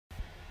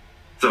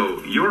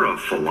So you're a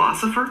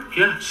philosopher?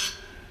 Yes.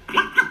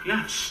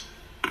 Yes.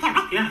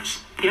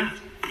 Yes. Yes.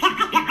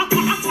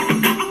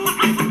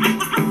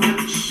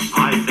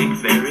 I think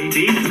very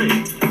deeply.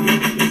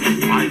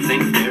 I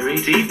think very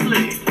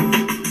deeply.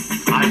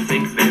 I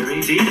think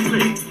very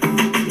deeply.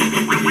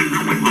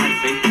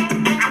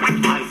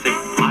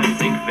 I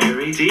think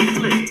very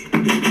deeply.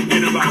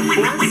 In about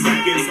 4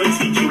 seconds, a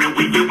teacher will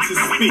begin to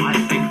speak. I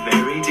think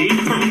very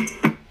deeply.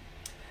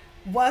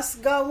 What's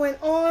going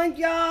on,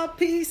 y'all?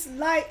 Peace,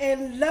 light,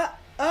 and love.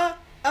 I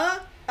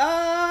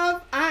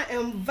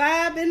am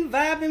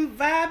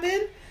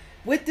vibing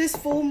with this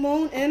full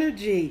moon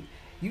energy.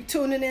 You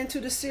tuning into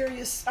the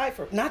SIRIUS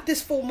CYPHER. Not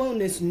this full moon,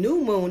 this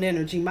new moon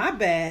energy. My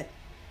bad.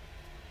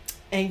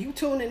 And you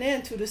tuning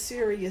into the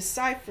SIRIUS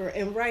CYPHER.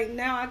 And right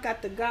now, I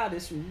got the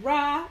Goddess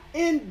Rah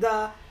in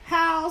the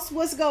house.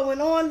 What's going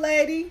on,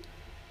 lady?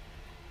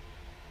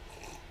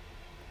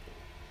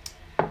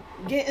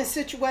 Getting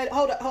situated.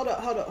 Hold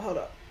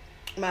up.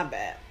 My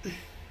bad.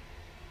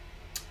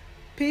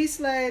 Peace,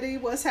 lady.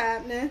 What's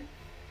happening?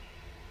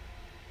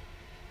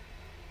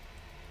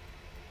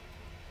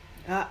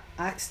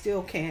 I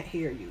still can't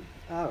hear you.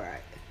 All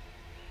right.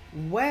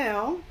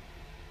 Well,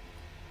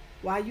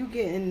 while you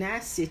getting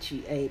that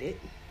situated,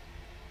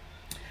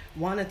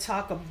 want to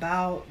talk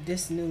about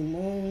this new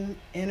moon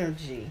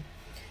energy,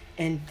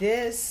 and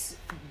this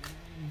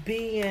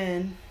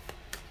being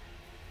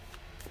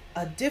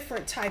a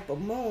different type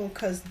of moon,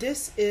 because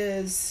this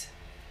is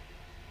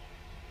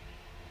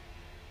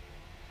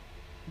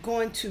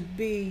going to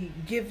be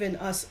giving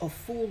us a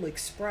full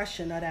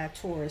expression of that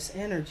Taurus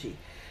energy.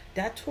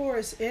 That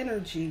Taurus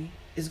energy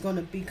is going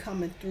to be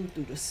coming through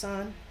the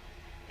sun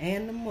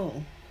and the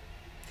moon.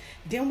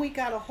 Then we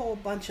got a whole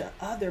bunch of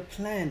other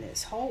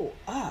planets. Hold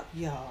up,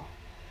 y'all.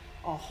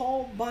 A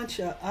whole bunch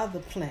of other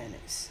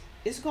planets.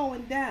 It's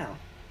going down.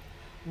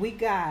 We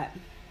got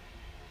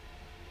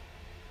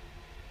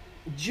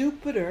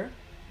Jupiter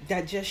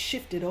that just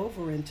shifted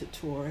over into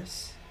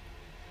Taurus.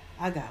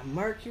 I got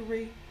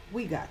Mercury.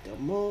 We got the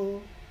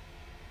moon.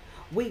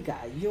 We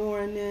got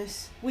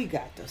Uranus. We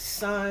got the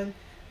sun.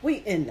 We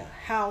in the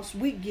house.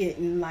 We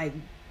getting like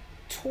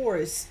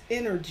Taurus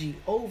energy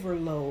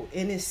overload,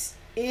 and it's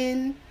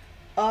in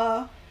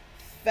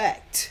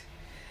effect.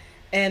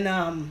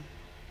 And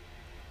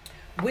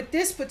with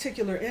this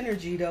particular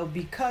energy though,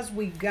 because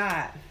we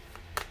got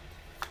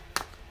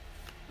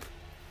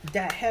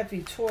that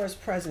heavy Taurus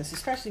presence,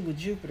 especially with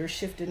Jupiter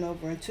shifting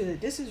over into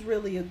it, this is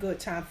really a good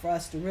time for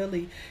us to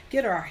really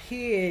get our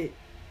head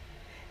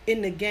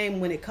in the game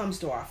when it comes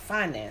to our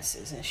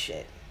finances and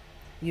shit,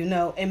 you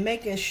know, and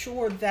making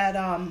sure that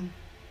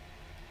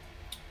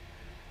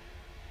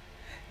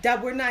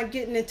that we're not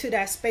getting into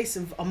that space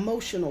of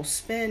emotional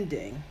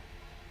spending.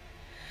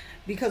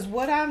 Because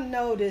what I've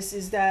noticed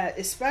is that,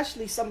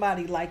 especially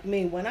somebody like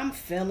me, when I'm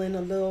feeling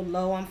a little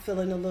low, I'm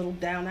feeling a little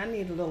down, I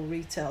need a little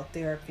retail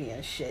therapy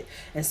and shit.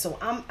 And so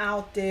I'm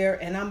out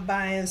there and I'm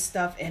buying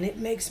stuff and it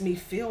makes me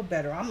feel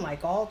better. I'm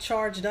like all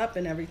charged up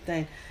and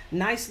everything.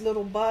 Nice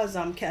little buzz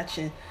I'm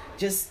catching.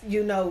 Just,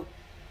 you know,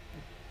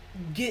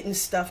 getting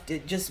stuff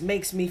that just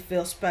makes me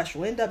feel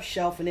special. End up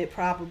shelving it,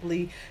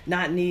 probably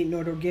not needing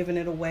it or giving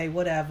it away,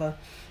 whatever.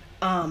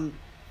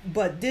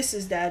 But this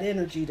is that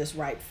energy that's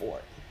right for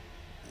it,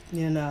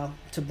 you know,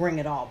 to bring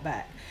it all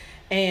back.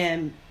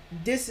 And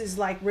this is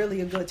like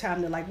really a good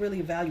time to like really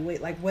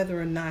evaluate like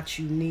whether or not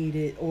you need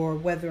it, or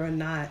whether or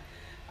not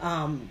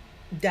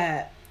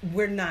that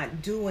we're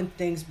not doing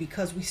things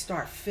because we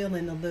start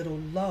feeling a little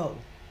low.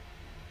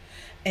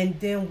 And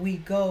then we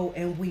go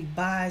and we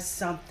buy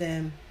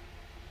something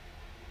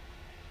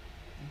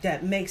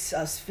that makes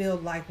us feel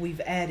like we've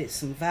added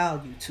some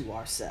value to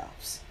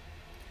ourselves.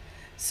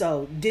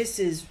 So this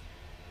is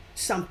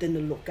something to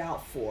look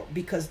out for,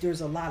 because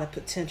there's a lot of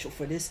potential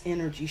for this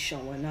energy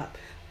showing up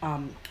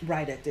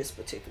right at this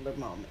particular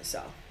moment.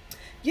 So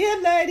yeah,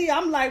 lady,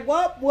 I'm like,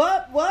 what?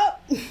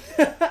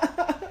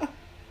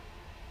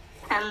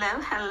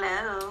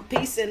 Hello.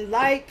 Peace and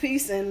light,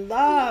 peace and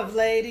love,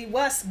 lady.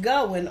 What's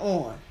going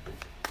on?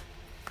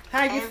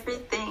 How you?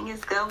 Everything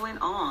is going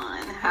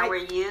on. How are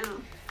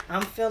you?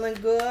 I'm feeling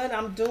good.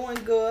 I'm doing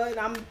good.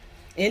 I'm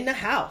in the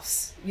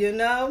house, you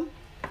know.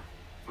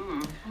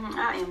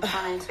 I am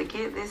trying to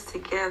get this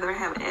together,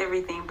 have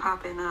everything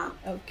popping up.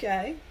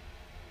 Okay.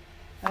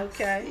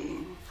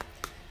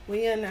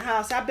 We in the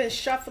house. I've been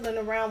shuffling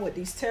around with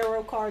these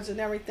tarot cards and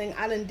everything.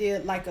 I done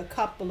did like a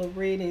couple of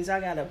readings. I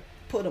got to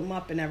put them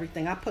up and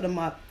everything. I put them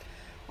up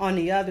on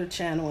the other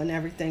channel and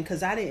everything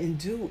because I didn't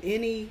do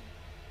any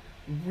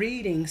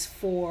readings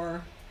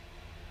for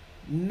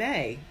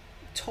May.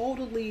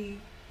 Totally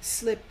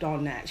slipped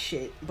on that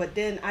shit. But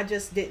then I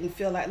just didn't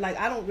feel like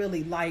I don't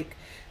really like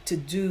to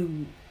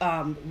do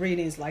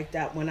readings like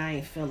that when I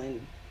ain't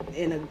feeling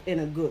in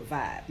a good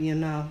vibe, you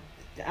know.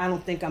 I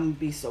don't think I'm gonna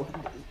be so,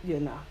 you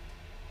know.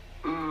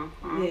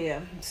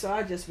 Yeah, so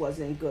I just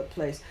wasn't in a good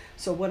place.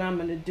 So what I'm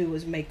gonna do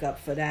is make up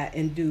for that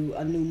and do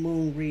a new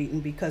moon reading,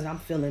 because I'm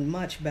feeling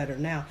much better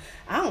now.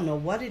 I don't know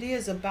what it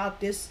is about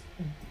this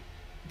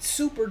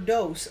super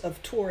dose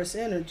of Taurus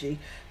energy,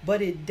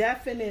 but it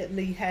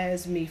definitely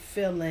has me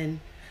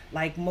feeling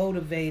like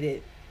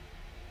motivated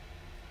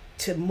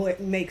to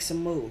make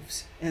some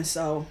moves. And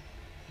so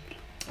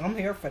I'm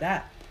here for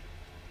that.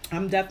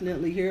 I'm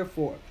definitely here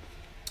for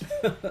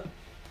it.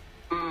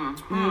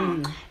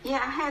 Yeah,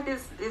 I had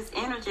this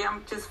energy.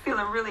 I'm just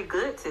feeling really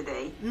good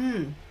today.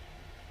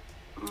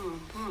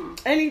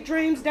 Any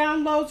dreams,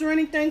 downloads, or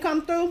anything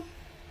come through?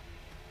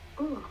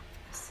 Ooh,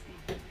 let's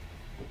see.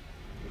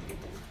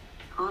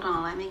 Hold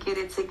on, let me get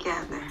it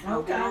together.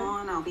 Okay.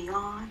 I'll be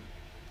on.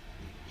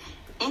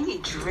 Any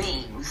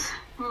dreams?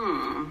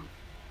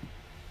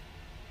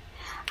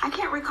 I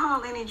can't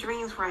recall any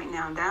dreams right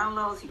now.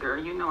 Downloads,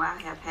 girl, you know I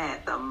have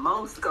had the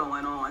most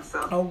going on,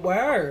 so. A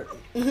word.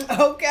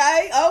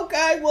 Okay.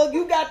 Well,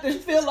 you got to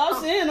fill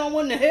us in on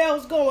what the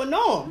hell's going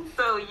on.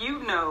 So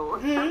you know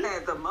I've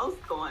had the most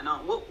going on.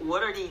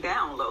 What are these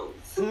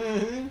downloads?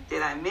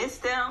 Did I miss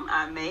them?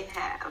 I may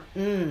have.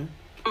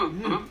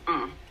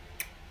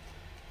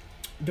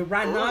 The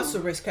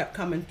rhinoceros kept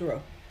coming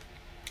through.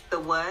 The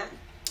what?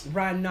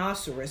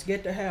 Rhinoceros.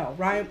 Get the hell,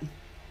 right?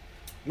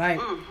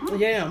 Like,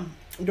 yeah,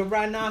 the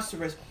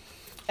rhinoceros.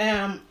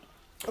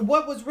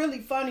 What was really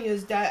funny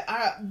is that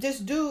this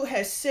dude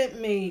has sent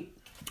me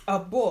a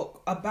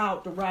book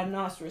about the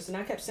rhinoceros, and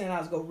I kept saying I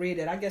was going to read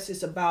it. I guess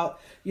it's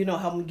about,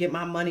 helping get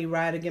my money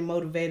right or get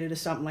motivated or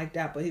something like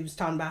that. But he was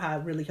talking about how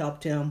it really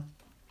helped him.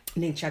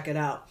 And then check it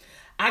out.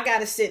 I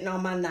got it sitting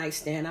on my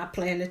nightstand. I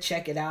plan to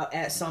check it out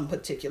at some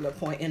particular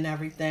point and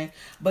everything.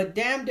 But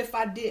damned if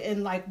I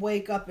didn't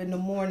wake up in the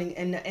morning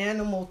and the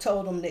animal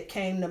totem that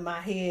came to my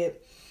head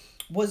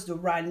was the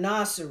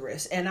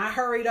rhinoceros. And I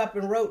hurried up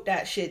and wrote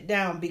that shit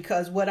down,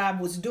 because what I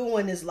was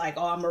doing is I'm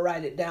going to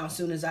write it down as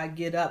soon as I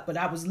get up. But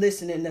I was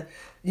listening to,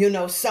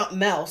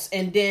 something else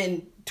and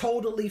then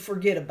totally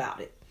forget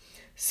about it.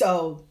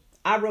 So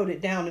I wrote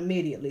it down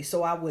immediately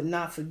so I would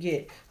not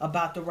forget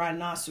about the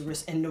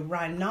rhinoceros. And the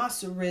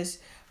rhinoceros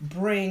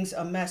brings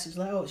a message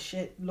like, oh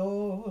shit,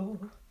 Lord.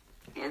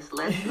 Yes,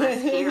 let's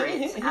hear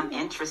it. I'm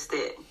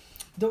interested.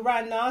 The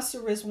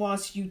rhinoceros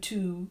wants you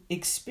to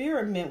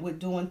experiment with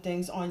doing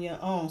things on your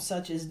own,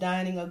 such as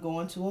dining or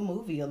going to a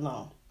movie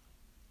alone.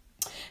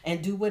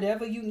 And do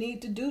whatever you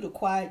need to do to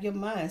quiet your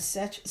mind,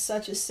 such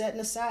as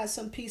setting aside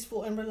some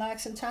peaceful and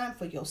relaxing time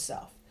for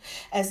yourself.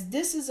 As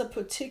this is a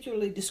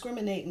particularly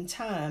discriminating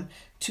time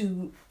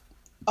to...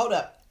 Hold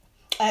up.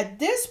 At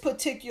this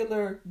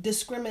particular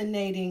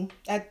discriminating...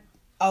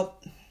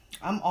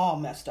 I'm all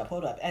messed up.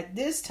 Hold up. At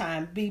this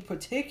time, be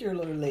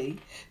particularly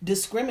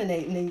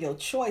discriminating in your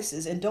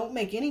choices and don't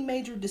make any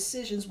major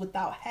decisions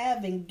without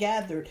having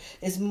gathered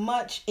as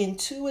much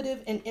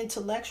intuitive and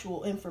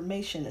intellectual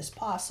information as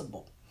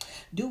possible.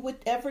 Do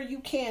whatever you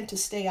can to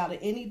stay out of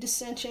any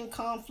dissension,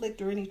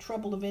 conflict, or any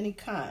trouble of any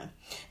kind.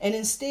 And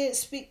instead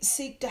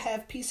seek to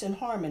have peace and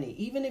harmony,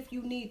 even if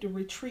you need to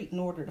retreat in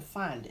order to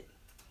find it.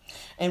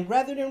 And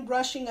rather than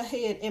rushing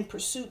ahead in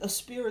pursuit of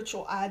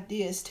spiritual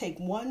ideas, take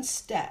one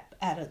step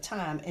at a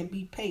time and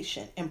be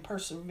patient and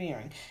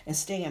persevering and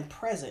staying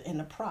present in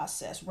the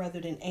process rather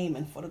than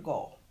aiming for the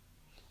goal.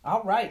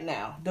 All right,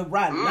 now, the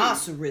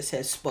rhinoceros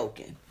has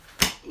spoken.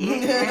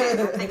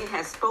 Yeah, I think it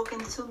has spoken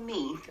to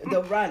me.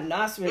 The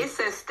rhinoceros. It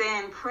says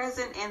stand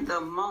present in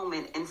the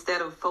moment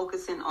instead of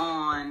focusing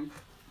on,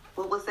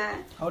 what was that?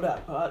 Hold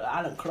up.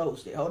 I done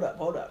closed it. Hold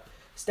up.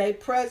 Stay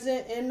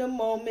present in the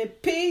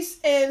moment. Peace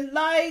and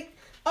light.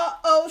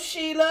 Oh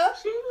Shelia.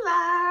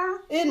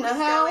 In the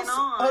house.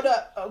 Hold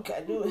up.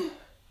 Okay, do it.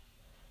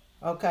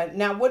 Okay,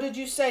 now what did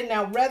you say?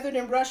 Now, rather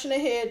than rushing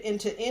ahead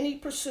into any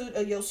pursuit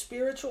of your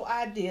spiritual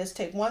ideas,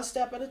 take one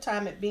step at a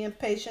time at being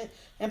patient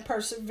and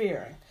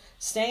persevering.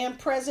 Staying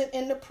present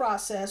in the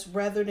process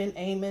rather than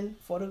aiming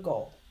for the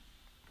goal.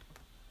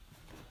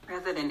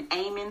 Rather than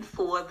aiming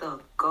for the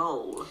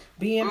goal.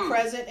 Being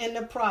present in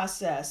the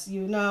process,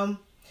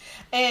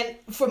 And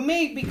for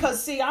me,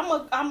 because see,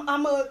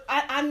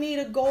 I need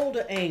a goal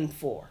to aim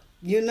for,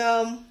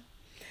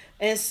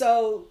 And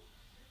so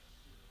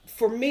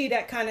for me,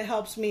 that kind of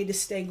helps me to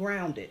stay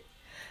grounded.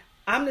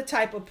 I'm the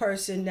type of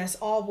person that's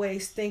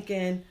always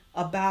thinking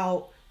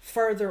about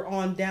further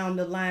on down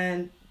the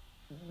line,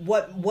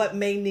 what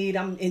may need,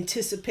 I'm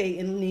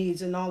anticipating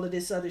needs and all of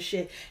this other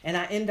shit. And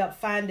I end up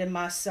finding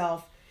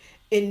myself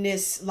in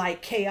this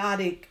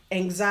chaotic,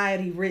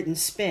 anxiety-ridden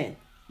spin.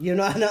 You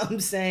know what I'm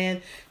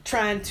saying?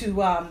 Trying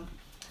to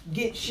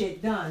get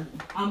shit done.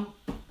 I'm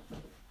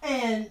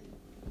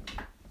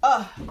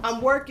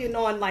working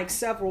on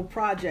several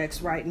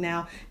projects right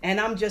now, and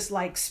I'm just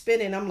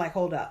spinning. I'm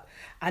hold up.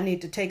 I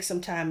need to take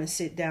some time and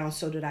sit down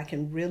so that I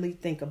can really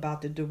think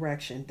about the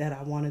direction that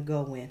I want to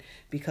go in.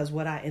 Because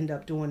what I end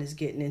up doing is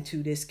getting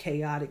into this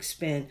chaotic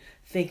spin,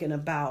 thinking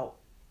about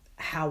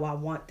how I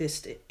want this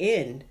to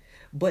end.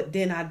 But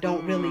then I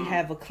don't really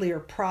have a clear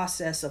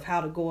process of how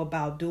to go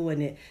about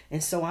doing it.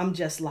 And so I'm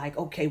just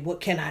okay,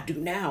 what can I do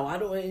now? I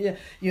don't,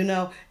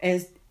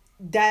 and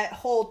that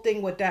whole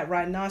thing with that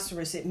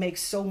rhinoceros, it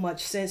makes so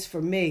much sense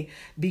for me,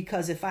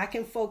 because if I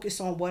can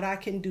focus on what I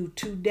can do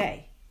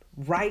today,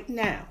 right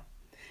now,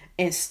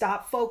 and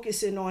stop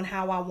focusing on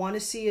how I want to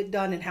see it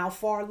done and how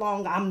far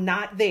along I'm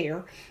not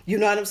there. You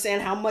know what I'm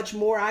saying? How much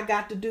more I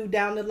got to do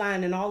down the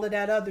line and all of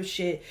that other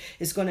shit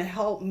is going to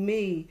help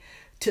me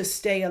to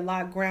stay a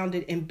lot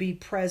grounded and be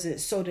present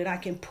so that I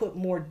can put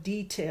more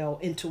detail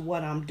into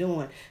what I'm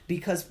doing.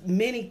 Because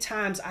many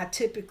times I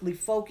typically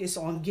focus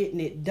on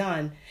getting it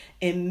done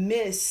and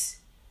miss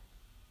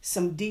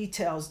some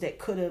details that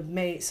could have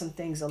made some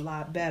things a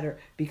lot better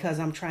because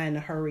I'm trying to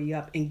hurry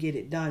up and get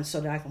it done so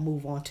that I can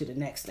move on to the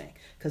next thing.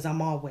 Because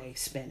I'm always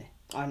spinning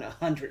on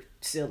 100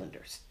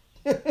 cylinders.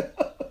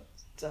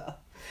 So,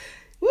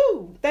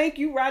 woo! Thank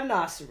you,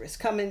 Rhinoceros.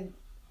 I'm going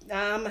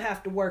to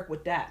have to work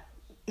with that.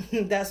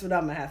 That's what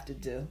I'm going to have to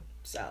do.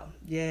 So,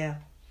 yeah.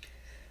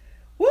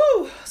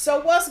 Woo!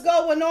 So what's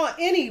going on?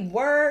 Any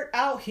word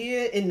out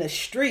here in the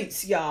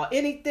streets, y'all?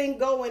 Anything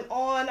going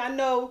on? I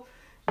know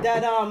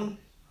that,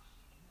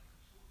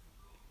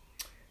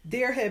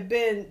 there had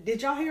been,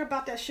 did y'all hear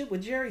about that shit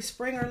with Jerry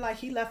Springer? Like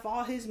he left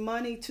all his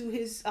money to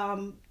his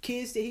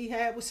kids that he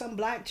had with some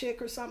black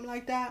chick or something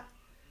like that?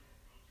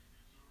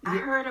 I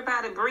heard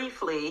about it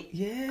briefly.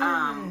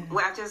 Yeah.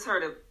 Well, I just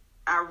heard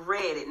I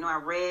read it. No, I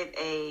read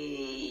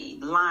a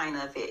line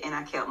of it and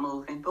I kept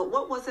moving. But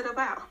what was it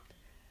about?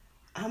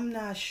 I'm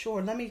not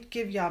sure. Let me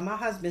give y'all, my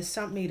husband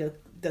sent me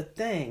the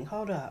thing.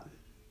 Hold up.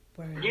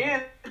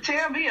 Yeah,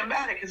 tell me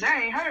about it because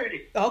I ain't heard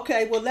it.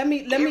 Okay, well let me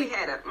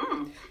Had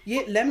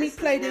let me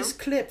play this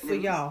clip for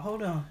y'all.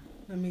 Hold on.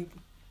 Let me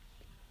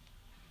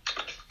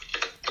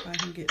if I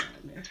can get on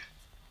there.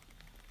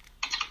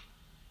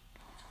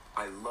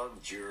 I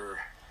loved your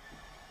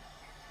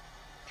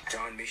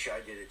John Misha.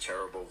 I did a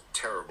terrible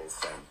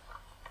thing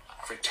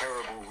for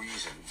terrible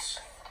reasons.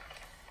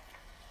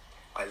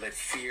 I let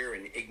fear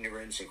and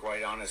ignorance and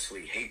quite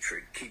honestly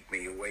hatred keep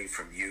me away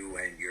from you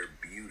and your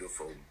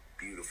beautiful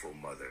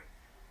mother.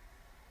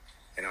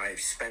 And I've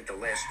spent the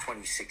last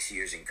 26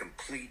 years in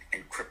complete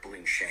and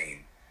crippling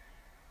shame.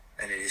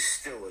 And it is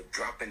still a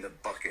drop in the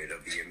bucket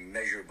of the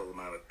immeasurable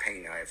amount of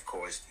pain I have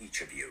caused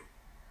each of you.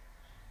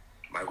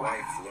 My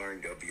wife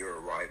learned of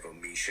your arrival,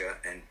 Misha,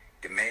 and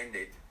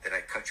demanded that I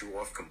cut you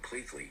off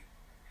completely.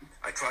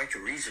 I tried to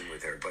reason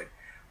with her, but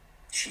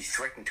she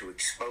threatened to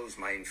expose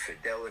my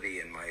infidelity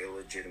and my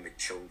illegitimate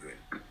children.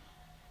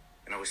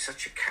 And I was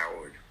such a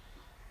coward.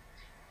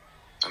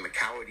 I'm a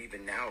coward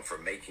even now for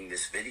making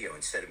this video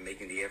instead of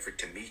making the effort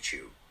to meet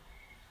you.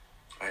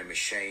 I am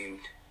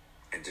ashamed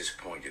and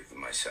disappointed with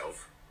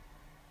myself.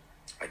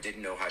 I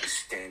didn't know how to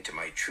stand to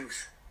my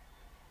truth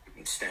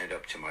and stand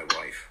up to my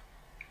wife.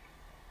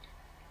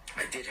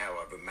 I did,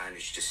 however,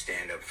 manage to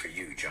stand up for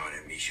you, John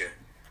and Misha.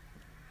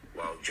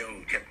 While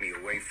Joan kept me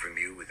away from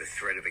you with the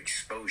threat of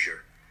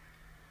exposure,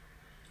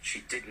 she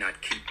did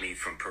not keep me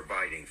from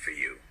providing for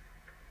you.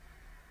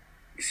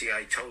 You see,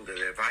 I told her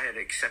that if I had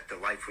to accept a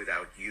life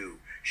without you,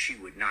 she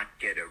would not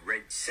get a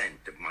red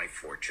cent of my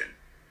fortune,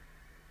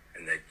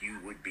 and that you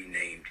would be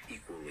named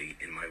equally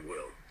in my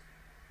will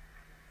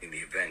in the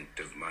event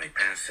of my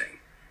passing.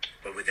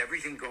 But with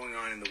everything going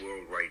on in the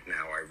world right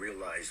now, I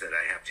realize that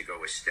I have to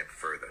go a step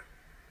further.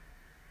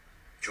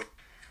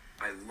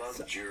 I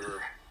loved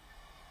your...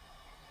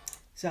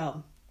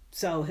 So,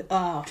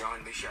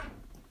 John Michel.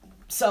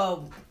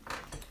 So...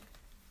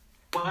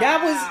 Wow.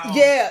 That was,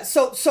 yeah,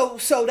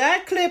 so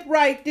that clip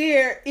right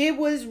there, it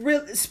was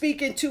really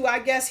speaking to, I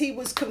guess he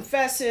was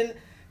confessing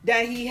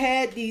that he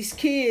had these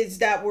kids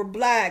that were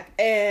black,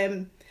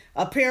 and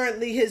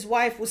apparently his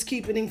wife was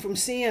keeping him from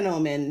seeing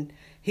them, and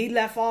he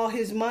left all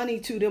his money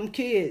to them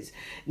kids.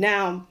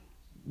 Now,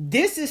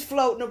 this is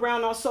floating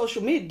around on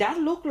social media. That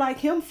looked like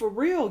him for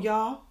real,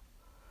 y'all.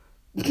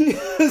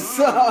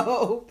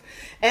 So,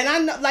 and I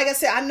know, like I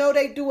said, I know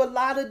they do a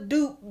lot of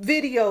dupe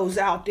videos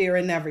out there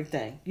and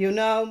everything, you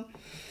know,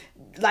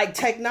 like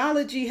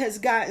technology has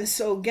gotten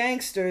so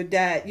gangster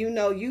that, you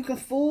know, you can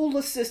fool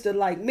a sister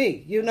like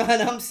me, you know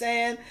what I'm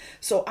saying?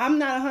 So I'm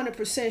not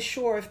 100%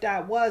 sure if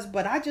that was,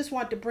 but I just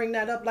want to bring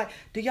that up. Like,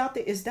 do y'all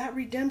think, is that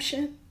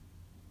redemption?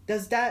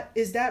 Is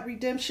that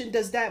redemption?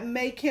 Does that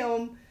make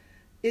him,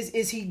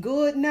 is he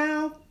good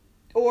now?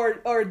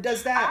 Or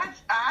does that?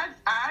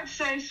 I'd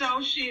say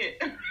so. Shit.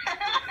 Yeah,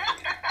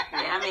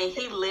 I mean,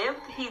 he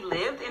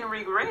lived in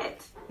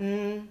regret.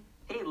 Mm.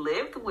 He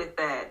lived with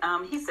that.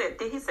 He said,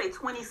 did he say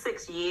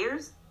 26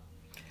 years?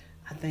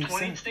 I think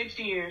 26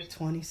 years.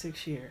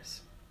 26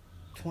 years.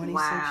 26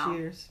 Wow.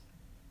 years.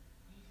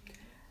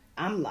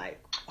 I'm like,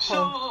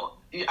 So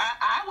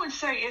I would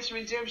say it's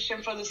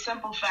redemption for the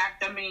simple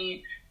fact. I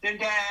mean, their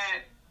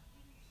dad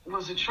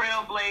was a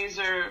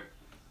trailblazer,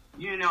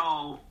 you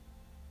know,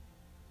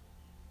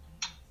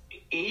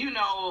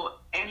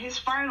 and his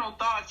final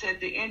thoughts at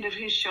the end of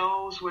his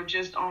shows were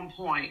just on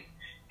point.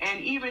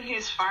 And even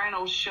his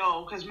final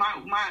show, because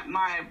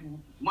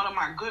one of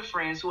my good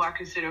friends, who I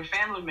consider a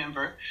family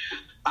member,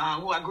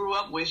 who I grew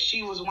up with,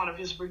 she was one of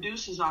his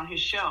producers on his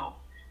show.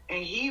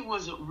 And he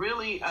was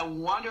really a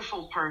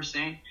wonderful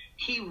person.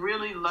 he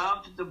really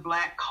loved the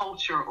Black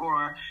culture,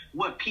 or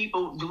what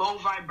people, low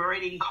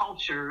vibrating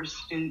cultures,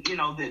 and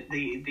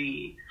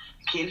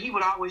and he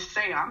would always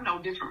say, I'm no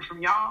different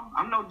from y'all.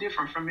 I'm no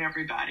different from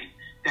everybody.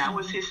 That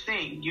was his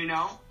thing,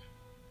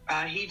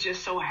 He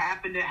just so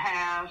happened to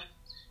have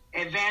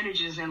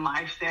advantages in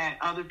life that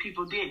other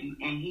people didn't.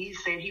 And he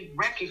said he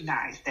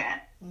recognized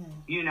that,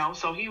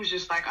 so he was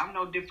just like, I'm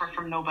no different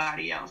from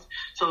nobody else.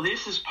 So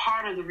this is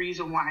part of the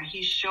reason why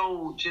he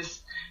showed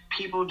just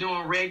people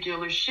doing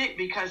regular shit,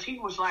 because he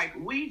was like,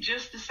 we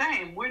just the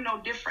same. We're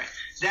no different.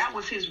 That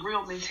was his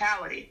real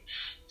mentality.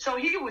 So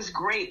he was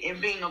great in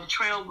being a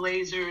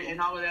trailblazer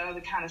and all of that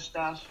other kind of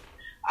stuff.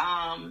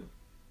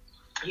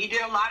 He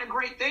did a lot of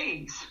great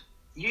things.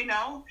 He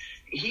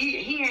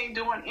ain't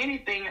doing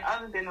anything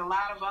other than a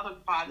lot of other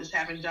fathers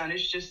haven't done.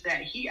 It's just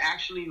that he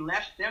actually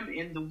left them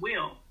in the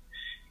will.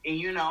 And,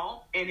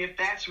 and if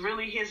that's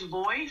really his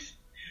voice,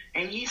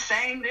 and he's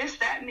saying this,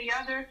 that, and the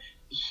other,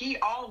 he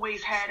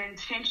always had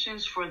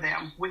intentions for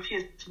them with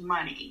his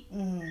money.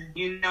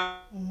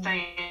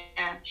 Saying,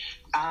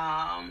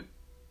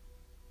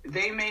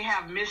 they may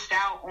have missed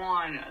out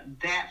on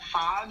that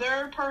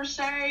father per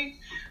se,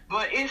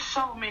 but it's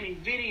so many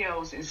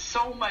videos and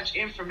so much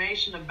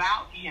information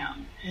about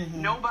him.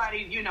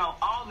 Nobody,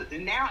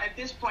 now at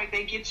this point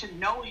they get to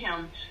know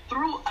him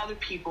through other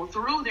people,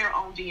 through their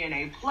own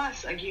DNA.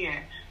 Plus,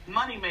 again,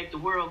 money make the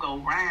world go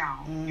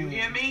round. You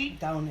hear me?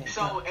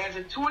 So as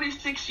a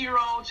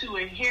 26-year-old to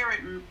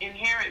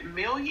inherit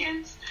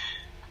millions,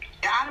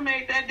 I'd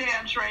make that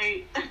damn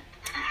trade.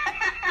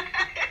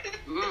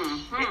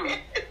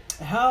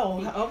 Oh,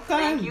 okay.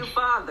 Thank you,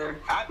 Father.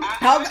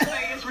 I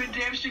say it's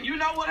redemption. You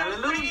know what I'm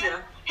saying?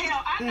 Hallelujah.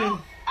 Hell,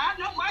 I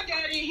know my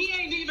daddy. He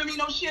ain't leaving me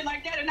no shit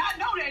like that, and I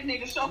know that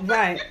nigga. So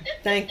right.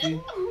 Thank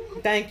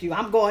you.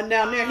 I'm going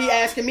down there. He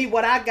asking me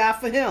what I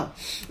got for him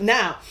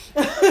now.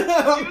 So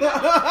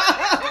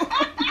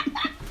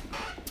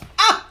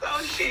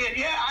shit.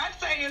 Yeah, I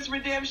say it's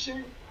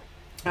redemption.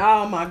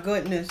 Oh my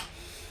goodness.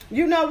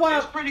 You know what?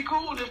 It's pretty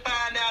cool to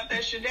find out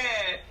that's your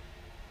dad.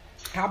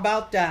 How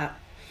about that?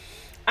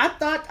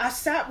 I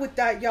sat with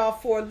that, y'all,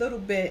 for a little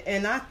bit,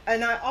 and I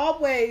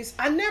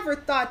never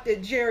thought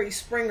that Jerry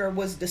Springer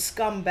was the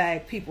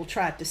scumbag people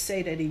tried to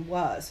say that he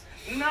was.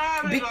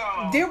 Not at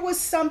all. There was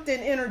something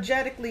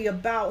energetically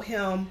about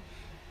him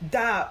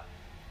that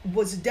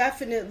was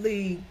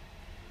definitely,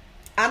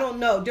 I don't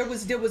know, there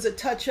was a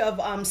touch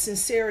of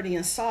sincerity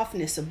and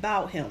softness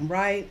about him,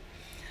 right?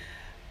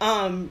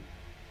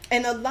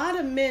 And a lot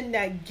of men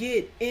that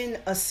get in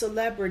a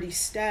celebrity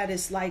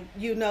status, like,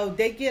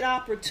 they get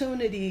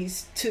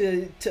opportunities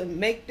to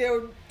make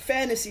their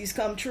fantasies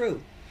come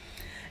true.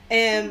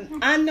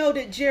 And I know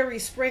that Jerry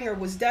Springer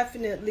was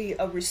definitely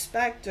a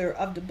respecter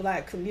of the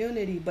Black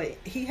community, but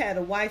he had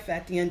a wife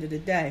at the end of the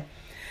day.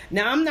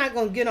 Now, I'm not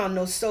going to get on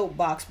no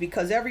soapbox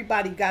because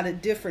everybody got a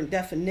different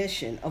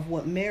definition of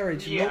what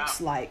marriage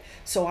looks like.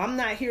 So I'm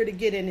not here to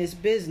get in his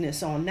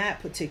business on that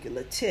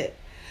particular tip.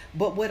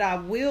 But what I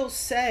will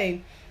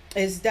say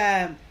is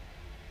that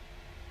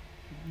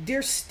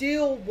there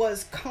still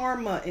was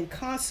karma and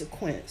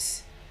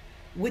consequence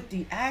with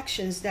the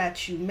actions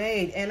that you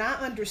made. And I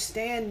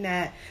understand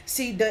that.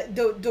 See,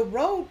 the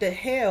road to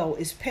hell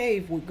is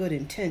paved with good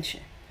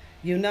intention,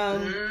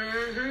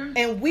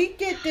 And we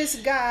get this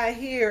guy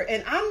here,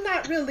 and I'm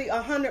not really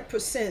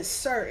 100%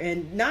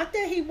 certain, not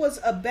that he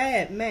was a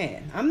bad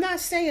man. I'm not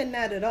saying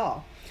that at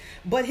all.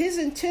 But his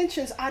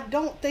intentions, I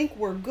don't think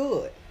were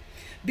good.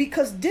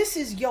 Because this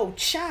is your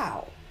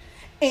child.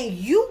 And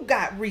you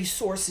got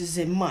resources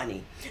and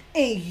money.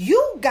 And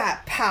you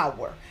got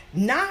power.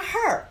 Not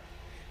her.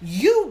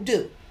 You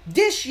do.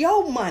 This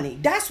your money.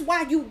 That's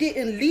why you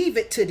didn't leave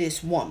it to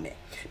this woman.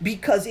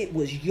 Because it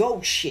was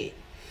your shit.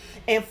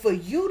 And for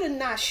you to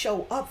not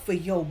show up for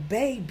your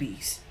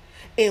babies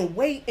and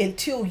wait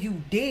until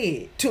you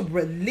did to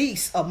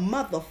release a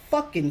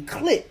motherfucking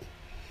clip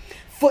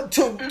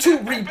to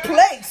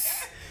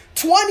replace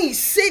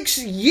 26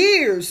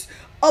 years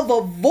of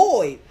a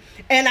void.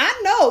 And I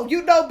know,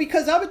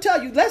 because I'm going to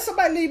tell you, let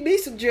somebody leave me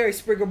some Jerry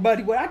Springer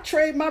money. When I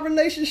trade my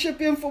relationship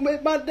info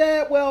with my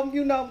dad, well,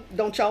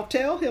 don't y'all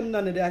tell him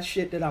none of that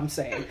shit that I'm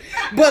saying.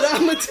 But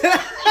I'm going to tell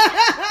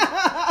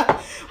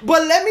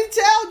but let me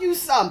tell you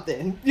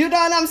something. You know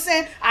what I'm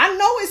saying? I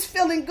know it's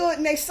feeling good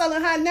and they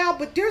selling high now,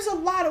 but there's a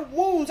lot of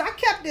wounds. I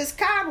kept this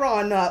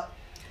Chiron up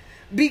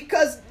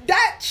because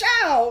that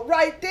child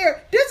right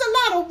there, there's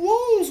a lot of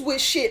wounds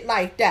with shit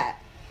like that.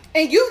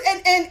 And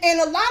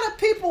a lot of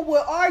people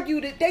will argue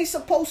that they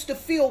supposed to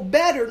feel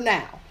better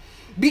now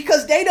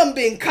because they done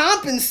been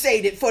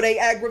compensated for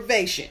their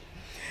aggravation.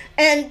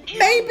 And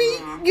maybe,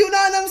 you know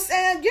what I'm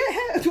saying?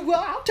 Yeah,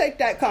 well, I'll take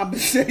that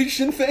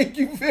compensation. Thank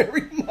you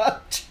very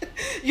much.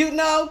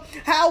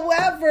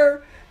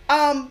 However,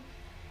 I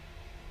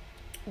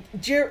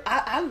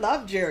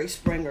love Jerry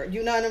Springer.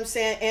 You know what I'm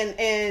saying?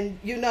 And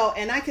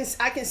I can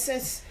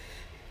sense,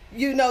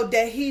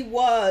 that he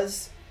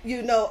was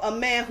a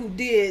man who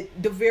did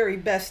the very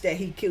best that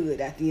he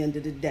could at the end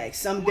of the day.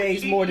 Some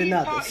days more than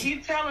others.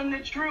 He's telling the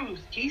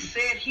truth. He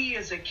said he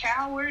is a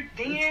coward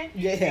then,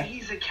 and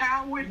he's a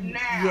coward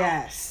now.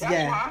 Yes,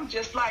 that's why I'm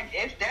just like,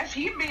 if that's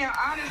he being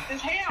honest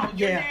as hell.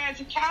 Your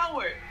dad's a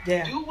coward.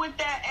 Yeah. Do with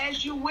that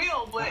as you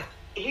will, but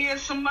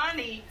here's some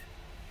money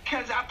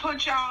because I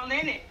put y'all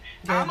in it.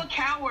 Yeah. I'm a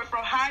coward for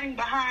hiding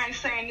behind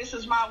saying this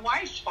is my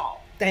wife's fault.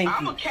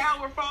 I'm a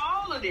coward for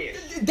all of this.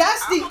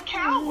 I'm a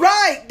coward.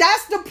 Right.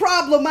 That's the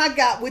problem I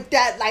got with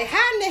that. Like,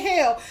 how in the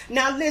hell?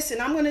 Now, listen,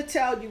 I'm going to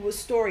tell you a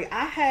story.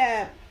 I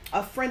had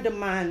a friend of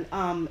mine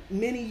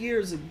many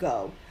years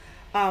ago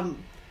her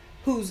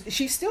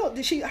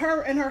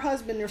and her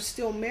husband are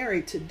still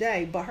married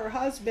today, but her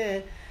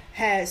husband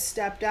has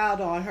stepped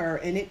out on her,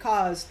 and it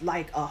caused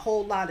like a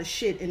whole lot of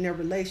shit in their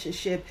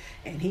relationship,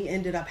 and he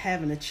ended up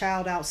having a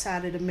child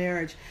outside of the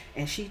marriage.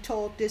 And she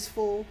told this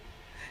fool,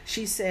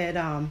 she said,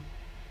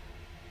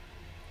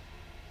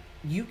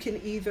 you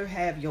can either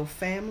have your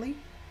family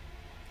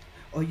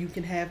or you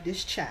can have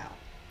this child,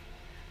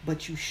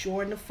 but you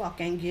sure in the fuck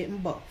ain't getting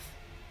both.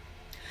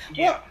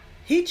 Yeah. Well,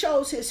 he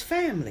chose his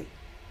family.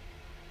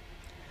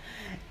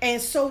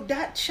 And so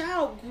that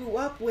child grew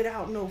up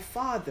without no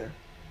father.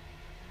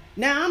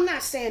 Now, I'm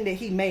not saying that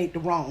he made the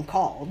wrong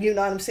call. You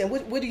know what I'm saying?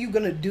 What are you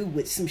going to do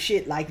with some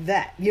shit like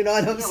that? You know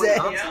what I'm saying?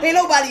 Ain't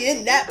nobody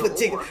in that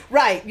particular...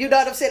 Right. You know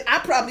what I'm saying? I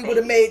probably would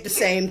have made the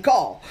same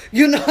call.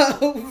 You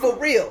know, for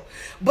real.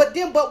 But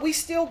we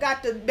still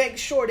got to make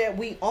sure that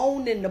we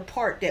own in the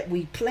part that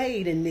we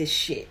played in this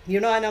shit. You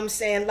know what I'm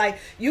saying? Like,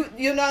 you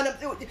know what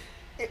I'm...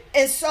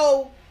 And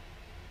so,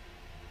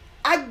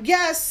 I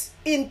guess,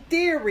 in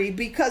theory,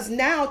 because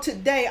now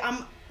today,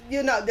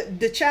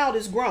 the child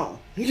is grown.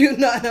 You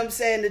know what I'm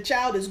saying? The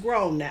child is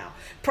grown now.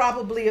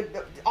 Probably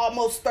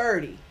almost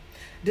 30.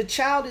 The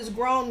child is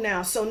grown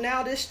now. So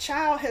now this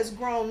child has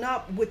grown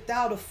up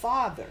without a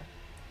father.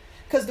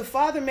 Because the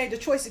father made the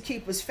choice to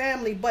keep his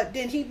family, but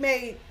then he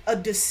made a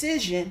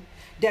decision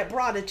that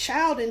brought a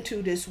child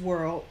into this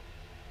world.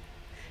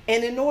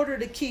 And in order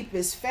to keep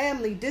his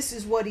family, this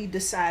is what he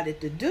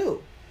decided to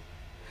do.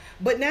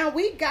 But now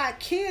we got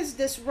kids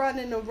that's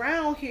running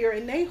around here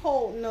and they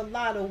holding a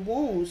lot of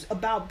wounds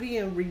about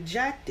being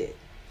rejected,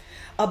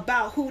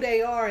 about who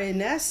they are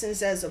in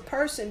essence as a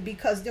person,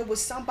 because there was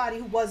somebody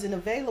who wasn't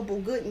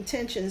available, good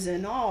intentions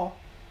and all.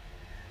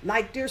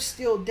 Like there's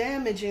still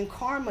damage and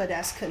karma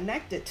that's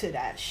connected to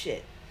that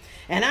shit.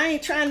 And I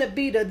ain't trying to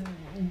be the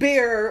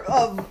bearer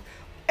of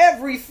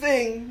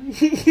everything,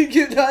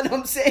 you know what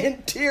I'm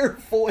saying,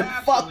 tearful and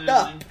fucked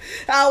up.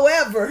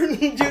 However,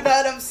 you know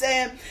what I'm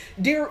saying,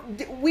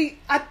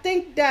 I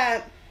think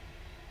that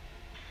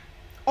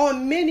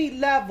on many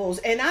levels,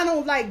 and I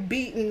don't like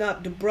beating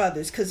up the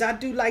brothers, because I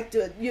do like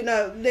to,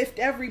 lift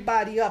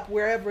everybody up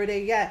wherever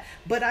they at,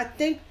 but I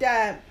think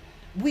that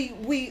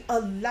we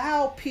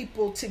allow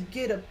people to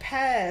get a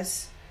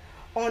pass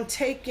on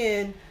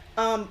taking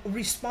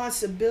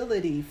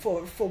responsibility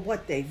for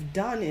what they've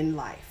done in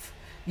life.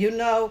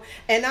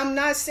 And I'm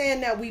not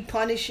saying that we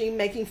punish him,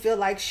 make him feel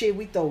like shit,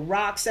 we throw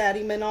rocks at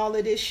him and all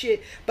of this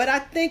shit. But I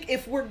think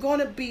if we're going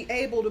to be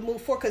able to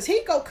move forward, because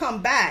he go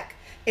come back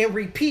and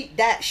repeat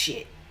that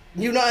shit.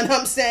 You know what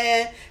I'm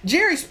saying?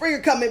 Jerry Springer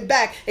coming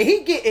back and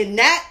he getting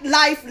that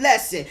life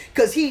lesson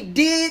because he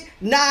did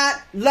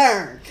not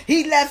learn.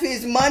 He left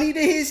his money to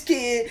his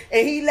kid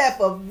and he left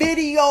a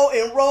video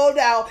and rolled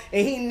out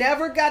and he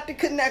never got to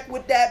connect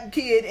with that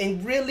kid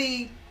and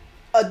really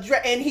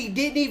address, and he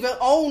didn't even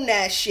own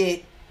that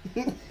shit.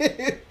 In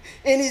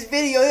his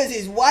video, is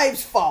his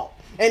wife's fault,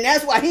 and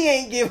that's why he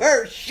ain't give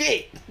her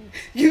shit.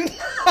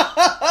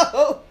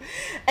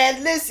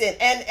 And listen,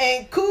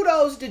 and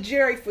kudos to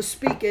Jerry for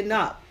speaking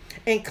up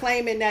and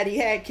claiming that he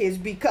had kids,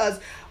 because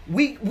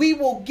we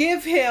will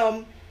give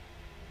him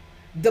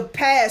the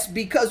pass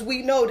because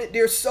we know that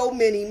there's so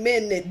many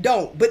men that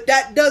don't, but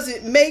that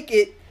doesn't make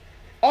it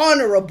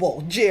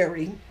honorable,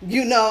 Jerry.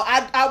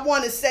 I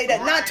want to say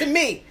that, not to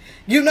me.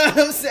 You know what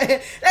I'm saying?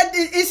 That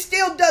it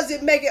still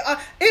doesn't make it.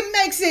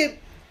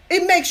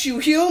 It makes you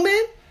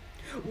human.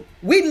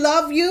 We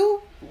love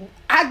you.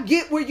 I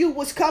get where you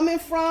was coming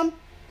from,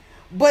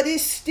 but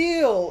it's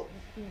still,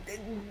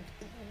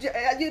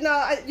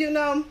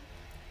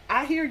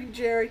 I hear you,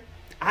 Jerry.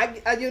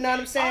 You know what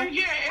I'm saying? Oh,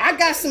 yeah, I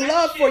got some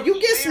love for you.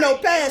 You get no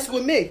pass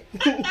with me.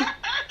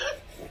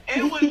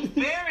 It was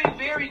very,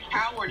 very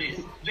cowardice.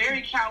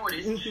 Very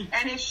cowardice.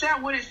 And it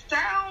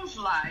sounds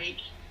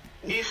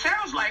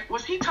like,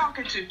 was he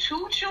talking to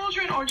 2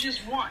 children or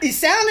just one? It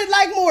sounded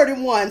like more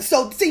than one.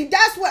 So, see,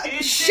 that's what,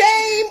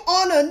 shame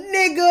on a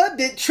nigga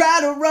that try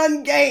to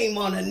run game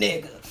on a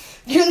nigga.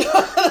 You know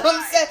what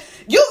I'm saying?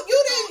 You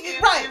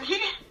didn't,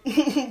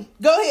 right.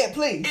 Go ahead,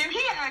 please. If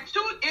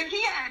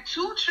he had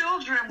 2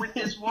 children with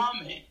this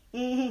woman,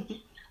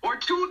 or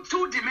two,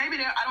 maybe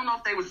I don't know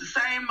if they was the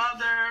same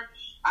mother,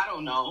 I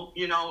don't know,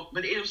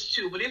 but it was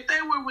 2. But if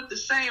they were with the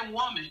same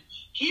woman,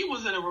 he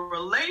was in a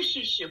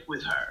relationship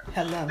with her.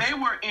 Hello. They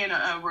were in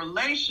a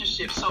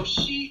relationship. So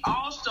she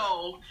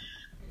also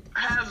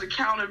has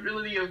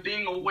accountability of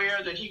being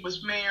aware that he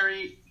was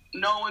married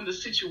knowing the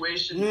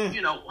situation,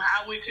 you know,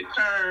 how it could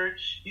turn.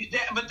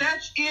 But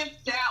that's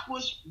if that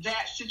was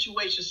that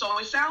situation. So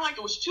it sounded like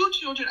it was two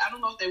children. I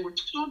don't know if they were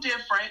two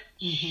different.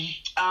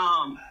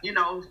 You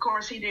know, of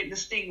course, he didn't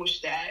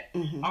distinguish that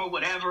or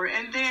whatever.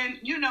 And then,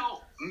 you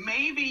know,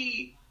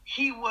 maybe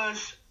he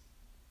was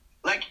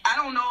like, I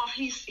don't know if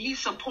he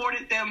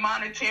supported them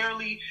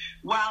monetarily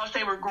while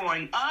they were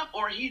growing up,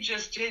 or he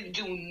just didn't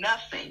do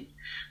nothing.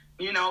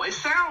 You know, it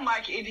sounded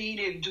like he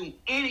didn't do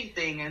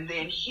anything, and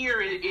then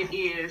here it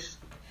is,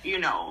 you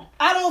know.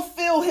 I don't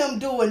feel him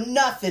doing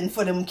nothing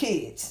for them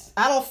kids.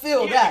 I don't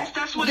feel that.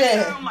 That's what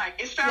it sounded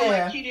like. It sounded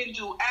like he didn't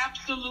do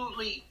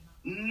absolutely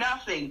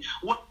nothing.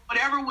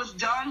 Whatever was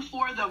done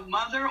for the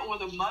mother or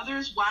the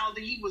mothers while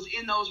he was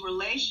in those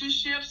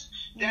relationships,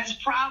 that's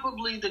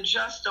probably the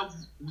just of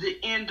the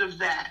end of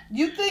that.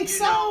 You think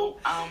so?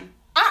 Know,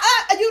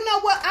 you know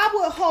what? I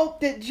would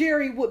hope that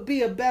Jerry would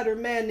be a better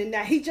man than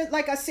that. He just,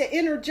 like I said,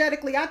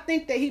 energetically, I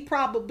think that he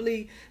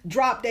probably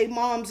dropped their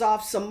moms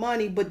off some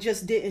money, but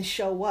just didn't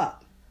show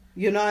up.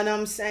 You know what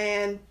I'm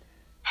saying?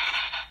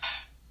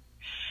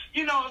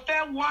 You know, if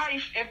that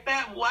wife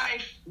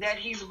that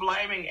he's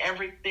blaming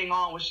everything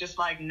on was just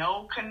like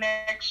no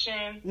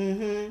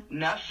connection,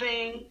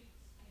 nothing.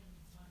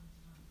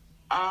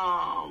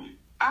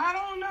 I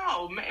don't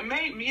know.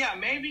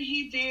 Maybe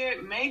he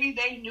did. Maybe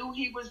they knew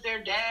he was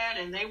their dad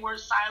and they were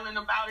silent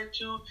about it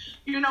too.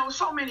 You know,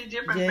 so many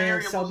different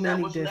variables that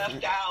was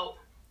left out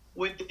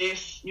with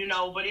this, you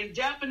know, but it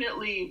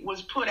definitely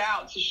was put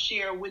out to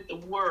share with the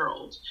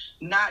world,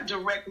 not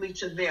directly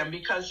to them,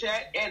 because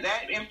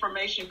that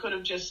information could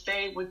have just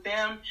stayed with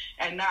them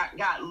and not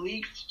got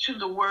leaked to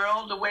the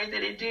world the way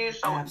that it did.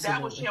 So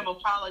that was him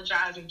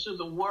apologizing to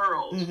the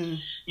world,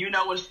 you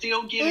know, and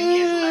still giving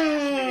his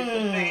last minute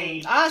of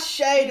fame. I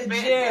shaded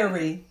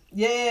Jerry.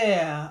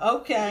 Yeah,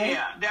 okay.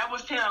 Yeah, that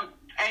was him.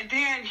 And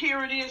then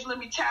here it is. Let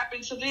me tap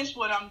into this,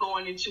 what I'm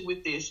going into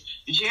with this.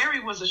 Jerry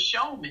was a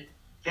showman.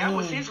 That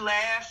was his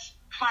last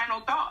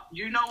final thought.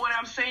 You know what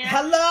I'm saying?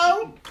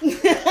 Hello?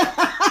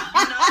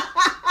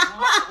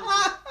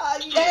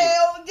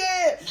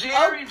 Yeah.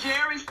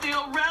 Jerry's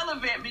still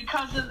relevant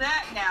because of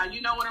that now.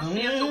 You know what I'm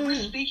saying? So we're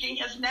speaking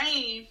his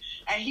name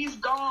and he's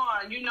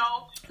gone, you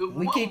know.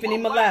 We keeping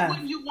him alive. Why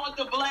wouldn't you want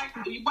the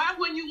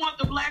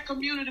black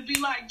community to be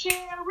like,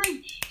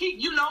 Jerry?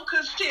 You know,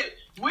 because shit,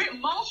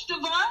 most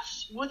of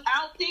us,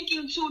 without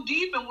thinking too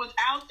deep and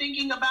without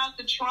thinking about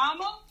the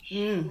trauma,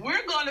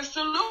 we're going to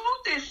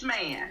salute this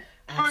man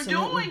for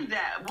doing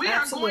that. We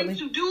are going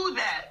to do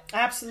that.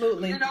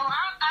 Absolutely. You know,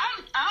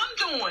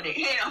 I'm doing it.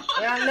 Hell,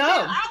 I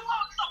know. I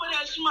want some of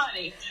that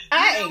money.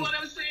 You know what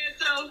I'm saying?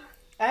 So,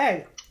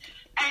 and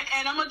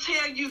I'm going to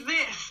tell you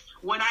this.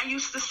 When I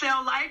used to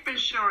sell life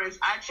insurance,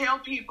 I tell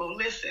people,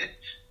 listen,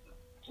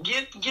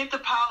 get the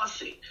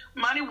policy.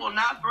 Money will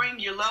not bring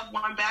your loved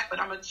one back, but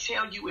I'm going to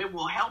tell you it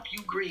will help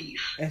you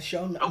grieve.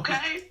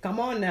 Okay?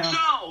 Come on now.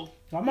 So,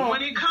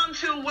 when it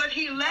comes to what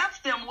he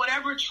left them,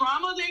 whatever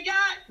trauma they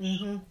got,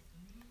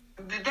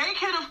 they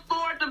can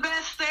afford the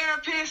best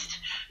therapist.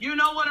 You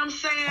know what I'm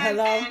saying?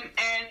 Hello?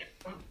 And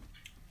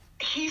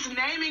he's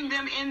naming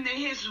them in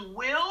his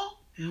will,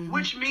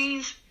 which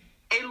means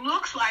it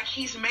looks like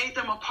he's made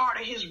them a part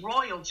of his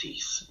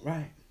royalties.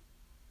 Right.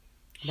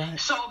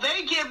 So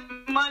they give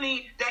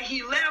money that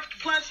he left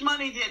plus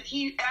money that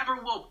he ever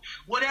will,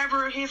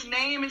 whatever his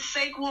name and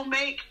sake will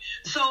make.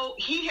 So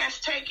he has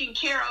taken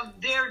care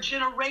of their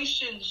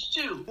generations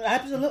too.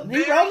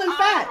 Absolutely. They rolling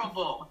fat.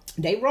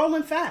 They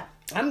rolling fat.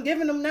 I'm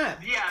giving them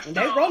that. Yeah. So,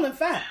 they rolling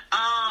fat.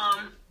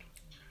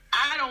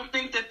 I don't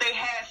think that they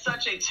had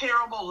such a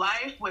terrible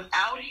life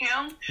without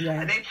him.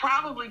 Yeah. They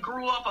probably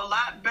grew up a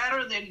lot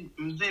better than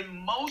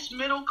most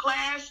middle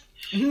class.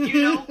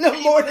 You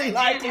know, more than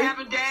likely didn't have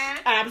a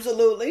dad.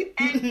 Absolutely.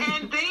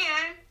 And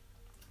then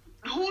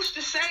who's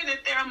to say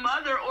that their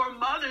mother or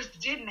mothers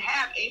didn't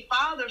have a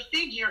father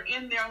figure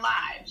in their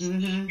lives?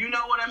 You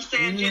know what I'm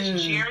saying?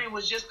 Just Jerry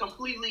was just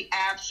completely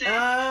absent.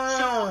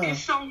 So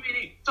it's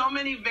so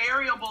many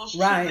variables to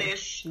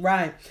this.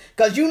 Right.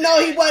 Because you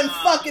know he wasn't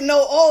fucking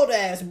no old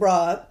ass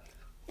broad.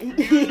 You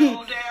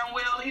know damn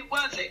well he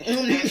wasn't.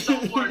 And so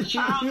for a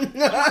child 26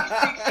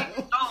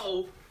 years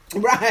old,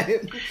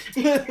 right.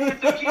 He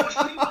was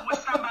sleeping with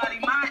somebody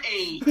my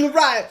age.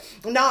 Right.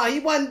 No, he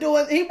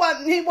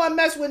wasn't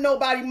messing with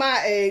nobody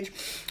my age.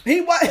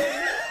 He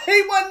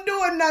wasn't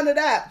doing none of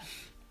that.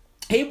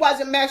 He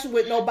wasn't messing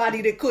with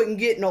nobody that couldn't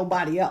get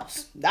nobody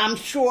else. I'm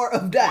sure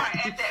of that.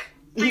 Right.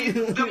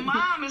 The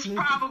mom is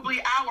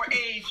probably our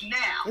age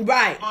now.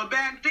 Right. But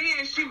back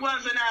then she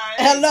wasn't our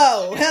age.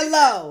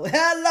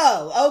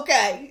 Hello.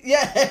 Okay.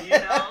 Yeah. You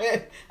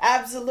know?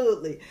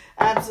 Absolutely.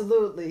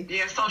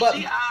 Yeah, so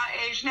she our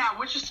age now,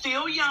 which is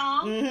still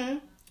young.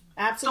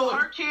 Absolutely. So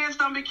her kids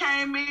done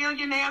became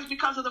millionaires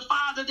because of the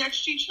father that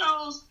she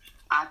chose.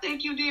 I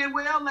think you did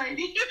well,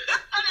 lady.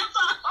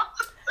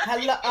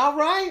 Hello. All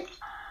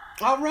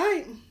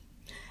right.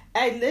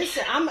 Hey,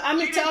 listen, I'm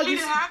gonna tell you. She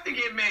didn't have to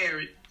get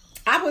married.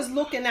 I was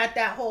looking at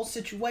that whole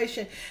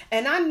situation,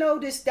 and I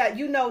noticed that,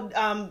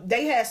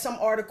 they had some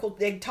article,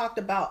 they talked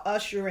about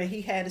Usher, and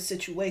he had a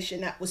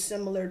situation that was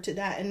similar to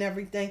that and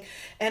everything.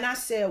 And I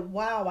said,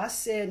 wow,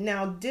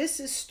 now this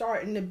is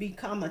starting to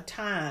become a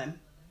time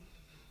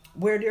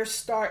where they're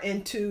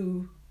starting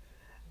to,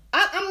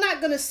 I'm not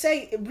going to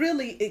say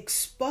really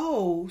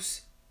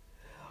expose.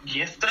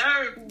 Yes,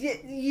 sir.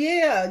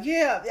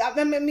 Yeah.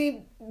 I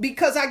mean,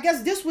 because I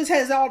guess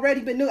has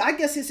already been new. I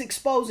guess it's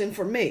exposing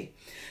for me.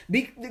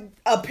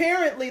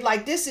 Apparently,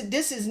 like, this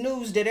is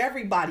news that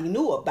everybody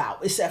knew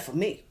about except for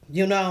me,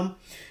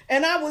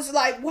 and I was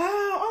like, wow,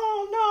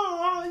 oh no,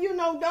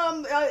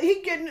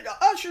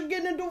 Usher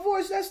getting a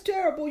divorce, that's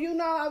terrible,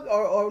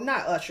 or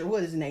not Usher,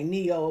 what is his name,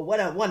 Neo, or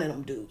whatever, one of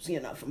them dudes,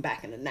 from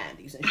back in the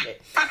 90s and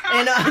shit,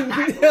 and one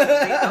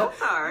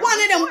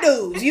of them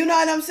dudes, you know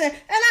what I'm saying?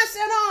 And I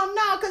said, oh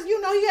no, because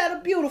he had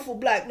a beautiful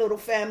black little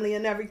family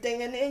and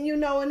everything, and and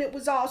it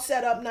was all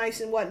set up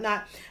nice and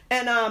whatnot,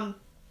 and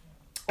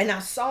I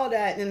saw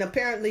that, and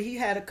apparently he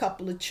had a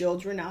couple of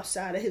children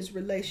outside of his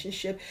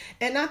relationship.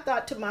 And I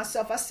thought to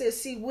myself, I said,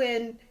 see,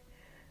 when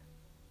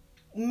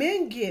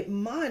men get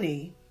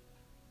money,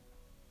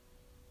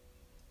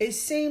 it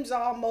seems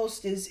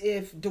almost as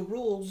if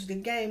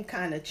the game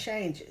kind of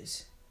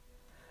changes.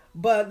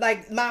 But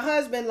like my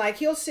husband, like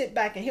he'll sit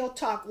back and he'll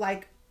talk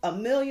like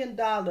 $1 million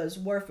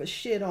worth of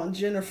shit on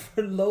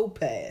Jennifer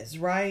Lopez,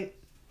 right?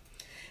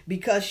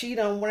 Because she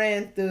done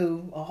ran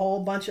through a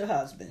whole bunch of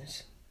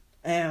husbands.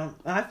 And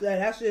I said,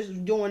 that's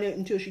just doing it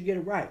until she get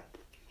it right.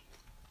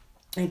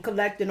 And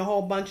collecting a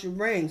whole bunch of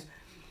rings.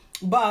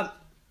 But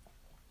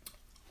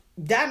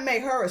that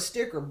made her a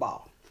sticker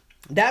ball.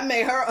 That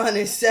made her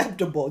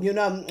unacceptable.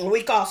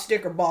 We call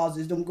sticker balls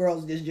is them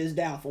girls that's just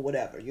down for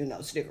whatever,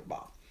 sticker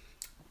ball.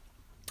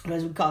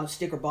 As we call them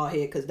sticker ball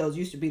head, because those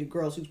used to be the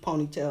girls whose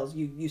ponytails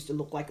used to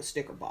look like a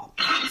sticker ball.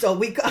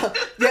 So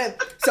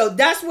so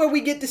that's where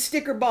we get the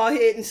sticker ball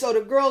head. And so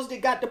the girls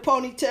that got the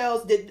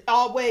ponytails that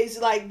always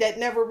that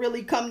never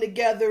really come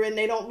together, and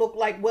they don't look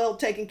like well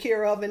taken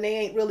care of, and they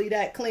ain't really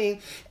that clean.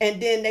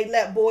 And then they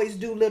let boys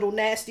do little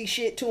nasty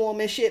shit to them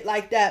and shit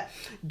like that.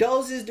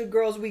 Those is the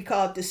girls we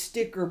call the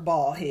sticker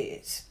ball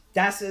heads.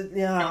 That's it.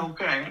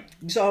 Okay.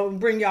 So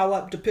bring y'all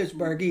up to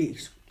Pittsburgh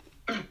East.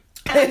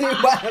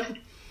 Anyway.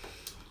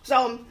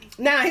 So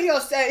now he'll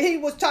say he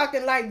was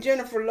talking like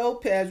Jennifer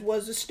Lopez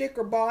was a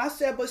sticker ball. I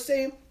said, but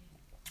see,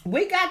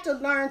 we got to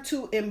learn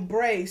to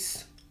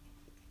embrace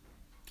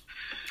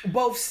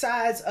both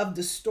sides of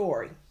the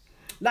story.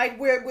 Like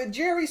with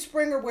Jerry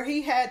Springer, where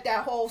he had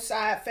that whole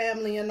side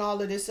family and all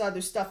of this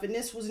other stuff. And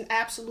this was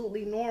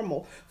absolutely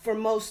normal for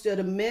most of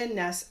the men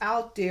that's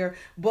out there.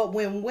 But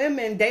when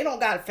women, they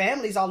don't got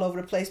families all over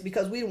the place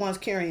because we the ones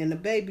carrying the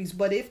babies.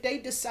 But if they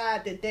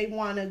decide that they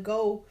want to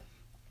go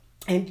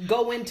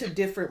into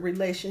different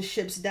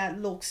relationships,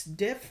 that looks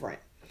different.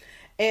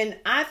 And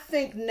I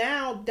think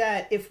now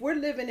that if we're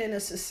living in a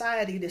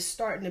society that's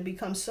starting to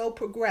become so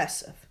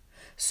progressive,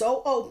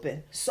 so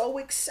open, so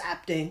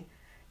accepting,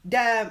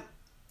 that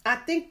I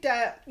think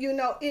that,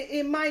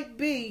 it might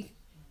be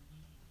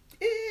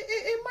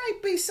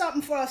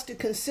something for us to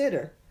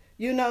consider,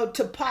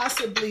 to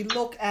possibly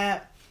look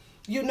at,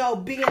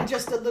 being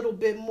just a little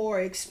bit more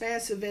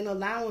expansive and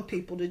allowing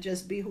people to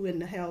just be who in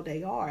the hell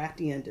they are at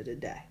the end of the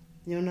day.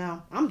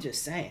 I'm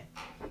just saying.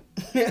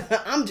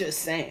 I'm just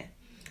saying.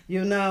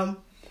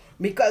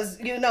 Because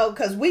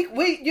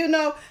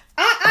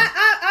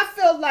I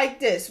feel like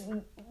this.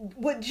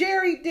 What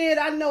Jerry did,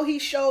 I know he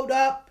showed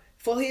up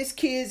for his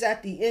kids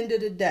at the end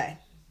of the day.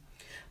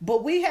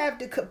 But we have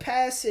the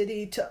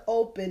capacity to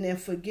open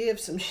and forgive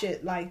some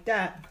shit like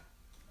that.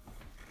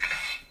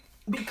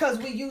 Because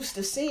we used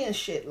to seeing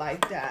shit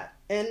like that.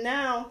 And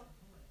now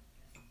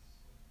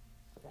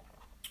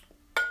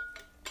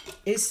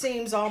it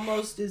seems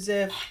almost as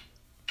if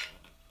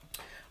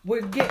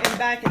we're getting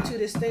back into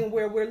this thing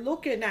where we're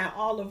looking at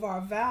all of our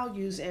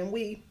values, and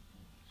we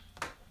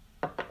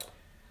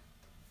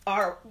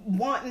are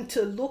wanting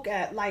to look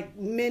at like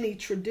many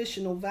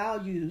traditional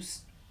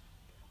values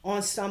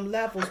on some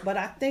levels. But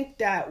I think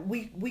that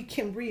we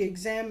can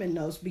re-examine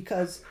those,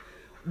 because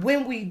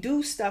when we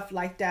do stuff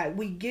like that,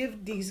 we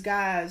give these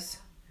guys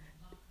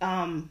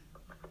the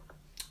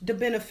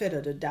benefit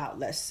of the doubt,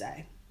 let's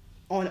say,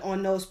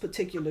 on those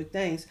particular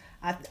things.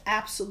 I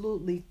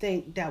absolutely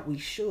think that we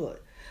should.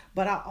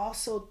 But I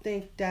also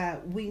think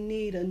that we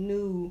need a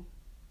new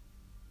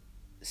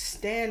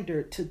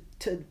standard to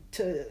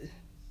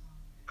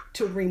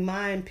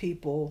remind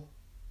people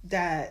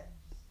that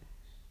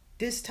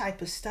this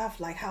type of stuff,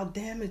 like how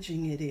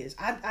damaging it is.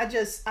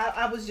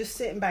 I was just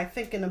sitting back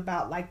thinking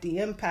about like the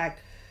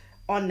impact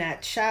on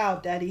that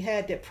child that he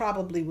had, that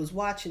probably was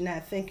watching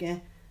that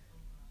thinking,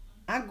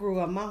 I grew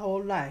up my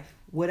whole life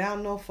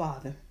without no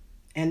father.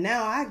 And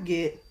now I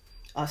get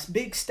a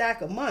big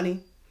stack of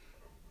money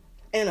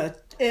and a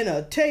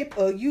tape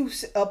of you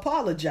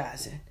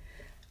apologizing.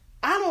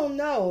 I don't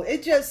know.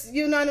 It just,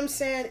 you know what I'm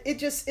saying? It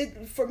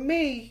for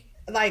me,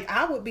 like,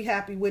 I would be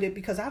happy with it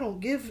because I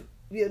don't give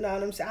You know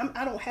what I'm saying?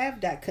 I don't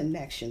have that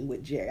connection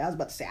with Jerry. I was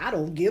about to say, I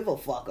don't give a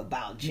fuck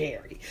about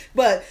Jerry.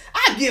 But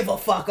I give a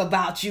fuck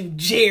about you,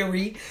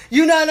 Jerry.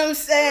 You know what I'm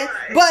saying?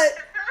 Right. But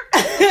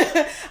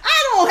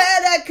I don't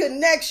have that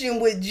connection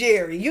with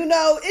Jerry. You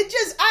know, it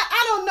just,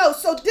 I don't know.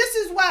 So this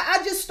is why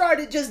I just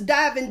started just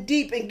diving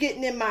deep and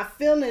getting in my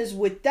feelings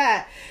with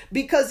that.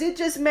 Because it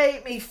just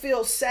made me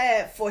feel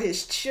sad for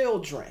his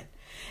children.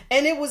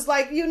 And it was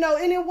like, you know,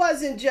 and it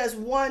wasn't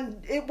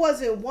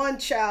one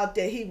child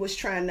that he was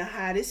trying to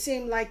hide. It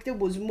seemed like there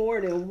was more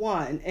than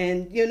one.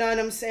 And you know what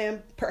I'm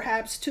saying?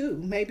 Perhaps 2,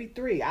 maybe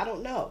 3. I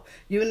don't know,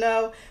 you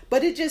know,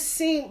 but it just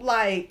seemed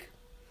like,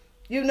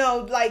 you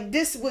know, like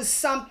this was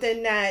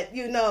something that,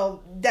 you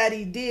know, that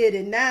he did.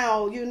 And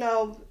now, you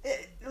know,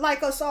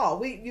 like us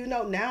all, you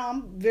know, now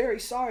I'm very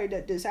sorry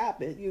that this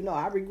happened. You know,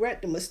 I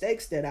regret the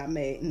mistakes that I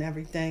made and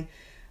everything.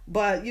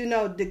 But, you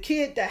know, the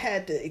kid that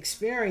had to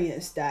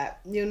experience that,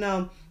 you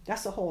know,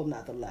 that's a whole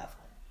nother level.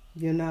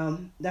 You know,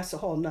 that's a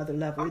whole nother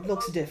level. It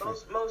looks different.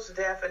 Most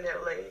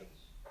definitely.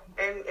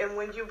 And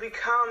when you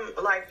become,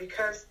 like,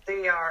 because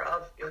they are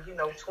of, you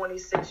know,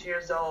 26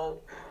 years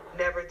old,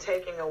 never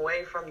taking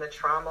away from the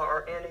trauma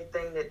or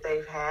anything that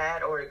they've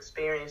had or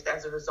experienced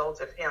as a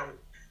result of him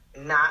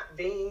not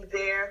being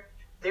there,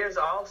 there's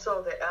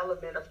also the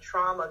element of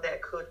trauma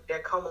that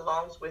come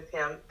along with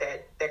him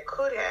that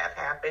could have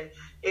happened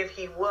if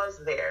he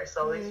was there.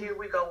 So here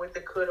we go with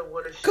the coulda,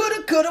 woulda,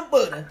 shoulda. Coulda,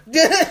 woulda.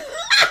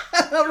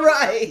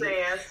 Right.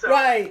 So,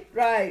 right.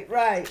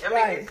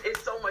 I mean,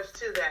 it's so much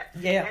to that.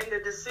 Yeah. And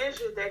the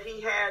decision that he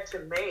had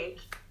to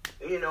make,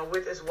 you know,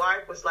 with his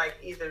wife was like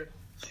either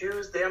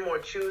choose them or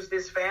choose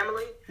this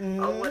family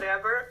or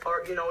whatever,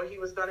 or, you know, he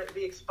was going to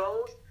be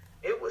exposed.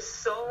 It was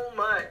so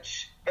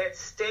much at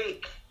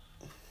stake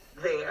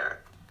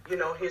there, you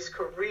know, his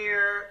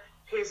career,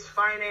 his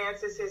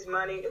finances, his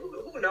money.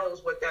 Who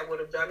knows what that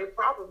would have done? It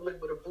probably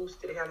would have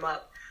boosted him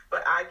up,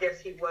 but I guess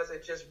he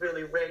wasn't just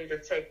really ready to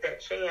take that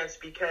chance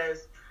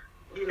because,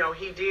 you know,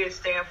 he did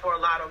stand for a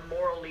lot of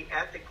morally,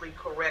 ethically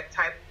correct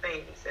type of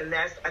things, and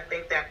I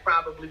think that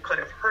probably could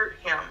have hurt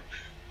him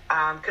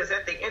because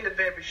at the end of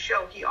every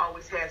show he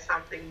always had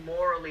something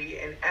morally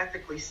and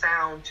ethically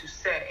sound to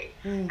say.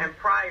 And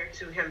prior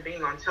to him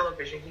being on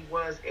television, he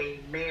was a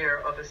mayor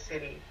of a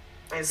city.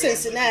 And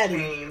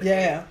Cincinnati.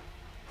 Yeah.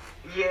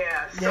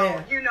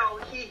 So, you know,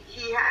 he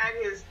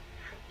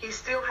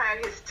still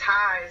had his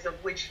ties of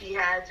which he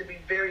had to be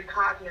very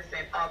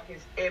cognizant of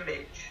his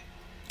image.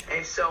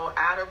 And so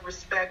out of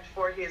respect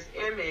for his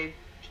image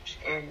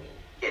and,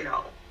 you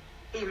know,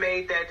 he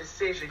made that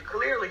decision.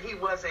 Clearly he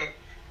wasn't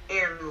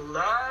in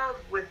love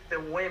with the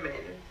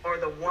women or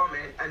the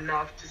woman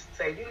enough to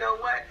say, you know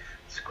what,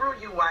 screw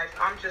you, wife.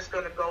 I'm just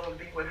going to go and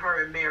be with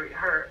her and marry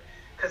her.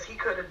 Because he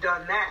could have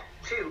done that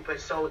too, but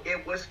so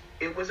it was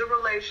a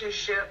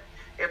relationship.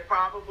 It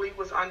probably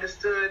was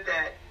understood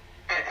that,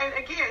 and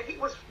again,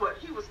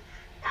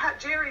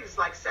 Jerry's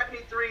like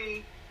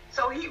 73,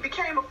 so he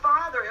became a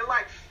father at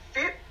like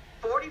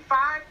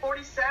 45,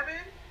 47.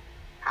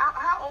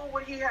 How old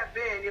would he have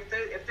been if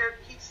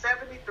he's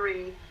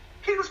 73?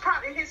 He was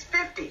probably in his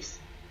 50s,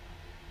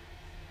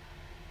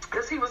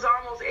 because he was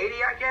almost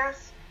 80, I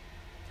guess.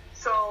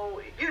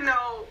 So, you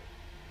know,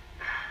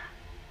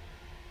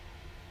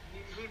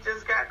 he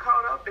just got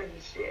caught up in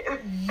shit.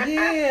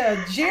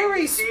 Yeah,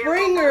 Jerry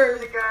Springer.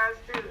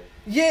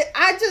 Yeah,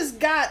 I just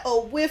got a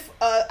whiff.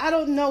 I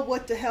don't know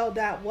what the hell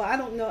that was. I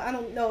don't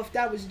know if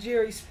that was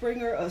Jerry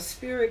Springer, a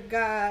spirit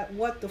guide,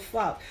 what the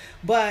fuck.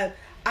 But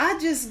I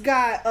just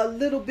got a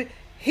little bit.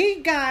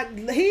 He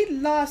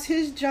lost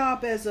his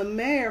job as a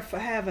mayor for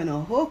having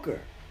a hooker.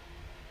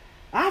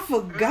 I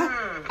forgot.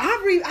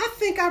 I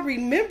think I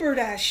remember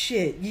that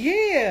shit.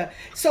 Yeah.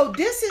 So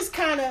this is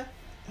kind of.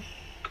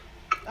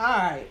 All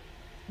right.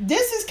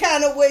 This is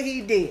kind of what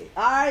he did.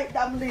 All right,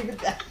 I'm leaving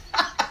that.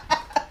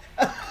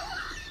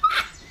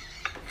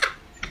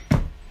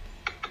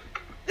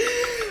 This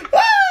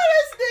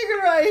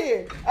nigga right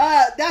here.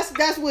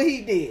 That's what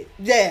he did.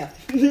 Yeah.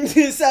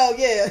 So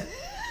yeah,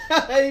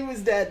 he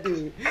was that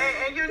dude.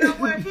 And you know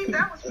what?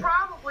 That was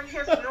probably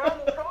his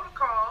normal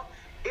protocol.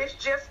 It's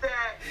just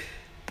that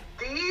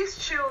these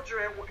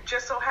children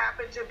just so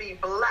happened to be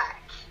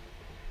black.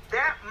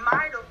 That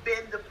might have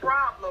been the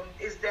problem.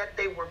 Is that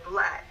they were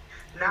black.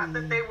 Not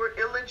that they were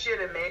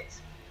illegitimate,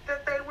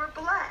 that they were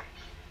black.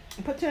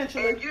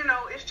 Potentially. And, you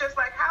know, it's just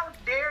like, how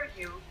dare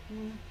you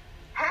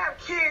have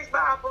kids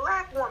by a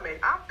black woman?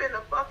 I'm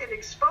finna fucking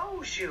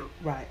expose you.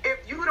 Right.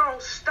 If you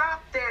don't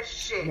stop that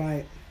shit.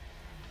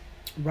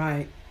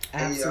 Right.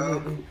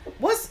 Absolutely. Hey,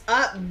 what's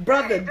up,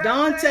 Brother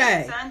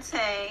Dante?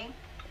 Dante.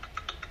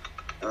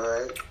 All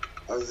right.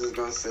 I was just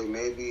going to say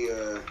maybe,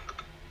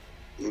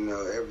 you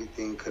know,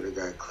 everything could have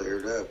got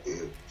cleared up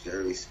if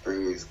Jerry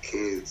Springer's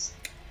kids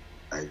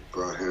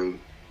brought him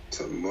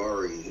to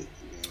Maury. You know.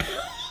 They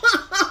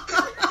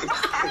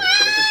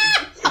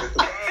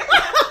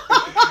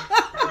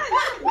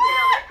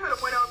could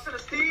have went on to the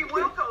Steve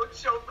Wilkos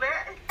show for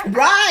that.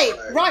 Right.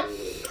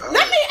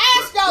 Let me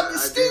ask y'all the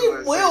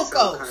Steve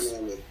Wilkos. Kind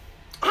of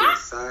on the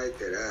side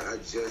that I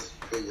just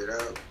figured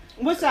out.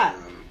 What's that?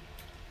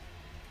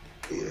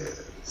 Yeah.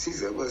 She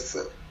said, "What's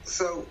up?"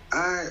 So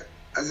I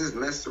just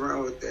messed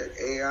around with that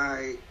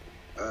AI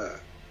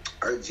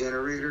art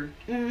generator.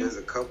 Mm-hmm. There's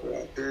a couple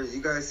out there.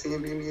 You guys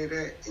seen any of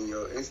that in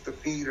your Insta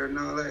feed or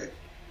all that?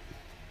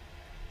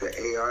 The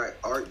AI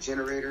art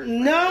generator?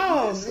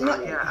 No.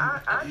 Yeah,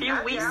 A few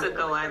weeks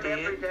ago I did.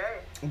 Every day.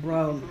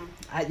 Bro,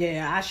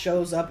 I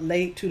shows up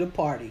late to the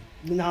party.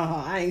 No,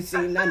 I ain't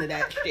seen none of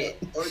that shit.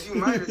 Or you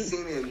might have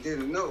seen it and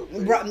didn't know.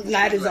 Bro,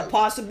 that is a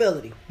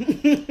possibility.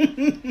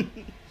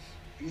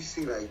 You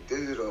see like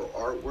digital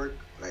artwork,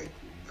 like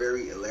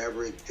very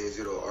elaborate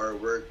digital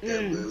artwork that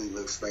really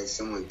looks like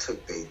someone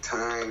took their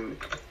time,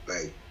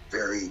 like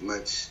very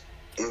much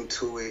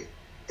into it.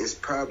 It's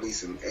probably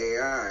some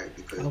AI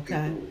because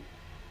people,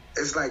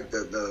 it's like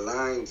the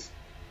lines,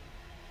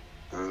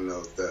 I don't know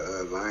if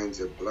the lines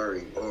are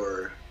blurring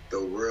or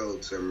the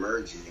worlds are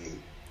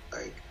merging.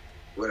 Like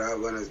what I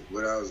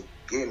was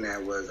getting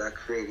at was I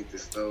created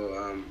this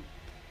little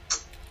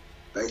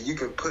like you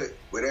can put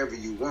whatever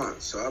you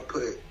want. So I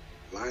put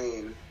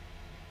lion,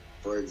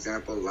 for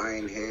example,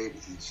 lion head,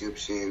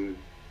 Egyptian,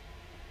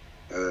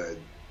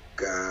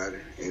 God,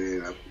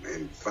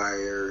 and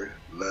fire,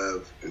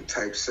 love, and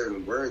type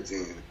certain words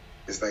in.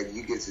 It's like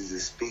you get to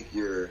just speak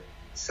your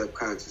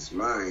subconscious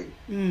mind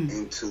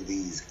into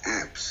these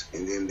apps,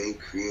 and then they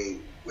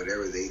create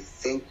whatever they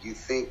think you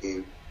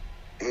thinking.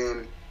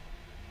 And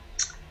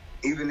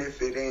even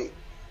if it ain't,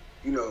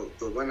 you know,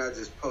 the one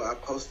I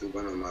posted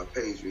one on my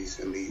page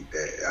recently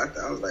that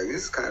I was like,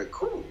 this is kind of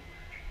cool.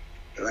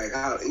 Like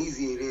how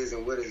easy it is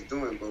and what it's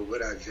doing. But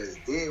what I just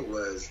did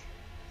was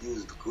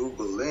use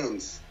Google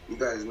Lens. You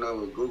guys know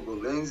what Google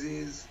Lens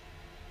is?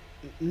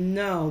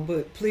 No,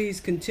 but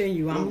please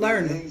continue. I'm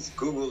learning.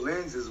 Google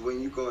Lens is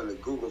when you go into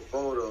Google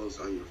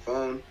Photos on your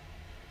phone.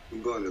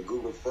 You go into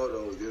Google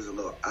Photos, there's a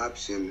little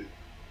option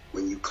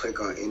when you click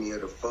on any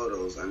of the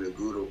photos under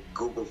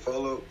Google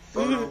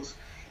Photos,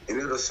 and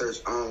it'll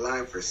search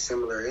online for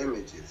similar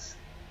images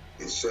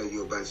and show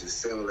you a bunch of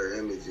similar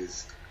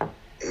images.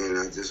 And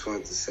I just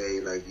want to say,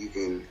 like, you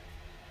can.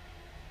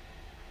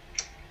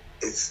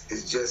 It's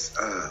just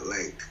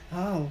like.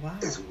 Oh wow!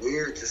 It's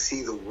weird to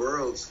see the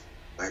worlds,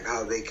 like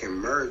how they can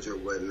merge or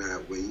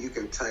whatnot when you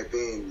can type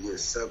in your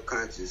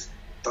subconscious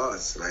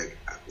thoughts. Like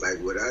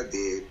what I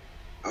did,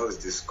 I was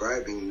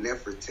describing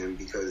Nefertim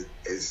because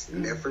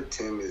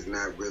Nefertim is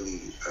not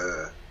really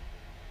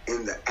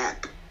in the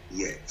app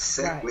yet.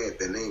 Sekhmet,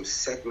 the name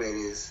Sekhmet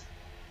is,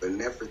 but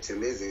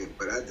Nefertim isn't.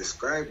 But I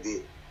described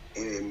it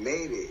and it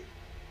made it.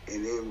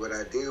 And then what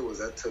I did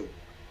was I took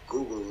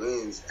Google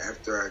Lens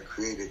after I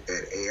created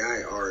that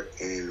AI art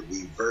and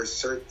reverse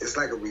search. It's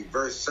like a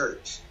reverse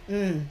search.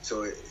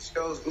 So it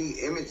shows me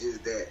images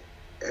that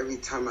every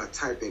time I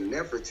type in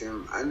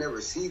Nefertim, I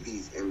never see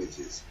these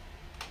images,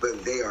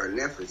 but they are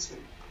Nefertim.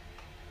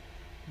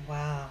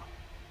 Wow.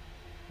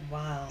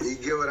 You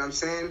get what I'm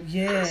saying?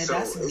 Yeah, so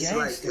that's it's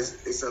like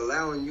it's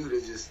allowing you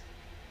to just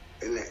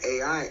in the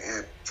AI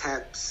app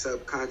tap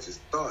subconscious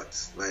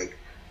thoughts like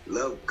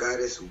love,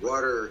 goddess,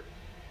 water,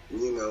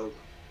 you know,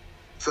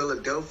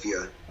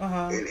 Philadelphia,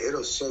 and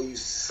it'll show you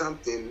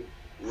something,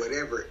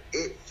 whatever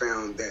it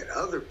found that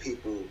other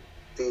people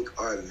think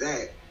are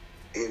that.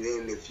 And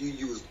then if you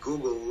use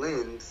Google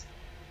Lens,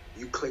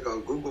 you click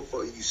on Google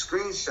Photo, you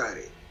screenshot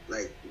it.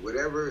 Like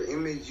whatever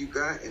image you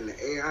got in the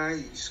AI,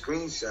 you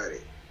screenshot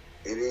it.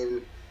 And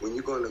then when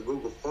you go into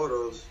Google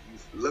Photos,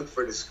 you look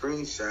for the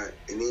screenshot,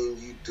 and then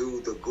you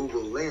do the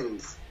Google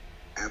Lens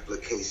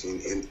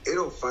application, and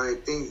it'll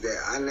find things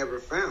that I never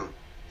found.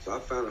 So I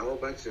found a whole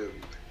bunch of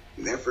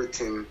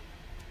Nefertim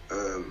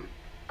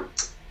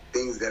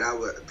things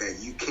that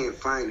you can't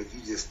find if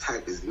you just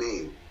type his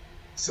name.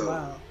 So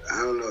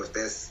I don't know if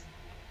that's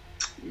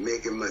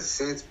making much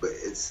sense, but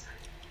it's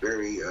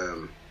very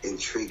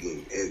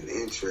intriguing and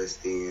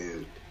interesting,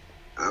 and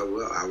I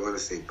want to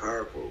say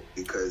powerful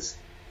because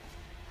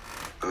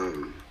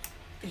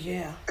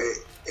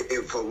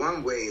it for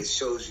one way it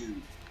shows you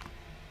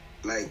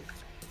like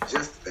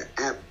just the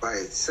app by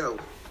itself.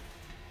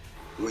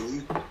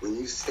 When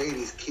you say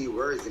these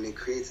keywords and it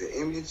creates an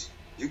image,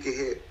 you can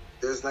hit,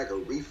 there's like a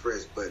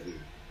refresh button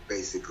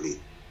basically,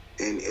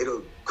 and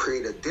it'll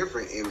create a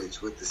different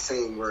image with the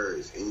same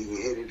words, and you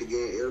can hit it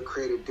again, it'll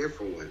create a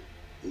different one,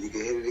 and you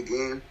can hit it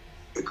again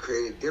and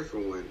create a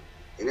different one,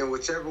 and then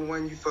whichever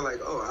one you feel like,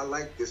 oh, I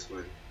like this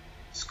one,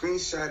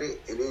 screenshot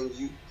it, and then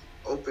you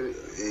open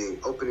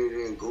it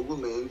in Google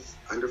Lens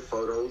under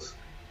Photos,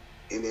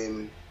 and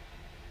then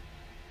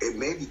it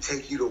maybe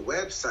take you to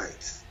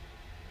websites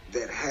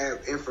that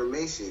have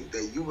information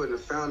that you wouldn't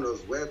have found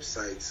those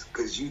websites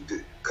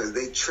because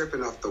they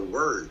tripping off the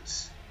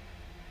words.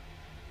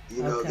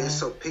 You know, they're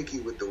so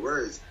picky with the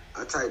words.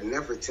 I type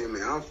Nefertim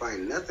and I don't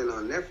find nothing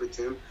on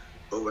Nefertim,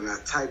 but when I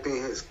type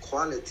in his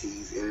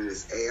qualities in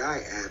this AI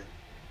app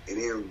and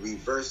then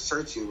reverse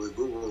search it with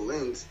Google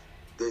Lens,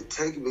 they're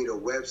taking me to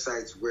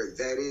websites where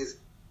that is.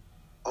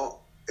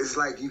 It's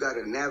like you got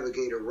to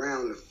navigate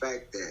around the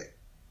fact that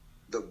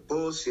the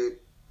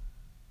bullshit,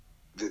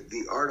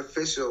 the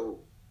artificial,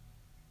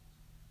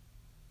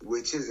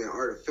 which isn't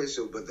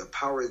artificial, but the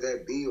power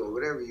that be, or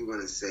whatever you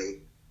want to say,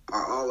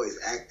 are always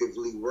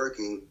actively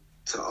working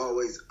to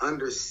always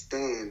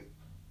understand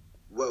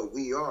what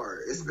we are.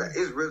 It's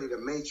really the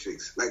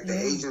Matrix. Like the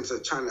agents are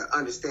trying to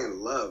understand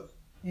love.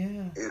 Yeah.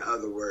 In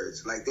other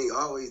words, like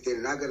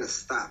they're not gonna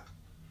stop.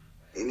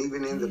 And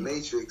even in the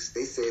Matrix,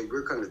 they say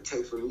we're gonna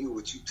take from you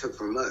what you took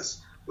from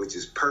us, which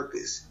is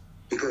purpose.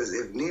 Because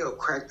if Neo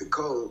cracked the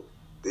code,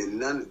 then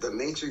the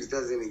Matrix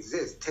doesn't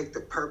exist. Take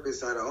the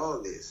purpose out of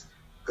all this.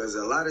 Because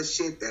a lot of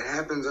shit that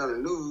happens on the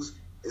news,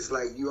 it's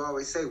like you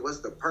always say, what's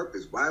the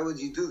purpose? Why would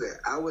you do that?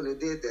 I wouldn't have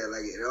did that.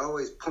 Like, it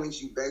always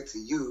points you back to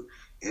you.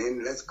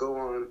 And let's go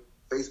on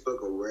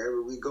Facebook or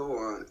wherever we go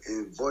on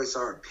and voice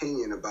our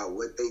opinion about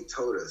what they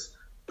told us.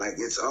 Like,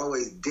 it's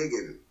always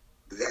digging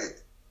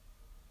that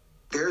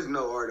there's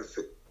no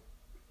artificial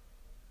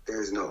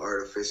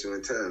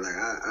intelligence. Like,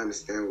 I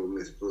understand what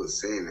Miss Blue is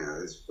saying now.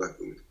 It's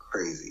fucking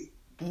crazy.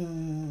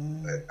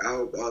 But I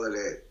hope all of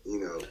that,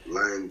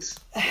 lines.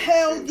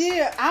 Hell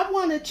yeah. I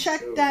want to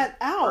check that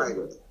out.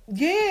 Right.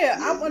 Yeah,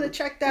 I want to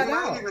check that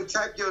out. You might even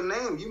type your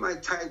name. You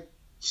might type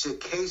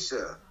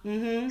Shakesha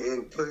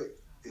and put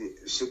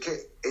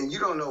Shakesha, and you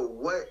don't know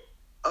what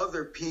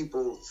other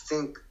people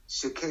think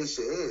Shakesha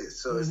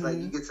is. So it's like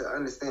you get to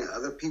understand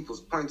other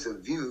people's points of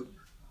view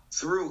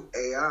through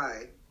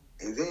AI,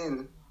 and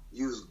then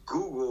use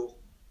Google.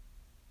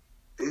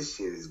 This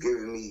shit is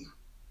giving me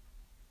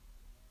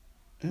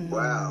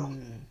wow.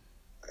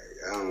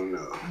 I don't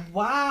know.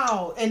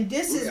 Wow. And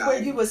this is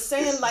where you were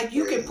saying, like,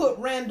 you can put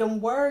random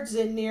words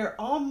in there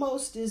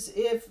almost as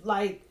if,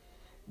 like,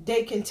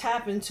 they can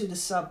tap into the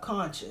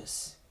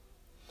subconscious.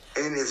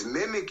 And it's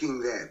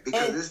mimicking that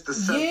because it's the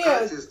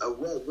subconscious of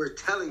what we're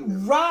telling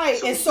them. Right.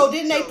 So, and so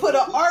then they put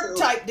an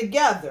archetype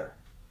together.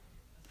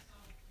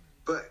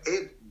 But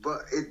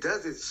it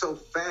does it so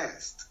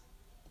fast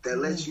that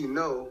lets you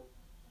know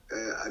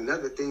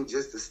another thing,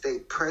 just to stay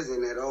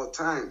present at all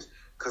times.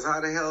 Because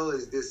how the hell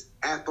is this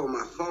app on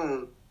my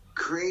phone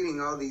creating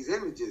all these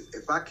images?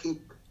 If I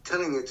keep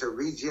telling it to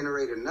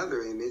regenerate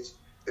another image,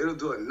 it'll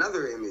do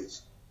another image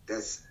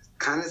that's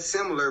kind of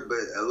similar but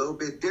a little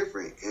bit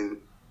different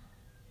and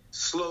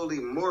slowly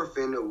morph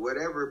into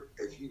whatever.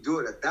 If you do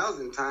it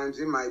 1,000 times,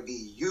 it might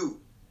be you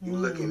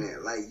looking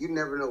at. Like, you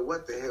never know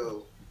what the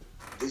hell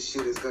this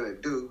shit is going to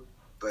do,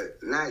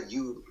 but not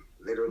you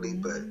literally,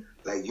 but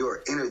like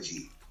your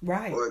energy.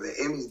 Right. Or the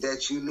image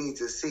that you need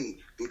to see.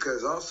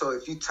 Because also,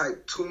 if you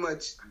type too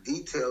much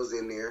details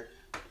in there,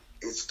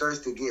 it starts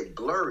to get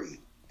blurry.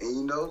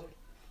 And the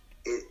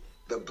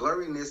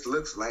blurriness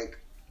looks like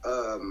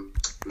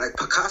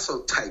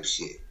Picasso type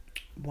shit.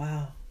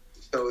 Wow.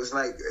 So it's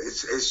like,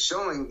 it's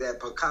showing that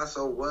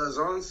Picasso was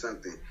on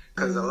something.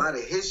 Because a lot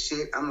of his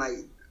shit, I'm like,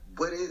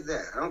 what is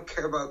that? I don't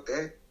care about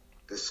that.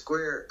 The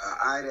square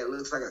eye that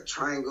looks like a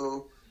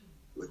triangle.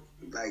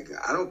 I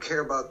don't care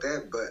about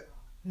that, but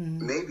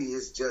maybe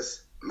it's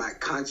just my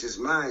conscious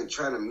mind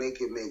trying to make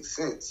it make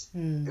sense.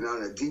 And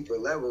on a deeper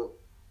level,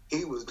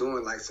 he was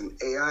doing like some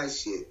AI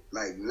shit.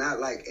 Like, not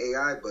like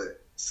AI, but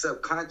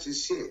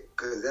subconscious shit.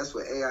 Because that's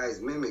what AI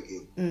is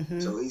mimicking.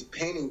 So he's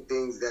painting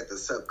things that the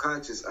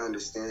subconscious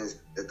understands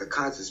that the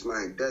conscious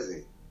mind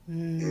doesn't.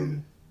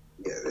 And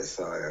yeah, that's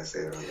all I gotta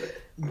say on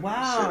that.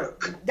 Wow,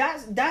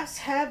 that's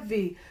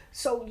heavy.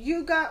 So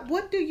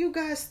what do you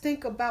guys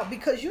think about?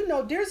 Because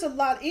there's a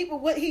lot. Even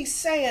what he's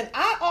saying,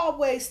 I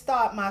always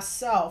thought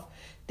myself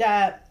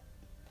that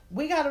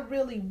we got to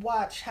really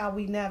watch how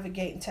we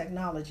navigate in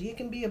technology. It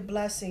can be a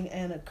blessing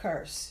and a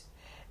curse.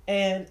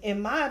 And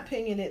in my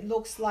opinion, it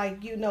looks like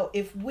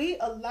if we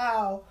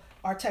allow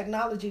our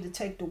technology to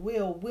take the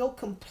wheel, we'll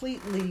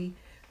completely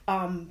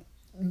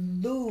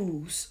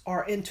lose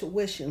our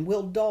intuition.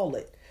 We'll dull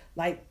it.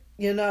 Like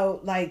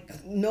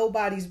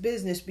nobody's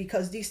business,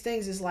 because these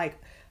things is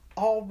like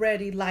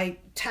already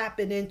like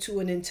tapping into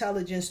an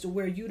intelligence to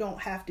where you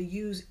don't have to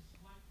use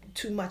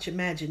too much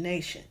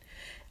imagination.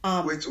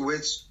 Which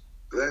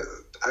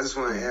I just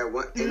want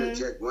to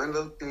interject one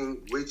little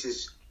thing, which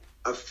is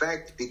a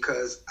fact,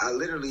 because I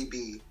literally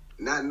be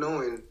not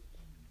knowing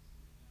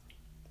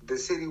the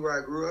city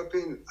where I grew up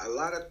in. A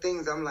lot of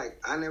things I'm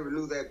like, I never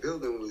knew that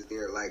building was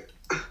there. Like,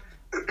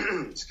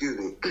 excuse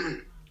me.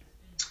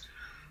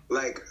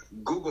 Like,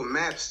 Google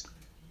Maps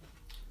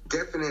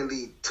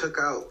definitely took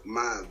out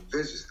my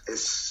vision. It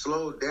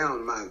slowed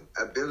down my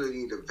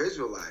ability to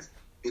visualize,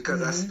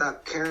 because I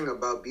stopped caring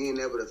about being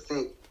able to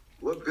think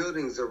what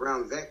building's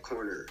around that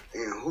corner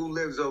and who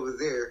lives over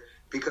there,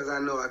 because I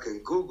know I can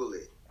Google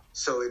it.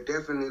 So it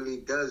definitely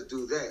does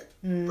do that.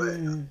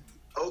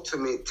 But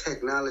ultimate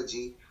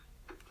technology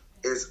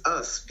is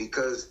us,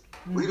 because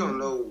we don't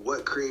know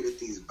what created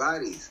these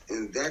bodies.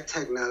 And that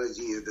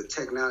technology is the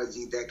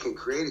technology that can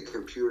create a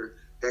computer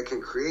that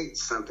can create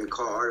something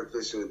called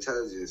artificial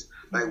intelligence.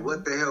 Like,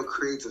 what the hell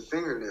creates a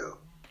fingernail?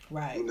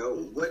 Right.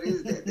 What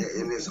is that?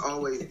 And it's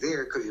always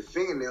there, because your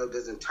fingernail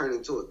doesn't turn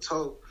into a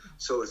toe,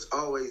 so it's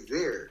always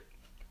there.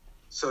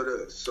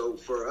 So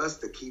for us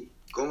to keep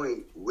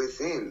going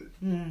within,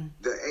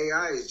 the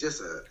AI is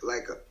just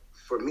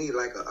for me,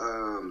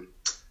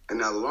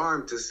 an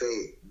alarm to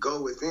say,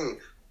 go within,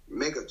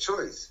 make a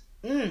choice.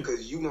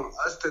 Because you want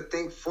us to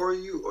think for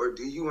you, or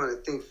do you want to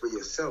think for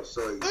yourself?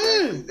 So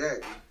exactly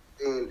that.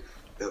 And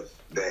the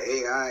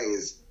AI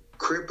is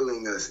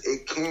crippling us.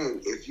 It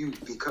can, if you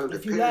become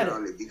dependent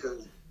on it.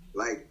 Because,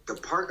 like, the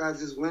park I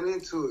just went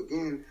into,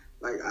 again,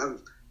 like,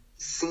 I've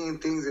seen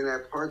things in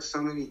that park,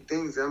 so many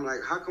things. I'm like,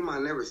 how come I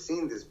never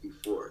seen this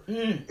before?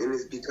 And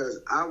it's because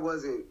I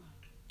was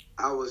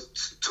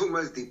too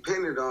much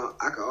dependent on,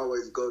 I could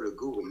always go to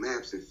Google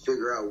Maps and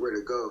figure out where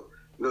to go.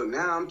 No,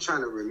 now I'm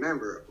trying to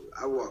remember.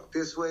 I walk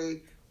this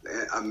way,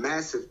 a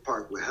massive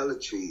park with hella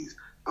trees.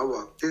 I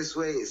walk this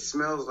way, it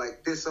smells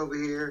like this over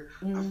here.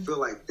 I feel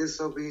like this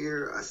over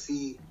here. I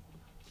see,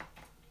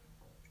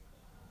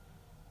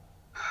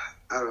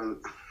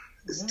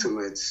 it's too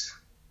much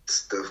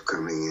stuff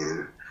coming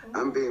in.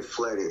 I'm being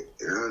flooded.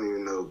 I don't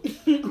even know.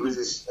 I'm going to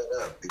just shut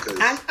up because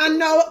I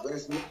know.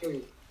 It's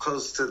getting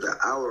close to the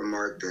hour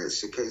mark that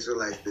Shakesha would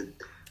like to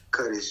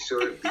cut it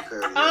short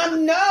because I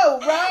know,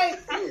 right?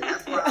 Yeah,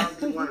 that's why I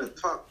don't want to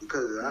talk,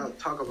 because I'll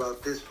talk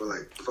about this for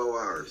like 4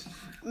 hours.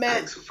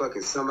 Man,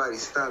 fucking somebody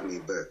stop me,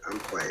 but I'm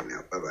quiet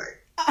now. Bye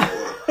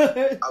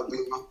bye.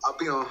 I'll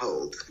be on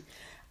hold.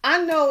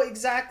 I know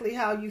exactly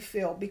how you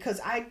feel, because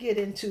I get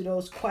into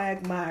those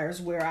quagmires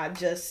where I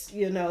just,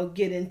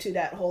 get into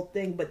that whole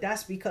thing. But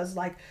that's because,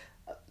 like,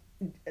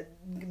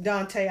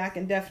 Dante, I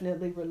can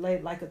definitely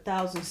relate, like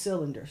 1,000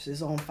 cylinders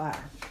is on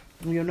fire,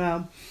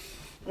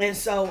 And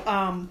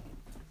so,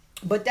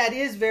 but that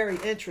is very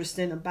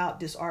interesting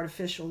about this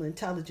artificial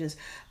intelligence.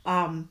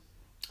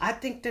 I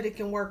think that it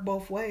can work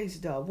both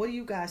ways, though. What do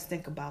you guys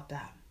think about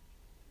that?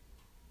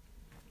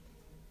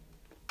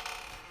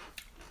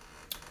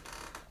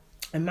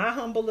 In my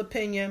humble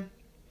opinion,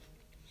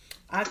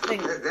 I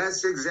think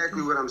that's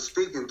exactly what I'm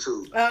speaking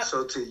to.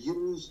 So to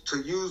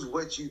use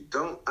what you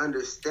don't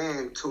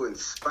understand to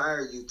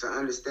inspire you to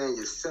understand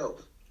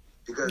yourself,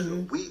 because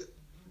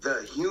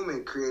the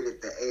human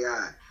created the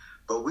AI,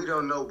 but we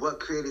don't know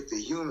what created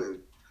the human.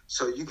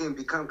 So you can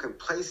become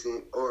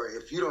complacent, or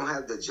if you don't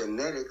have the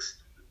genetics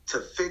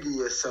to figure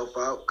yourself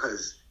out,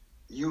 because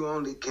you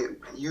only can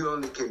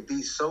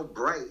be so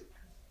bright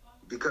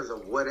because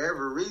of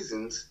whatever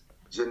reasons,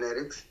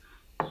 genetics.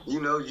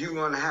 You're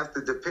gonna have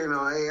to depend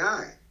on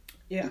AI,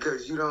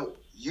 because you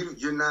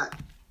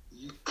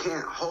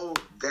can't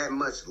hold that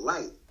much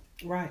light.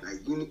 Right.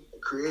 Like, you need to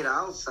create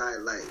outside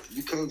light.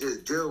 You can't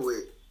just deal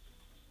with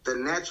the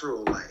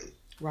natural light.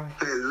 Right.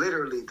 And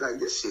literally, like,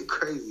 this shit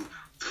crazy.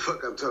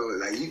 Fuck, I'm talking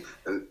like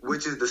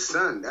which is the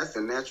sun. That's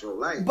the natural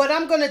light. But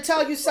I'm gonna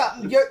tell you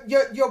something. You're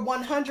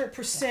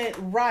 100%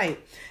 right.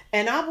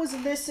 And I was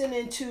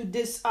listening to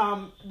this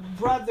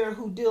brother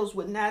who deals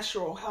with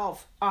natural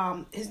health.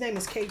 His name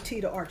is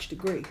KT, the Arch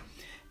Degree.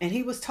 And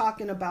he was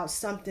talking about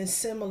something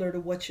similar to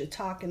what you're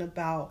talking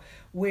about,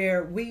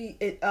 where we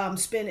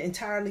spend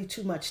entirely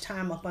too much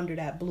time up under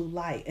that blue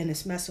light, and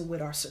it's messing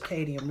with our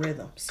circadian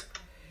rhythms.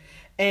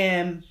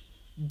 And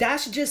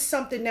that's just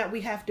something that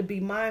we have to be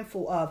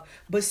mindful of.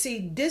 But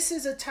see, this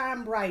is a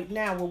time right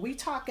now where we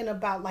talking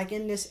about, like,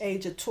 in this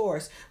age of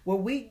Taurus,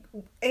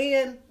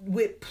 and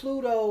with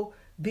Pluto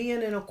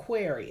being in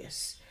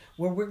Aquarius,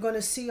 where we're going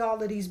to see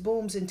all of these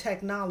booms in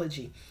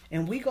technology,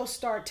 and we go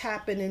start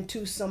tapping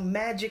into some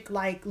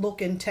magic-like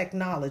looking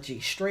technology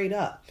straight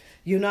up.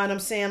 You know what I'm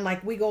saying?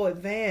 Like, we go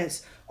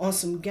advance on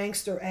some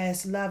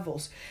gangster-ass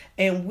levels,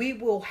 and we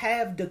will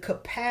have the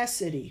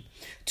capacity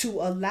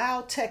to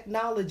allow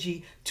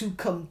technology to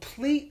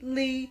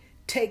completely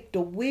take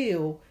the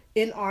wheel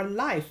in our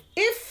life,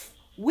 if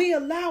we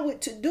allow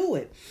it to do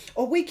it.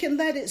 Or we can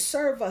let it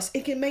serve us.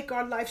 It can make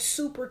our life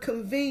super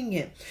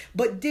convenient.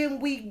 But then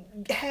we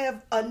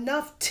have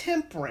enough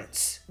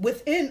temperance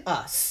within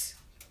us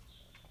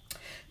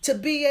to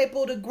be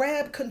able to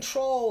grab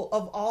control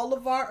of all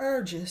of our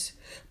urges,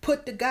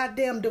 put the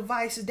goddamn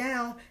device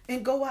down,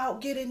 and go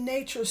out, get in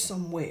nature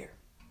somewhere.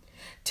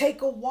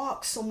 Take a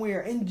walk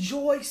somewhere.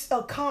 Enjoy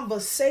a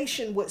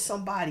conversation with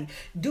somebody.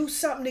 Do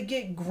something to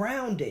get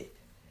grounded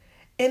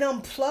and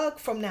unplug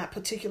from that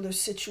particular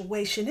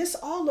situation. It's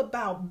all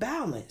about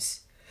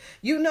balance.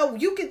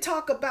 You can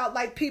talk about,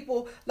 like,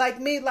 people like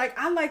me, like,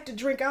 I like to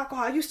drink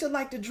alcohol. I used to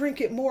like to drink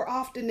it more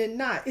often than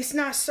not. It's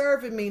not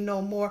serving me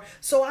no more.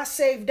 So I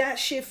save that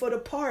shit for the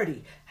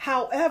party.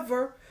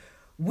 However,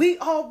 we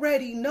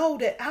already know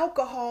that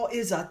alcohol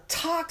is a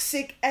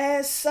toxic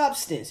ass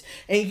substance.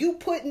 And you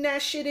putting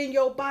that shit in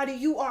your body,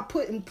 you are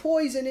putting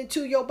poison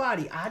into your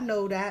body. I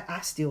know that.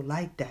 I still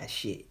like that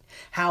shit.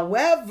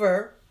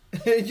 However,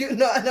 you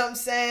know what I'm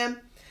saying?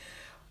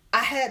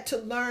 I had to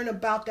learn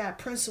about that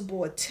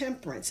principle of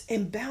temperance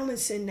and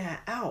balancing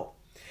that out.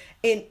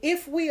 And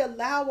if we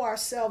allow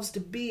ourselves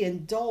to be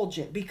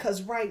indulgent,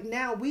 because right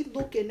now we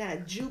looking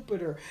at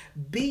Jupiter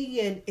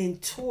being in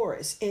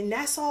Taurus, and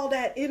that's all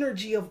that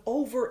energy of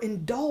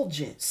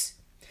overindulgence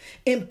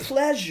in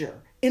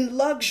pleasure, in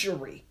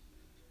luxury,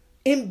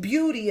 in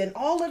beauty, and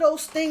all of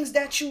those things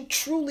that you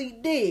truly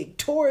dig.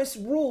 Taurus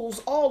rules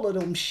all of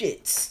them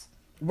shits.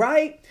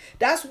 Right?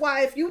 That's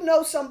why if you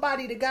know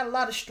somebody that got a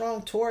lot of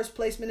strong Taurus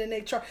placement in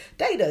their chart,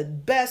 they the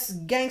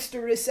best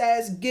gangsterous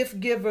ass gift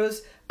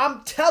givers.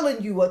 I'm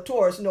telling you, a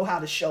Taurus know how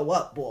to show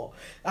up, boy.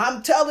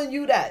 I'm telling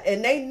you that.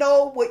 And they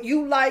know what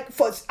you like.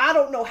 I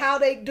don't know how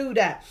they do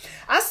that.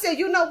 I said,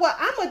 you know what?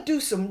 I'm going to do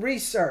some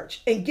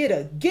research and get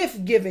a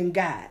gift giving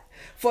guide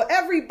for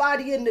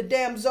everybody in the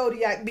damn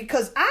zodiac,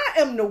 because I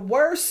am the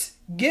worst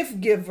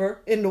gift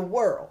giver in the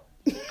world.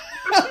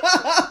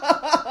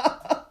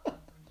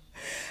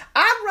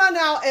 I run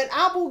out and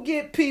I will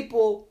get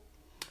people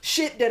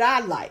shit that I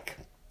like.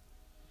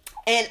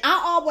 And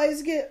I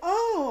always get,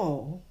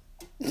 oh,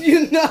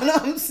 you know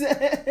what I'm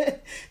saying?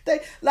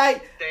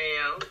 Like,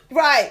 damn.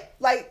 Right.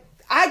 Like,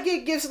 I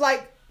get gifts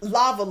like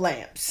lava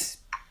lamps,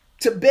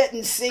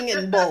 Tibetan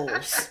singing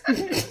bowls.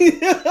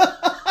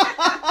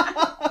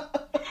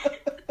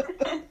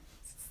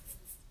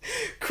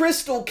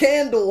 Crystal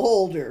candle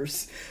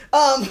holders.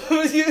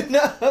 You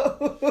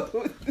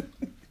know.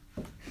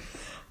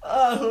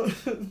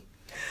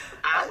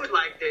 I would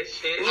like that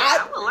shit. Yeah,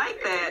 I would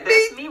like that.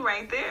 That's me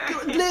right there.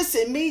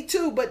 Listen, me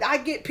too, but I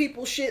get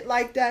people shit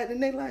like that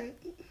and they like,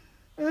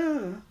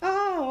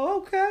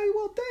 oh, okay,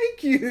 well,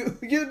 thank you.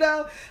 You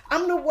know,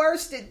 I'm the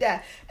worst at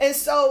that. And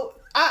so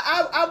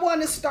I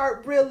want to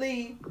start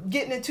really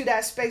getting into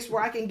that space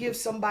where I can give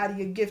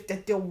somebody a gift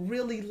that they'll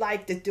really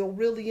like, that they'll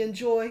really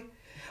enjoy.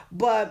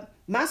 But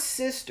my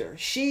sister,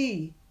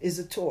 she is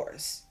a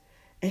Taurus.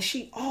 And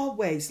she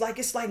always, like,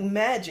 it's like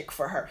magic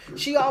for her.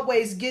 She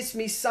always gets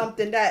me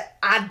something that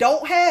I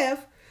don't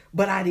have,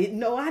 but I didn't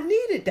know I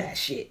needed that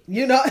shit.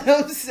 You know what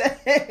I'm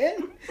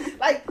saying?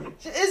 Like,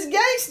 it's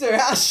gangster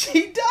how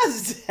she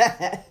does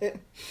that.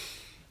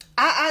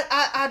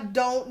 I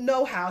don't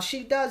know how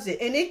she does it.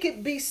 And it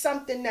could be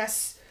something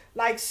that's,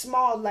 like,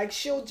 small. Like,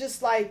 she'll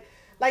just, like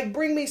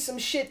bring me some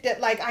shit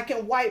that, like, I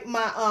can wipe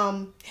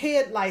my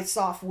headlights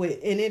off with,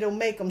 and it'll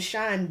make them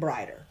shine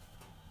brighter.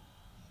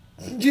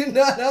 You know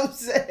what I'm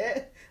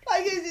saying?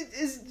 Like,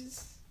 it's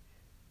just,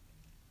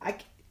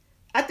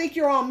 I think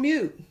you're on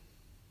mute.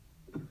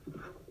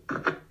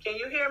 Can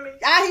you hear me?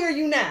 I hear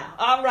you now.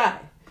 All right.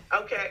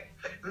 Okay.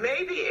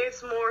 Maybe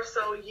it's more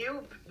so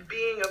you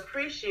being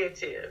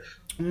appreciative.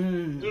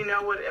 You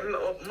know what?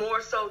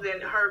 More so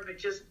than her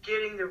just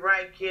getting the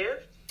right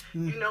gift.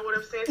 You know what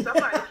I'm saying?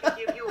 Somebody can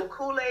give you a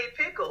Kool-Aid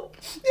pickle.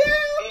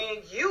 Yeah.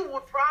 And you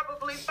would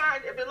probably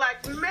find it, be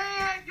like,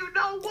 man, you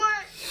know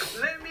what?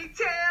 Let me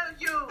tell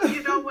you.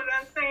 You know what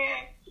I'm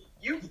saying?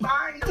 You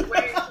find a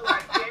way to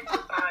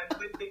identify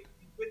with the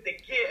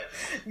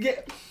gift.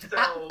 Yeah,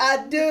 so,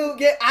 I do.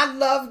 Yeah, I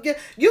love gift.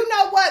 You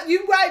know what?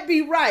 You might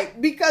be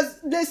right. Because,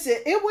 listen,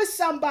 it was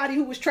somebody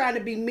who was trying to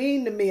be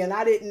mean to me and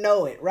I didn't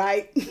know it,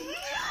 right?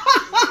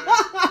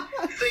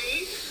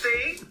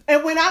 See?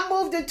 And when I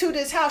moved into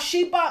this house,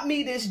 she bought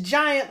me this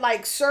giant,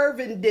 like,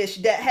 serving dish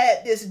that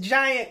had this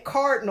giant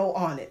cardinal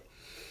on it.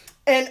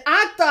 And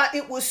I thought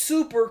it was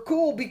super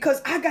cool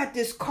because I got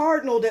this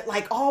cardinal that,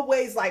 like,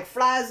 always, like,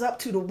 flies up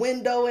to the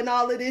window and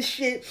all of this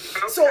shit.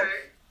 Okay. So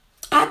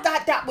I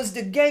thought that was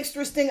the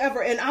gangsterest thing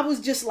ever. And I was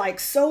just, like,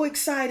 so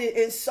excited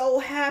and so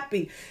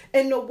happy.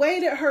 And the way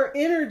that her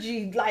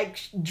energy, like,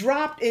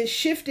 dropped and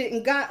shifted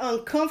and got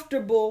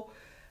uncomfortable,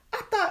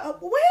 I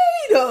thought,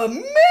 wait a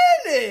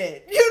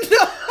minute, you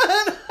know.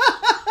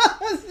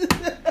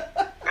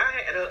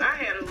 I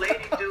had a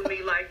lady do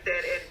me like that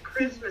at a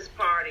Christmas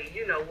party,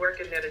 you know,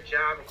 working at a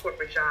job, a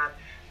corporate job.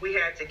 We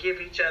had to give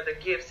each other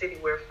gifts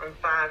anywhere from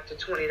 $5 to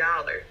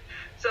 $20.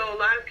 So a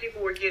lot of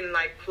people were getting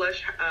like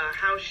plush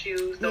house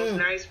shoes, those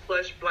nice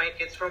plush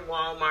blankets from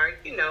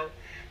Walmart, you know,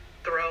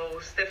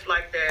 throws, stuff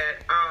like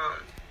that.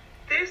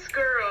 This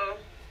girl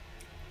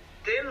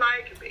didn't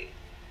like me.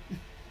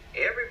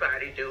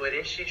 Everybody do it,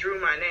 and she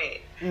drew my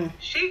name.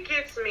 She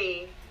gets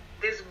me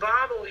this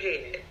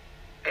bobblehead,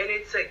 and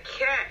it's a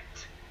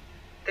cat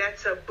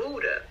that's a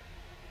Buddha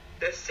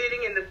that's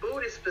sitting in the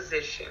Buddhist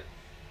position,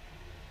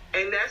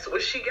 and that's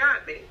what she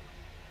got me.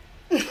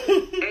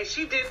 And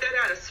she did that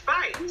out of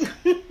spite.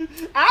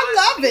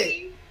 I love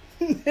it.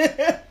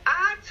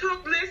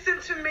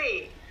 Listen to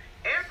me.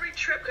 Every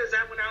trip, because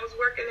when I was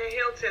working at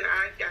Hilton,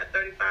 I got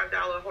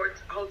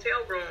 $35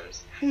 hotel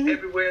rooms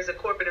everywhere as a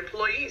corporate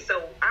employee.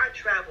 So I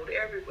traveled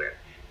everywhere.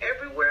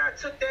 Everywhere I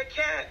took that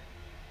cat,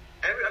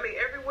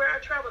 everywhere I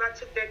traveled, I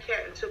took that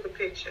cat and took a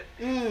picture.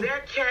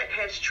 That cat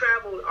has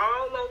traveled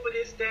all over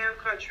this damn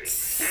country,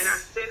 and I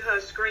sent her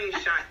a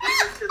screenshot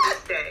even to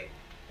this day.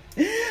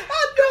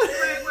 Don't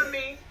play with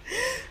me.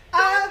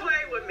 Don't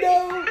play with me.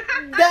 No,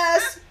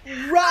 that's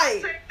right.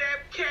 I take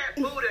that cat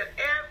Buddha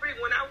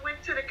when I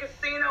went to the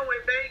casino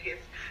in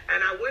Vegas,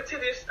 and I went to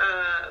this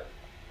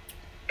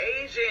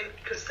Asian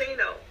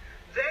casino.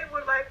 They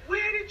were like,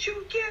 where did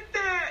you get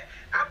that?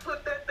 I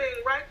put that thing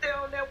right there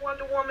on that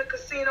Wonder Woman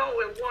casino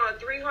and won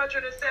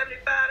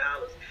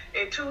 $375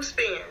 in 2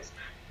 spins.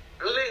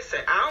 Listen,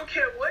 I don't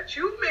care what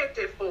you meant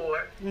it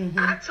for.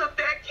 I took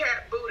that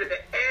cat Buddha to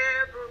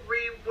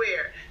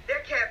everywhere.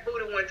 That cat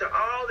Buddha went to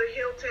all the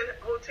Hilton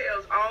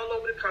hotels all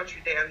over the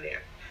country down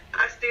there.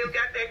 I still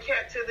got that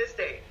cat to this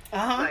day.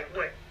 Like,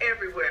 went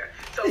everywhere.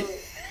 So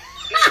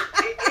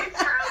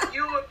It's how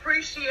you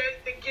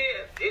appreciate the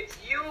gift. It's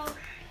you.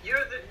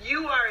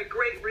 You are a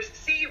great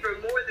receiver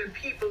more than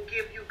people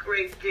give you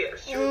great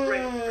gifts. You're a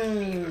great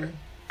receiver.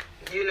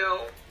 You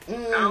know? I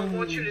don't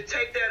want you to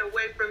take that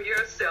away from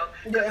yourself,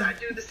 because I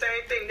do the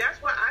same thing.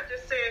 That's why I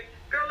just said,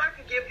 girl, I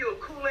could give you a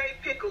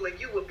Kool-Aid pickle and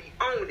you would be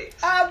on it.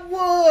 I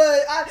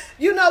would.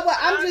 You know what?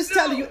 I'm just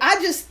telling you.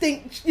 I just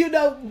think,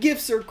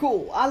 gifts are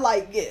cool. I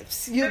like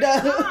gifts. They are.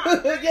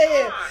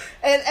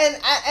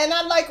 And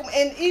I like them.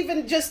 And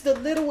even just the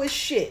littlest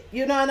shit.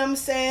 You know what I'm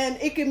saying?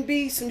 It can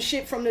be some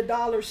shit from the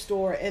dollar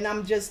store, and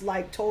I'm just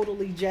like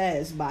totally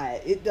jazzed by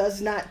it. It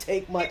does not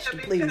take much to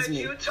please me. Because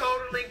you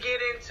totally get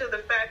into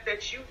the fact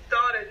that you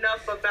thought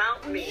enough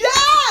about me.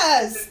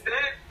 Yes.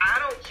 That I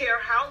don't care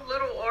how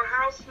little or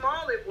how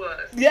small it was.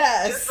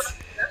 Yes.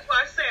 That's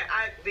why I said,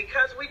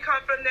 because we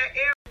come from that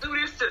air, do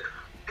this to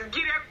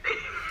get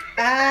everything.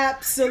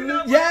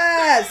 Absolutely.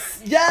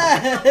 Yes.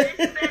 Yes. So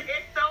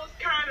it's those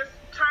kind of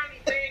tiny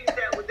things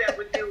that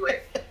would do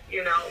it,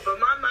 But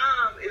my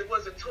mom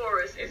was a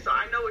Taurus, and so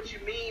I know what you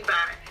mean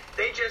by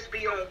they just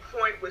be on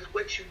point with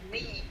what you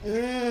need.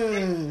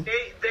 They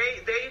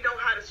know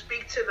how to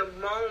speak to the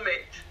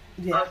moment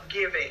of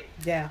giving.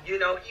 Yeah.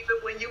 Even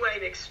when you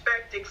ain't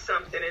expecting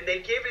something and they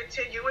give it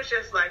to you, it's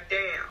just like,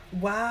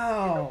 damn.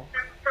 Wow.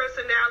 That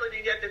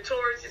personality that the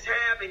Tauruses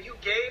have, and you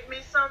gave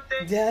me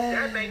something,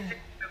 that makes it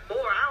even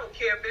more. I don't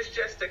care if it's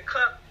just a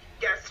cup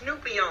got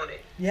Snoopy on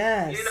it.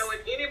 Yes. If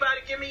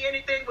anybody give me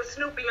anything with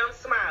Snoopy, I'm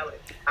smiling.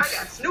 I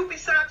got Snoopy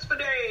socks for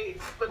days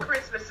for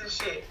Christmas and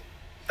shit.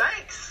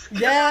 Thanks.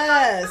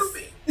 Yes.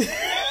 Snoopy.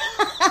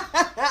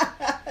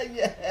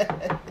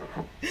 Yeah.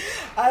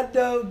 I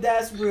know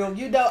that's real.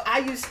 I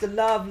used to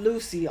love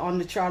Lucy on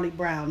the Charlie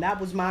Brown. That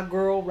was my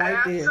girl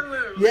right there.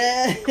 Absolutely.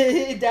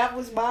 Yeah, that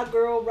was my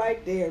girl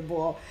right there,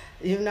 boy.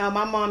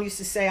 My mom used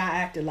to say I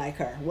acted like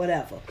her,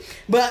 whatever.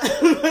 But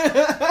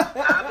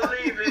I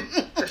believe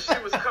it. She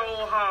was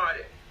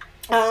cold-hearted.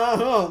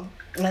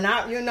 And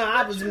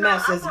I was a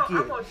mess as a kid.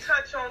 I'm going to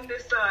touch on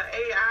this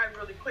AI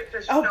really quick,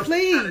 because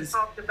please. we kind of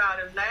talked about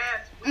it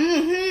last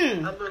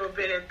week a little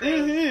bit and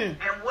things.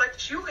 And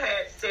what you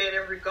had said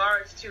in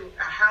regards to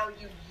how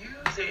you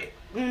use it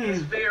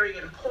is very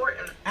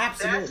important.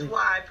 Absolutely. That's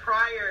why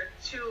prior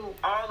to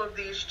all of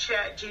these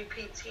chat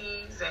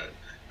GPTs and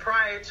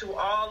prior to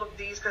all of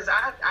these, because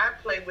I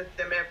play with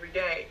them every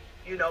day,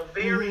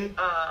 very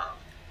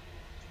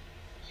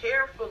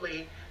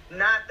carefully.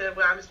 Not that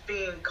I'm just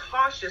being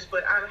cautious,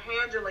 but I'm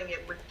handling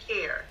it with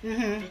care,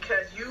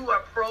 because you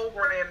are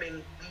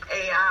programming the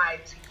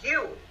AI to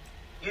you.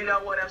 You know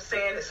what I'm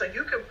saying? So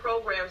you can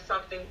program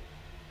something.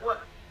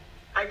 What?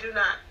 I do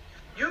not.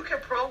 You can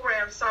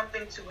program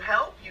something to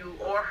help you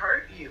or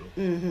hurt you.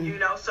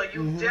 So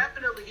you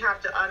definitely have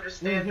to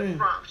understand the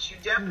prompts. You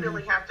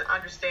definitely have to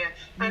understand,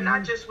 and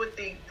not just with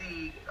the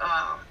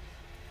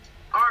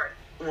art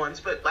ones,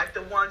 but like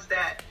the ones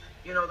that,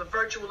 the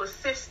virtual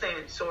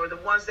assistants, or the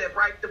ones that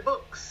write the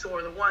books,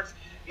 or the ones,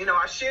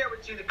 I share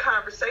with you the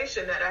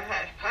conversation that I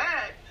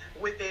had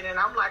with it, and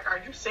I'm like, are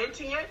you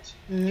sentient?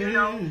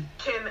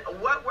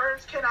 What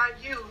words can I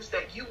use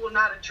that you will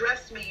not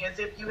address me as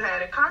if you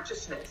had a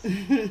consciousness?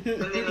 And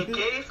then it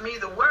gave me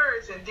the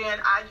words, and then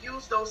I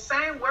used those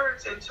same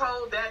words and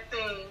told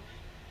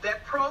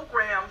that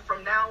program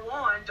from now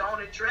on,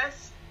 don't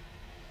address.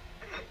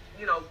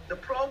 The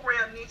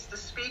program needs to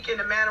speak in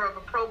the manner of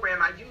a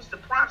program. I used the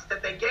prompts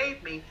that they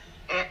gave me,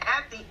 and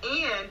at the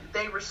end,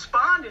 they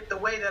responded the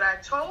way that I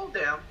told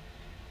them.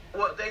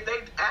 Well, they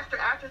after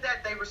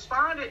that, they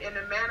responded in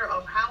the manner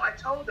of how I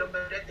told them,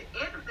 but at the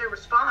end of their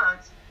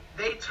response,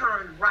 they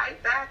turned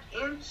right back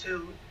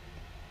into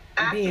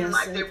acting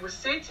like they were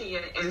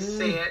sentient and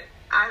said,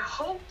 I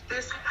hope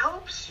this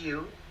helps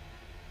you.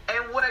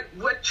 And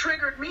what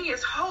triggered me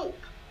is hope.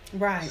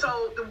 Right.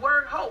 So the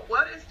word hope,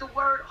 what is the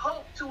word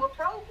hope to a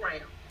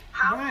program?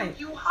 How do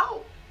you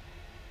hope?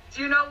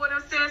 Do you know what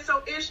I'm saying?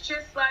 So it's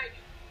just like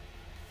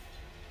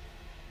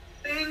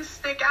things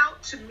stick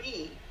out to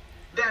me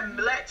that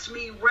lets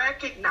me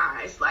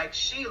recognize, like,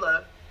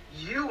 Sheila,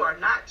 you are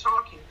not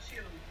talking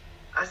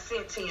to a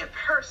sentient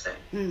person.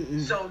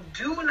 So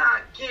do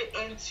not get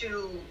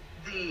into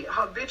the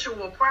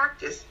habitual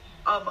practice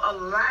of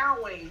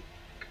allowing,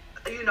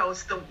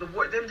 it's the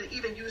word, them to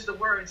even use the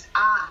words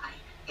I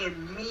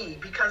in me,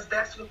 because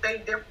that's what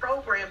they're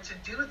programmed to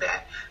do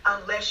that,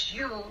 unless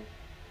you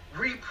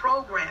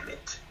reprogram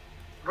it,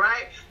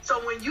 right?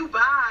 So when you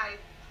buy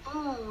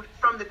food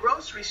from the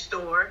grocery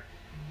store,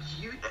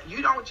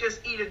 you don't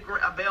just eat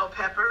a bell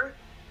pepper.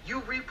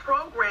 You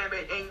reprogram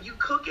it and you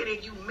cook it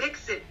and you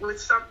mix it with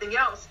something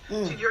else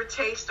to your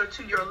taste or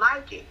to your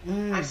liking.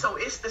 And so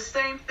it's the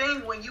same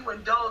thing when you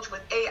indulge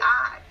with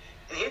AI.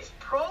 It's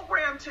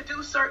programmed to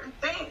do certain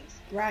things.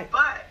 Right.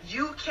 But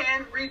you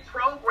can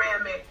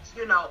reprogram it,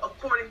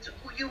 according to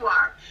who you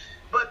are.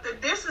 But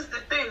this is the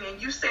thing,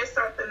 and you said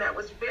something that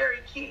was very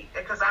key,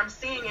 because I'm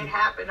seeing it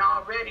happen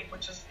already,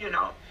 which is,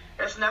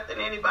 there's nothing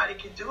anybody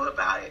can do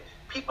about it.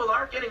 People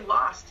are getting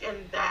lost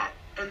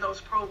in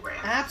those programs.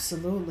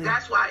 Absolutely.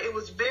 That's why it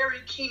was very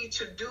key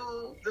to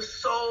do the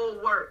soul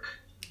work.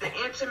 the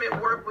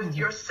intimate work with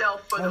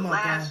yourself for the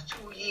last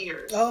 2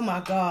 years. Oh my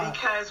God.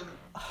 Because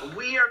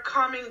we are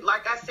coming,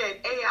 like I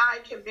said, AI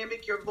can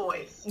mimic your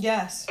voice.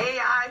 Yes.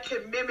 AI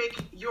can mimic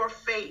your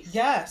face.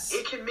 Yes.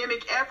 It can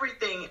mimic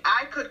everything.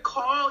 I could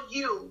call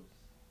you,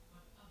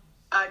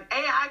 an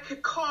AI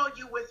could call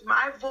you with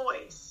my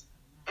voice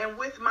and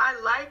with my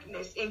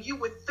likeness, and you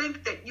would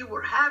think that you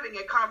were having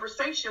a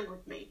conversation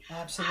with me.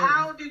 Absolutely.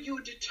 How do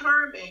you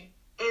determine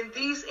in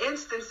these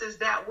instances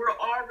that we're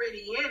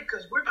already in,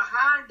 because we're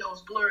behind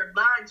those blurred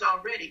lines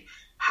already,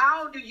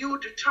 how do you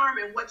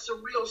determine what's a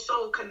real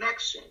soul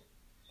connection?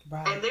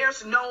 Right. And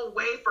there's no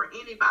way for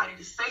anybody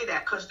to say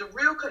that, because the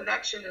real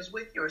connection is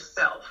with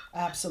yourself.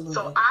 Absolutely.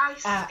 So I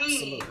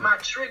see my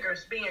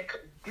triggers being,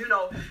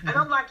 and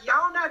I'm like,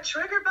 y'all not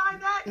triggered by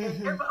that?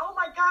 And oh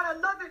my God, I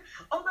love it.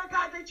 Oh my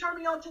God, they turned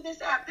me on to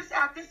this app.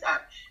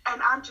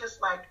 And I'm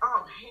just like,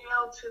 oh,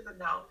 hell to the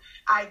no.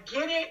 I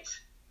get it,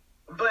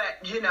 but,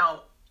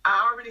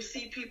 I already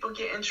see people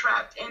getting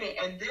trapped in it,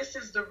 and this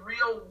is the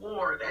real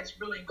war that's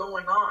really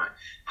going on.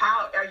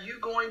 How are you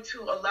going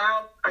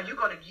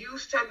to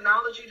use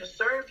technology to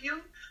serve you,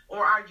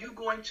 or are you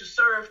going to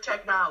serve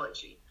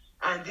technology?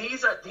 And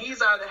these are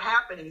the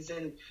happenings,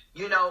 and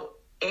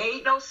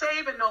ain't no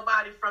saving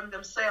nobody from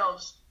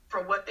themselves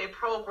for what they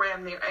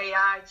program their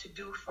AI to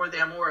do for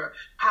them, or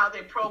how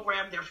they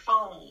program their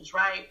phones,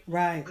 right?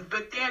 Right.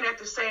 But then at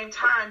the same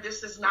time,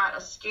 this is not a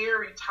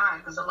scary time,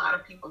 because a lot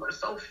of people are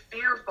so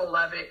fearful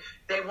of it,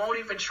 they won't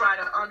even try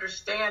to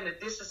understand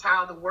that this is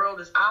how the world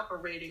is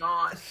operating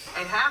on,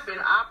 and have been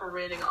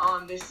operating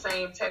on this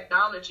same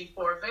technology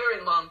for a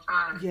very long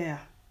time. Yeah.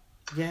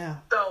 Yeah.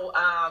 So,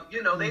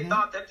 they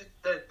thought that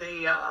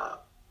they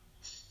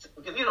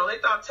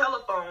thought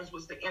telephones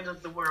was the end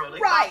of the world. They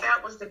thought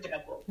that was the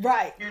devil.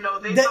 Right. They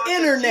thought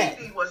internet.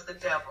 the TV was the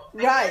devil.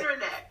 The right.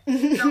 internet.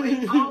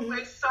 It's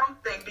always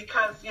something,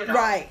 because,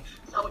 Right.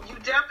 So you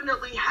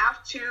definitely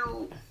have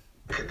to,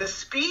 the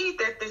speed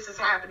that this is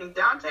happening,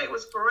 Dante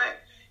was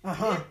correct.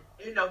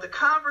 The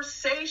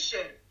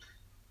conversation,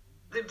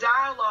 the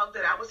dialogue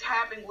that I was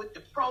having with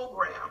the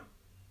program,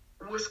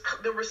 was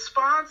the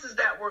responses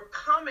that were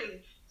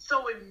coming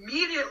so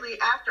immediately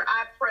after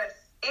I pressed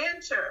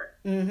enter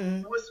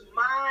was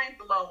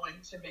mind-blowing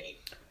to me.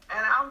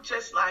 And I'm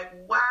just like,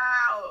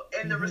 wow.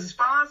 And the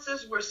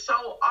responses were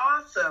so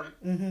awesome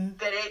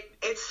that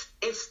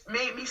it's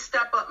made me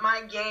step up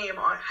my game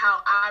on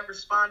how I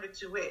responded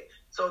to it.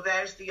 So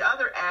there's the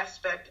other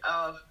aspect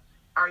of,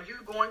 are you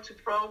going to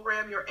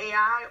program your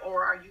AI,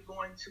 or are you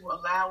going to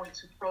allow it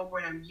to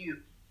program you?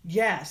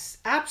 Yes,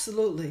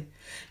 absolutely.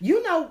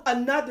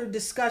 Another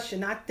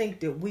discussion I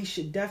think that we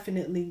should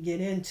definitely get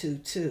into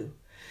too,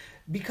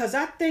 because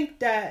I think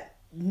that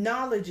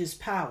knowledge is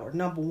power.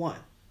 Number one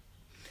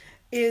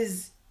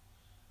is,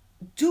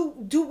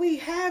 do we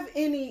have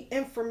any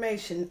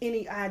information,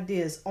 any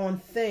ideas on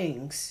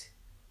things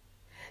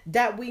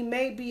that we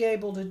may be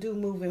able to do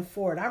moving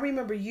forward? I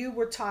remember you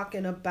were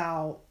talking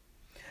about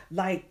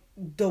like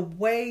the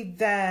way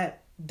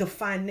that the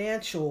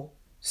financial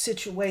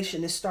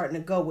situation is starting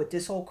to go with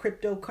this whole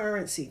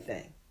cryptocurrency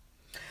thing.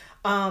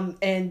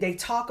 And they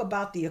talk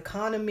about the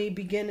economy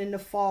beginning to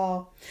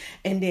fall,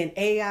 and then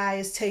AI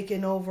is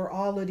taking over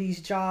all of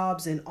these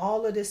jobs and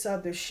all of this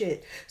other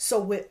shit. So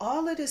with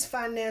all of this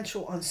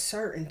financial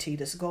uncertainty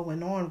that's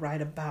going on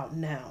right about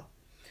now,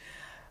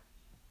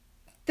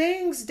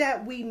 things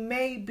that we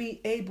may be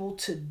able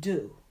to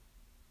do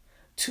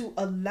to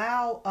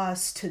allow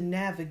us to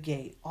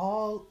navigate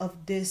all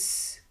of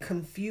this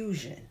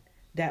confusion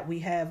that we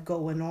have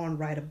going on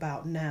right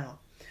about now.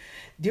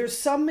 There's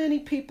so many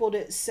people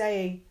that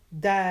say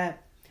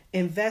that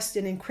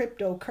investing in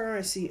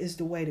cryptocurrency is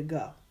the way to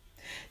go.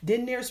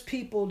 Then there's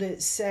people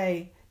that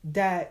say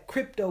that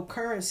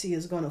cryptocurrency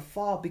is going to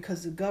fall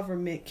because the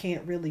government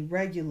can't really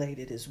regulate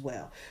it as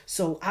well.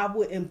 So I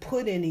wouldn't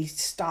put any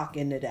stock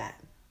into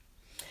that.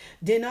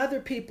 Then other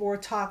people are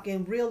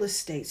talking real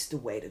estate's the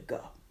way to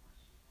go.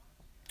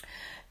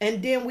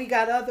 And then we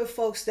got other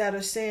folks that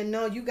are saying,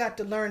 no, you got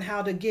to learn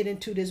how to get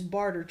into this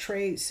barter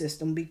trade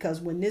system, because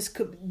when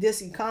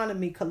this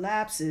economy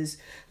collapses,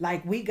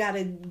 like, we got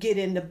to get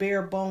into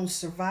bare bones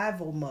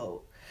survival mode.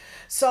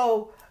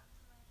 So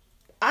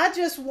I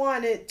just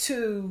wanted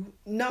to,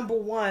 number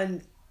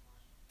one,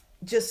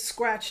 just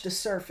scratch the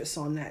surface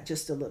on that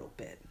just a little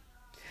bit,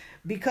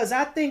 because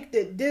I think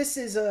that this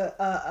is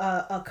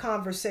a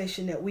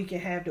conversation that we can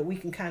have, that we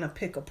can kind of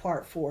pick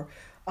apart for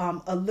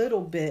a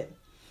little bit.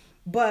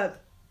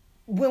 But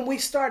when we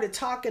started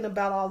talking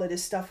about all of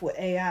this stuff with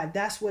AI,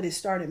 that's what it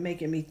started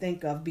making me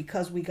think of,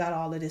 because we got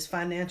all of this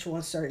financial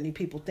uncertainty.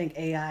 People think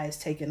AI is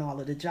taking all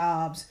of the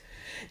jobs.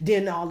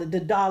 Then all of the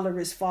dollar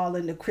is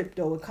falling, the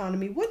crypto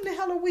economy. What in the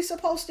hell are we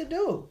supposed to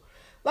do?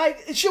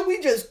 Like, should we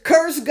just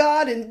curse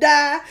God and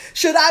die?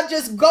 Should I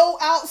just go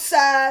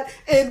outside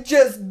and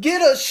just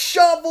get a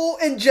shovel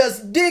and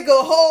just dig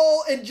a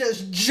hole and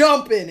just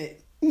jump in it?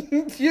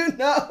 Is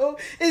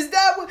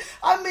that what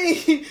I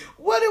mean?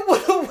 What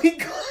are we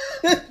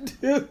gonna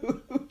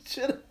do?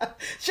 Should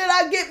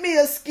I get me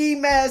a ski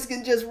mask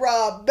and just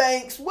rob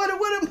banks? What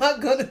am I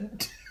gonna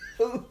do?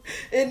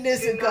 in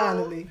this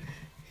economy.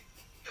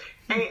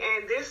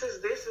 And this is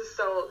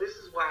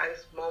why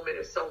this moment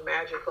is so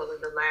magical.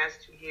 In the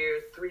last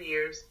 3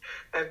 years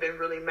have been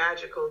really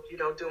magical,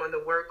 doing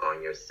the work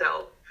on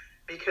yourself,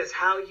 because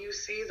how you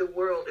see the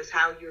world is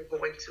how you're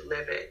going to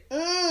live it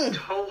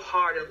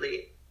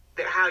wholeheartedly,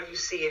 how you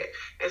see it.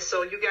 And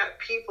so you got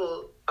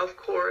people, of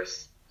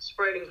course,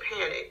 spreading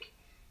panic,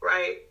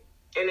 right?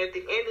 And at the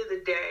end of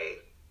the day,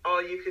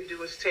 all you can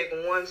do is take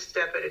one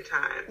step at a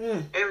time.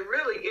 And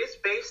really, it's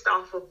based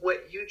off of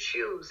what you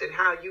choose and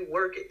how you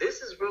work it.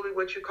 This is really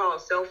what you call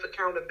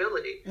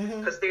self-accountability,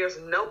 because there's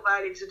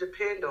nobody to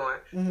depend on,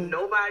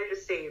 nobody to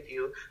save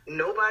you,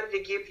 nobody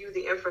to give you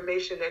the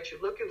information that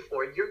you're looking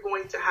for. You're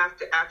going to have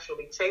to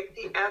actually take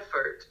the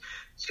effort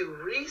to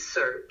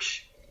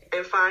research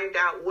and find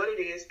out what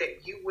it is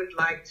that you would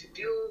like to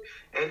do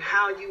and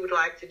how you would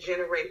like to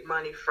generate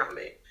money from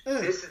it.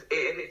 And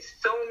it's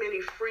so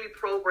many free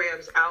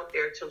programs out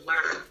there to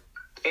learn.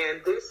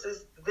 And this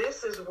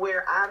is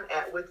where I'm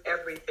at with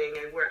everything,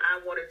 and where I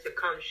wanted to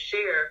come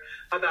share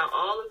about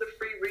all of the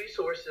free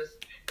resources,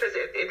 because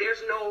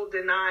there's no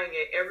denying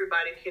it.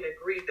 Everybody can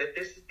agree that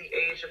this is the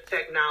age of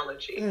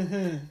technology.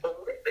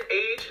 But with the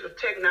age of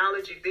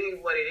technology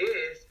being what it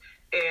is,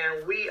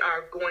 and we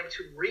are going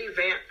to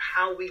revamp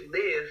how we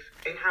live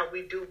and how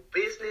we do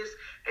business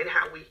and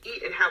how we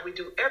eat and how we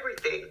do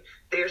everything,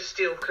 there's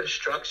still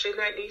construction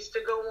that needs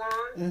to go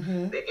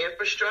on. The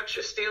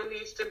infrastructure still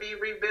needs to be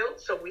rebuilt.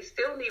 So we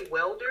still need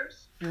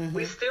welders.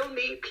 We still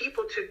need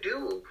people to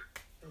do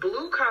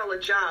blue-collar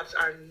jobs.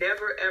 Are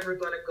never, ever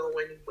going to go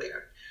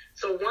anywhere.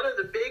 So one of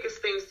the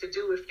biggest things to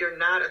do if you're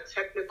not a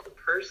technical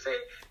person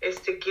is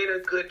to get a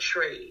good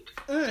trade.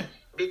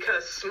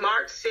 Because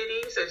smart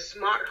cities and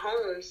smart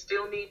homes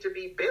still need to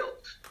be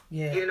built.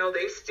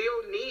 They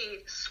still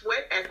need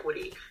sweat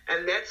equity,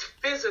 and that's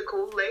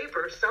physical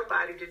labor,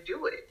 somebody to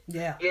do it.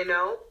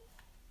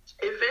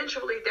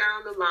 Eventually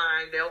down the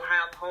line, they'll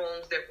have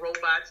homes that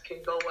robots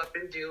can go up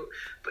and do,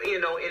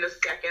 in a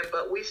second.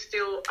 But we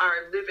still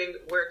are living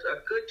where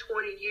a good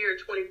 20-year,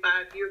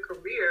 25-year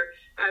career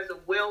as a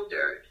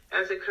welder,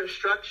 as a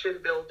construction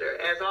builder,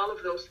 as all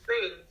of those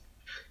things.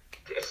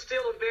 It's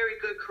still a very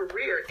good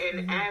career.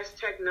 And as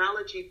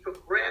technology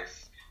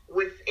progresses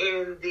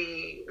within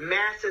the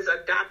masses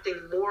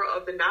adopting more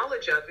of the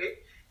knowledge of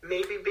it,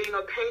 maybe being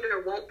a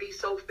painter won't be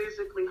so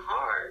physically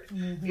hard.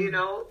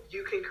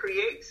 You can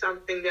create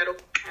something that'll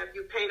have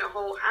you paint a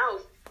whole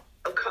house,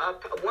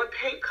 one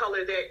paint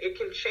color that it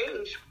can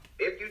change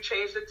if you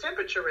change the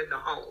temperature in the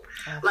home.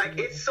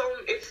 Absolutely.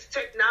 It's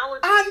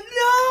technology. I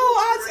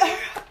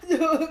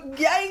know,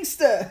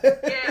 gangster.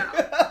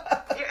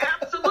 Yeah,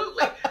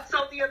 absolutely.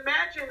 So the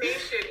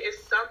imagination is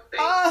something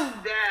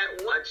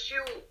that once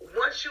you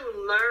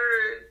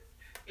learn,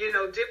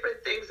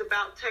 different things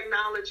about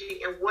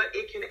technology and what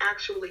it can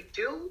actually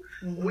do,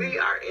 we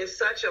are in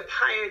such a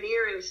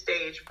pioneering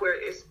stage where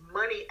it's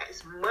money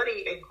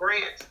and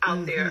grants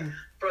out there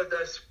for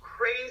the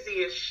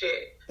craziest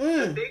shit.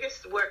 The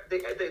biggest work,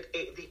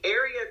 the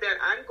area that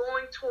I'm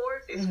going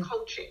towards is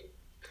coaching.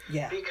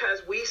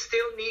 Because we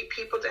still need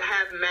people to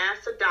have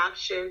mass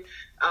adoption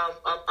of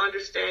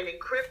understanding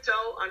crypto,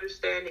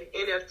 understanding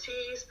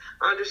NFTs,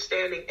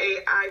 understanding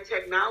AI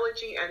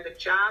technology and the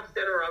jobs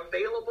that are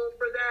available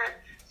for that.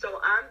 So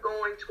I'm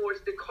going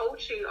towards the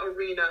coaching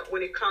arena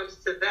when it comes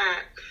to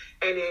that.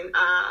 And then,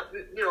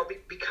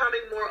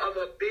 becoming more of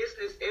a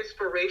business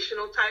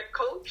inspirational type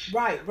coach.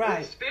 Right.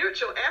 With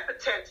spiritual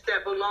epithets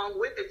that belong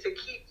with it to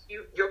keep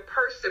your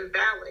person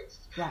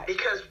balanced. Right.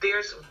 Because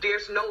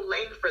there's no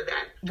lane for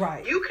that.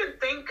 Right. You can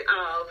think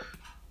of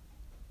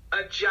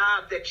a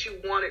job that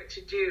you wanted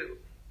to do.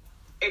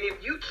 And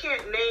if you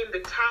can't name the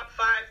top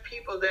 5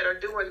 people that are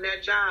doing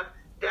that job,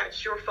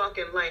 that's your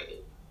fucking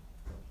lane.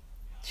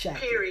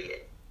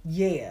 Period.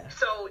 Yeah.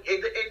 So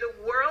the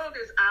world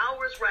is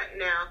ours right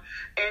now,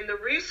 and the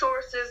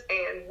resources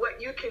and what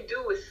you can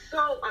do is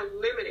so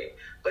unlimited,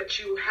 but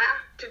you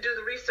have to do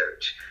the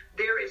research.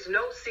 There is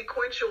no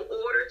sequential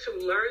order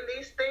to learn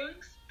these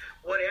things.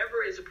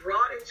 Whatever is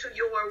brought into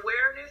your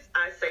awareness,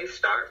 I say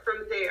start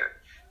from there,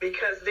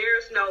 because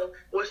there's no,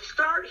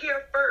 start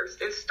here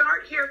first and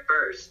start here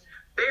first.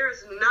 There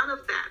is none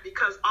of that,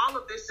 because all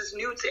of this is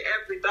new to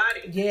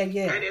everybody.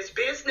 Yeah. And as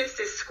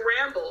businesses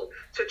scramble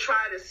to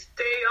try to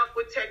stay up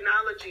with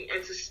technology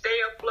and to stay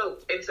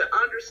afloat and to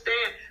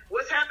understand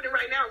what's happening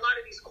right now, a lot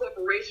of these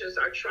corporations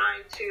are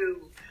trying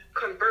to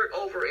convert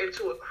over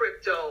into a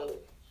crypto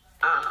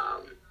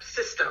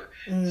system.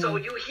 So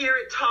you hear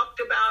it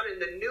talked about in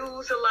the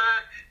news a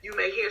lot. You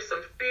may hear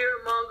some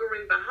fear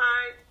mongering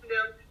behind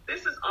them.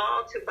 This is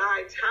all to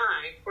buy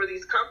time for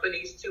these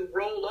companies to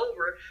roll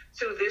over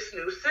to this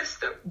new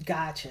system.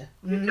 Gotcha.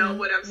 You know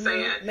what I'm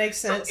saying? Makes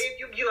sense. So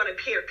you're going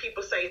to hear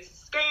people say it's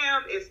a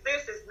scam, it's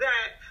this, it's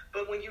that.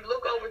 But when you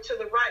look over to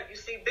the right, you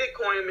see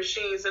Bitcoin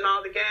machines in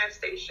all the gas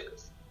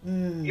stations.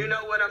 You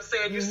know what I'm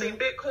saying? You see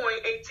Bitcoin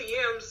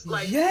ATMs.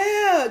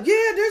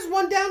 There's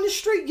one down the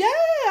street. Yeah,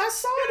 I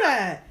saw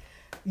that.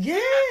 Yeah.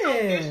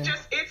 So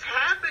it's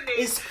happening.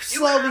 It's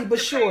slowly but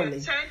surely.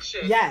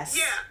 Attention. Yes.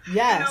 Yeah.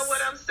 Yes. You know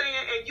what I'm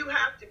saying? And you have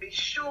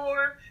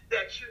sure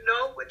that you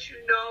know what you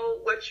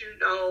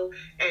know,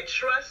 and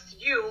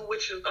trust you,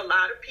 which a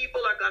lot of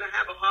people are going to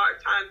have a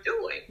hard time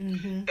doing.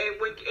 And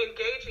when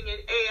engaging in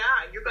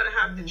AI, you're going to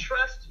have to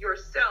trust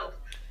yourself.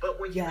 But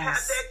when you have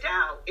that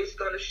doubt, it's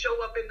going to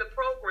show up in the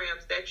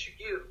programs that you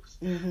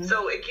use.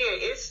 So again,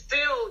 it's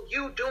still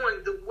you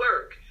doing the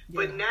work.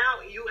 But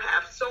now you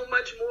have so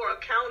much more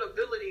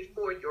accountability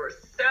for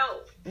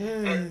yourself.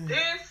 And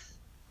this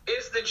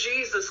is the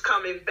Jesus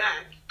coming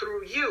back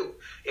through you.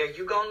 Are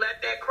you going to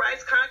let that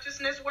Christ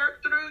consciousness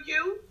work through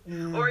you?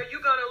 Or are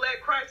you going to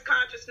let Christ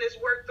consciousness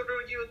work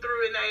through you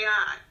through an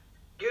AI?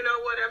 You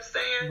know what I'm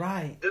saying?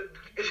 Right.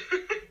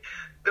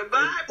 The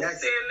Bible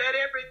said, let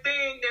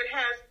everything that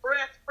has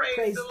breath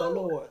praise the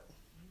Lord.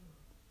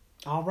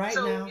 All right,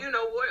 so, now. you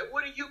know,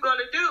 what are you going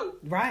to do?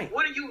 Right.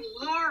 What are you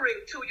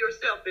luring to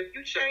yourself? If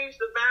you change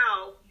the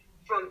vowel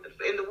from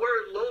in the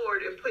word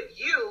Lord and put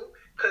you,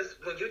 because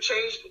when you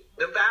change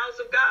the vowels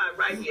of God,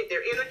 right,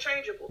 they're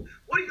interchangeable.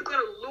 What are you going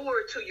to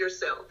lure to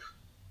yourself?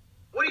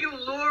 What are you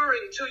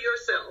luring to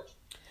yourself?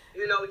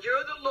 You know,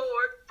 you're the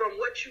Lord from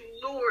what you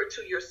lure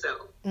to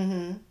yourself.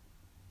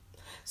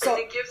 So,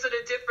 and it gives it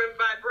a different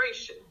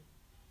vibration.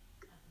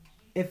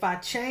 If I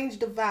change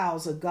the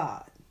vowels of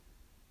God.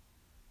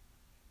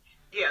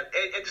 Yeah,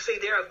 and see,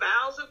 there are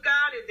vowels of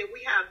God, and then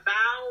we have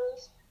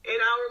vowels in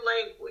our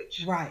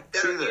language. Right.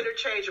 That are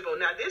interchangeable.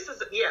 Now, this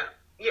is, yeah.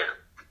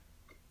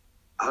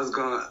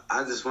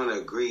 I just want to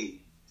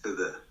agree to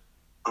the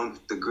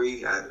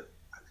degree,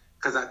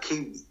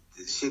 because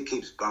this shit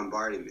keeps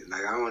bombarding me.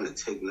 Like, I want to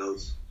take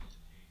notes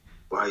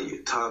while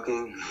you're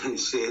talking and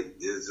shit.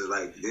 It's just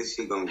like, this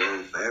shit gonna go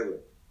on forever.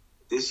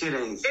 This shit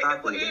ain't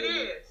stopping.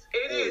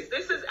 It is.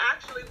 This is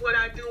actually what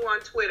I do on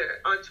Twitter.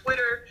 On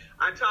Twitter,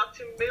 I talk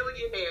to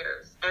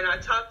millionaires and I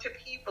talk to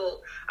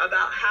people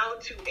about how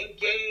to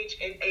engage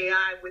in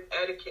AI with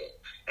etiquette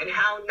and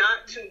how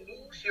not to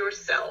lose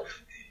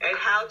yourself and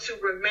how to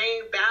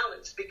remain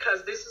balanced,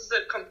 because this is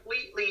a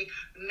completely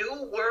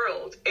new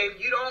world and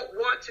you don't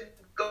want to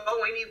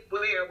go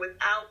anywhere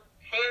without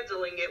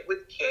handling it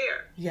with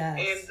care. Yes.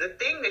 And the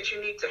thing that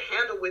you need to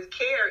handle with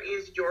care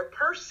is your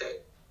person.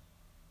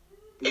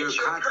 It's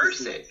your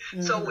person.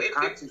 So if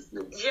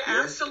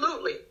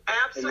absolutely.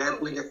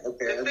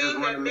 The thing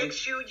that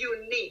makes you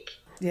unique.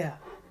 Yeah.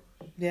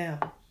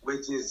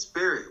 Which is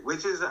spirit,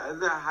 which is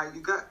how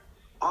you got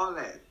all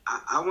that.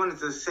 I wanted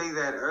to say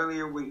that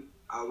earlier when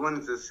I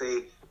wanted to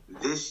say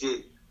this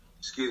shit.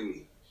 Excuse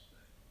me.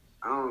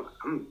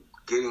 I'm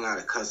getting out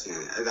of cussing.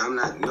 I'm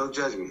not, no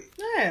judgment.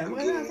 Yeah, I'm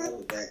getting out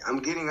of that. I'm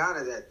getting out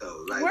of that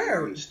though. Like,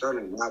 I'm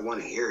starting to not want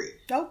to hear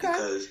it. Okay.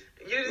 Because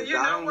you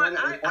know what?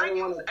 I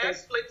use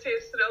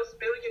expletives to those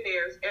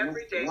millionaires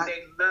every day.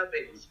 They love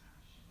it.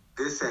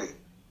 This ain't.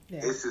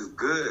 Yeah. This is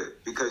good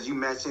because you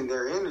matching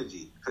their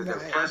energy because they're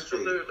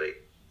frustrated. Absolutely.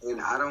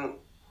 And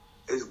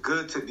it's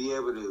good to be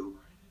able to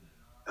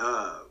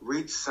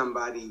reach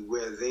somebody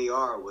where they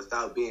are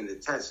without being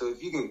attached. So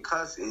if you can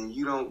cuss and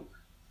you don't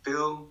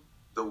feel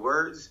the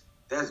words,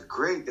 that's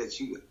great that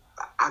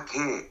I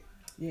can't.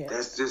 Yeah.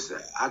 That's just,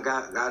 I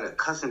got a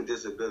cussing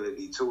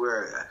disability to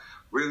where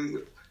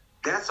really,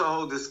 that's a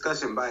whole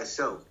discussion by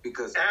itself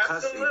because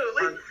cussing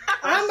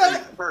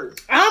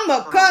first. I'm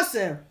a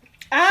cussing.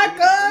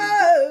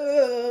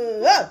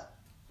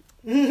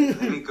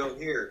 Let me go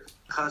here.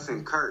 Cuss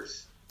and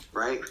curse,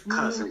 right?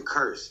 Cuss and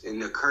curse.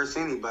 And to curse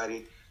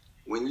anybody,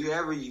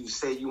 whenever you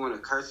say you want to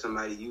curse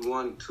somebody, you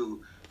want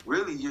to,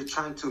 really you're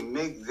trying to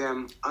make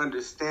them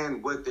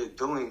understand what they're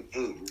doing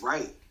ain't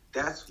right.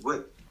 That's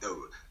what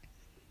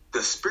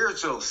the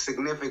spiritual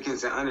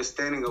significance and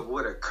understanding of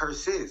what a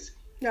curse is.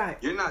 Right.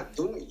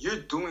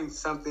 You're doing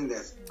something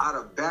that's out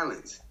of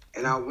balance.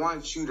 And I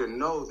want you to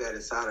know that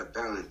it's out of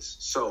balance.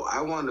 So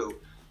I want to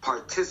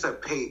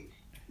participate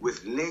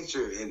with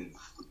nature and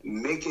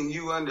making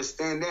you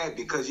understand that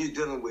because you're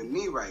dealing with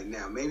me right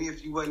now. Maybe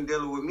if you wasn't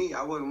dealing with me,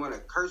 I wouldn't want to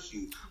curse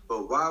you.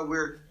 But while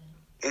we're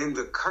in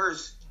the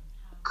curse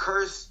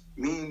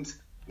means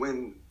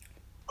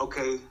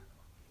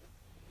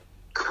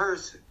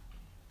curse,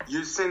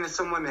 you're sending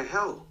someone to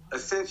hell,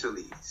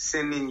 essentially.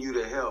 Sending you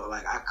to hell.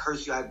 Like, I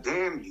curse you, I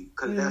damn you.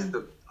 Because that's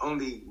the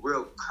only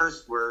real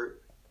curse word.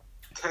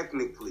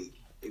 Technically,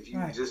 if you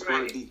just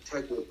want to be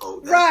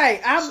technical, I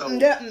was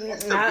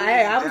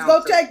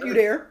gonna take you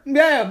there.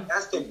 Yeah,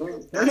 that's to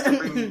bring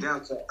you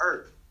down to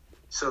earth.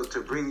 So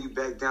to bring you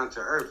back down to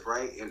earth,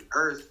 right? And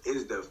earth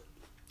is the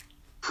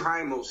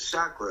primal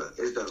chakra,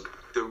 is the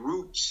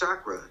root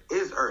chakra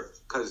is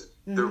earth, because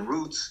the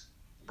roots,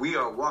 we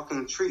are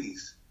walking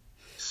trees.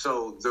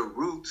 So the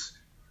roots,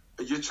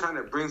 you're trying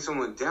to bring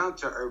someone down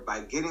to earth by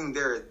getting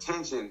their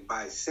attention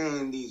by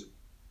saying these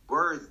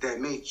words that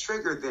may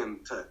trigger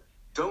them to.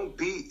 Don't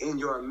be in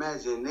your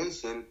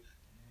imagination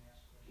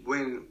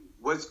when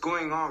what's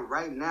going on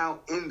right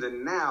now in the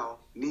now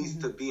needs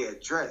to be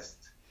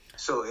addressed.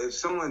 So if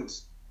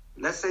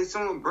let's say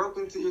someone broke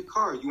into your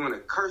car, you want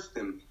to curse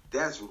them,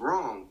 that's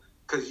wrong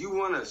because you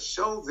want to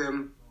show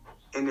them,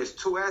 and there's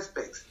two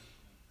aspects.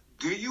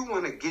 Do you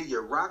want to get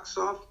your rocks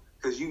off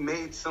because you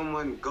made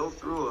someone go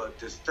through a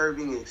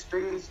disturbing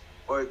experience,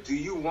 or do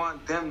you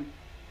want them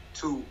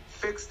to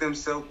fix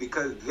themselves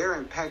because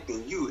they're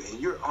impacting you and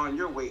you're on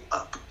your way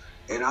up?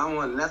 And I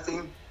want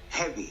nothing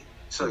heavy.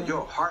 So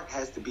your heart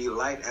has to be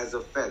light as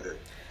a feather.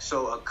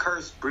 So a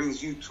curse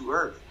brings you to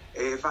earth.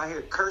 If I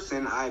hear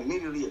cursing, I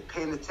immediately am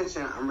paying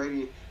attention. I'm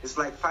ready. It's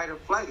like fight or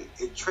flight.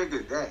 It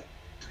triggered that.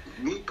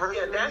 Me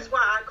personally. Yeah, that's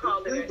why I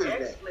call it an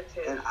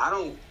expletive. And I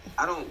don't.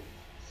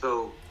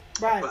 So,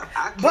 Right. but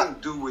I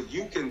can't do what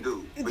you can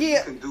do. But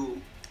you can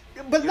do.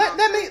 But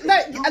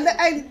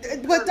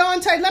but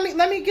Dante,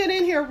 let me get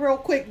in here real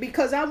quick,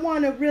 because I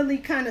want to really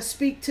kind of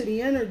speak to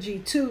the energy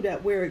too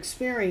that we're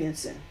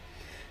experiencing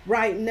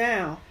right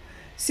now.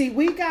 See,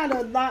 we got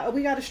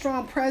a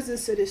strong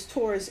presence of this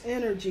Taurus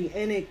energy,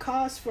 and it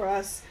calls for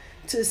us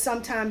to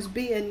sometimes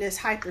be in this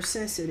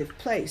hypersensitive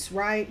place,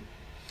 right?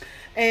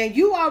 And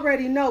you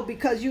already know,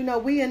 because you know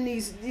we in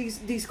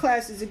these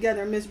classes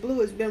together. Miss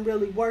Blue has been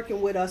really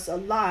working with us a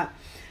lot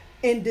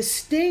in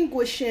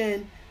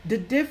distinguishing the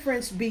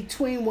difference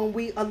between when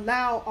we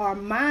allow our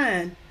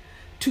mind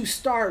to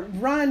start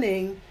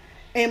running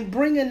and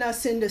bringing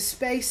us into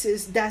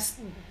spaces that's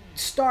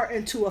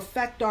starting to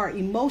affect our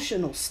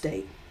emotional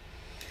state.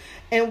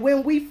 And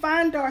when we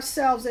find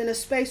ourselves in a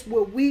space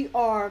where we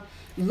are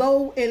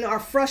low in our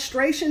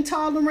frustration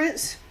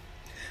tolerance,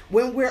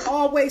 when we're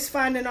always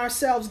finding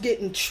ourselves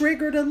getting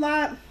triggered a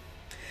lot,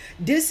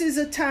 this is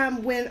a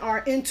time when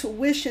our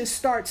intuition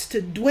starts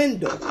to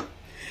dwindle,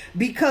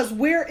 because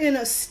we're in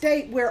a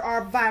state where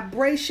our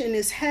vibration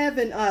is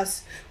having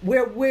us,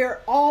 where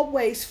we're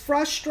always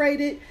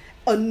frustrated,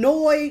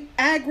 annoyed,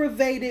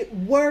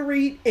 aggravated,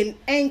 worried, and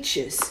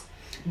anxious.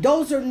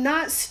 Those are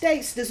not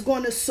states that's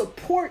going to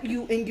support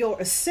you in your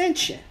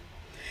ascension.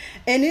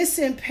 And it's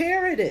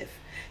imperative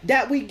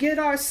that we get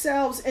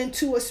ourselves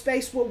into a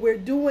space where we're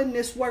doing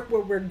this work,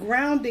 where we're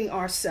grounding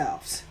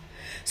ourselves,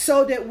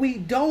 so that we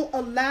don't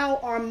allow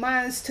our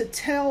minds to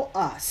tell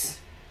us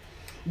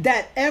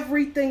that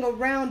everything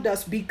around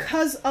us,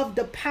 because of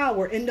the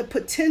power and the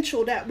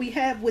potential that we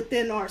have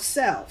within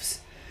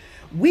ourselves,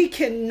 we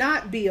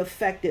cannot be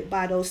affected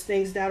by those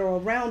things that are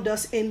around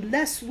us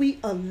unless we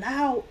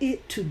allow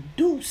it to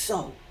do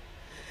so.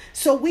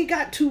 So we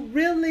got to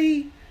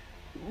really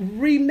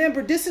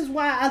remember, this is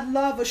why I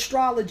love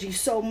astrology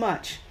so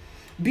much,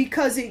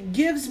 because it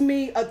gives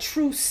me a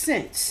true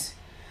sense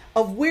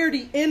of where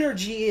the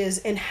energy is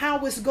and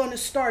how it's going to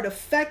start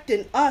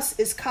affecting us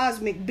as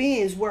cosmic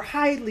beings. We're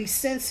highly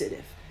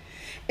sensitive.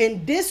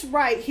 And this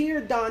right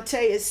here,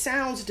 Dante, it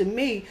sounds to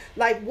me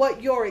like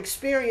what you're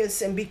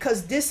experiencing,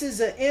 because this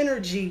is an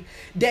energy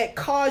that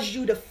caused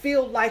you to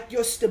feel like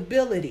your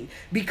stability,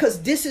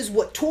 because this is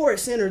what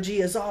Taurus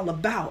energy is all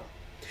about.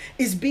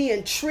 Is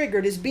being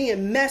triggered, is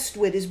being messed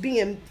with, is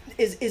being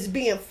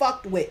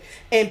fucked with.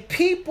 And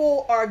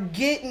people are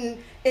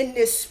getting in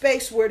this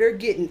space where they're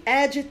getting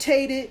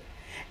agitated,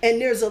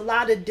 and there's a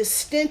lot of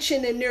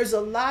distension, and there's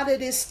a lot of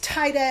this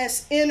tight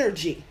ass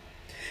energy,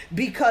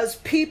 because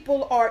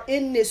people are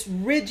in this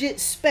rigid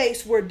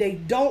space where they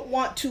don't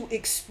want to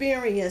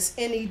experience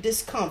any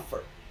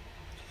discomfort.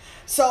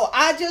 So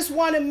I just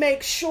want to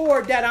make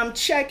sure that I'm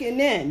checking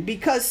in,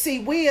 because see,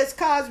 we as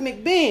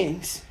cosmic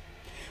beings,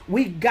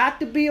 we got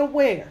to be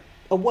aware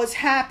of what's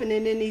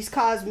happening in these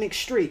cosmic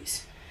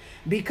streets,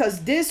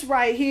 because this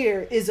right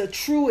here is a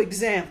true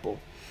example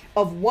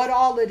of what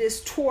all of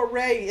this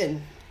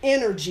Taurian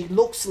energy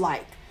looks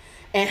like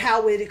and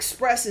how it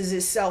expresses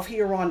itself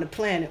here on the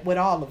planet with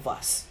all of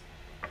us.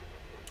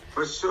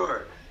 For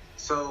sure.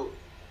 So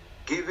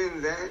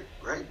given that,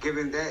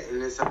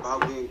 and it's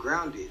about being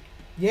grounded.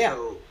 Yeah.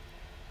 So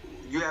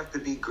you have to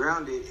be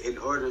grounded in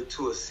order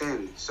to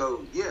ascend.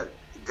 So yeah,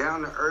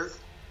 down to earth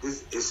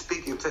is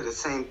speaking to the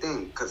same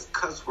thing, because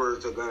cuss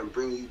words are going to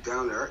bring you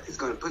down to earth. It's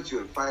going to put you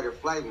in fight or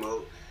flight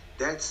mode.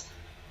 That's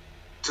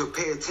to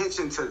pay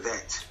attention to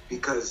that,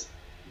 because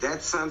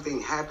that's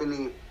something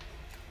happening.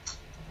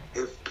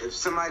 If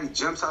somebody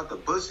jumps out the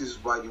bushes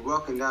while you're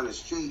walking down the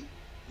street,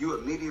 you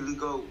immediately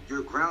go,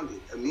 you're grounded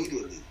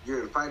immediately.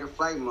 You're in fight or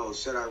flight mode.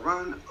 Should I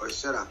run or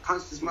should I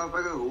punch this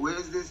motherfucker? Who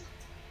is this?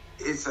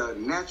 It's a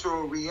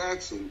natural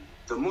reaction.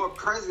 The more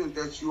present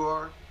that you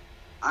are,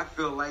 I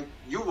feel like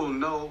you will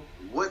know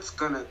what's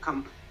gonna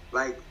come.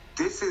 Like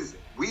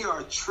we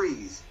are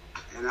trees,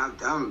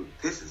 and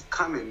this is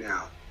coming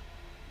now.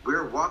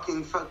 We're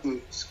walking fucking,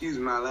 excuse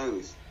my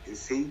language. And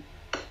see,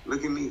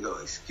 look at me go,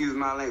 excuse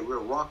my language. We're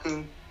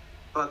walking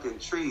fucking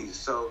trees.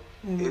 So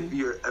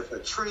if a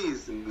tree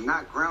is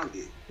not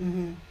grounded,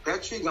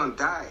 that tree gonna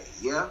die.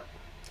 Yeah.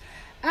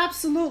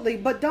 Absolutely,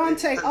 but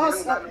Dante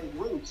also. It has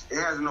no roots.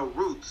 It has no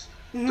roots.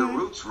 The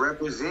roots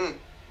represent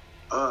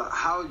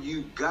how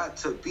you got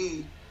to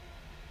be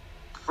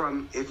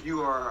from if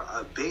you are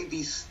a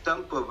baby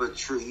stump of a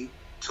tree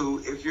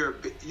to if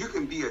you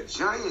can be a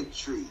giant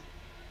tree.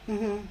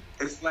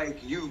 It's like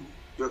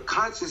your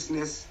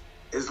consciousness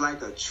is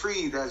like a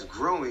tree that's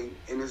growing,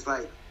 and it's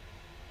like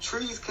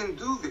trees can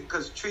do this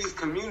because trees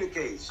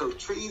communicate. So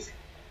trees,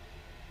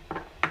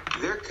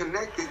 they're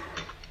connected.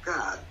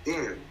 God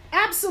damn.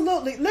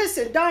 Absolutely.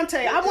 Listen,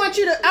 Dante, I want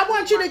you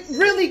to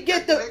really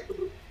get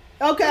the.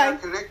 Okay. They are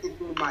connected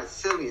through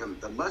mycelium,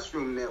 the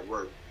mushroom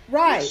network.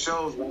 Right. It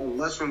shows why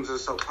mushrooms are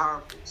so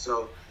powerful.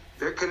 So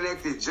they're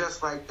connected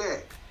just like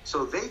that.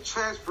 So they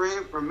transfer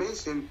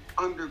information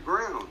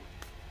underground,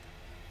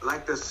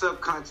 like the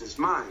subconscious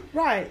mind.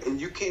 Right. And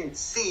you can't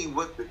see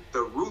what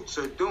the roots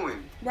are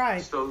doing.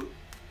 Right. So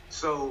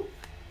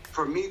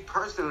for me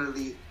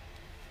personally,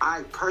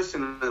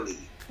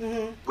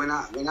 Mm-hmm. when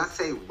I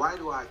say why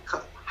do I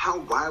cuss,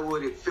 why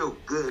would it feel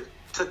good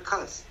to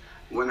cuss?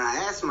 When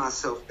I ask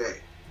myself that,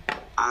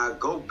 I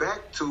go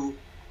back to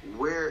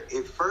where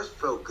it first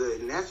felt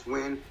good, and that's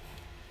when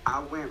I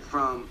went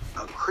from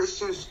a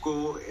Christian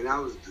school, and I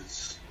was the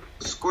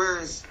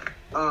squarest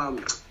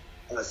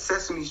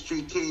Sesame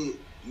Street kid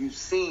you've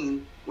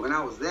seen when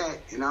I was that,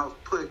 and I was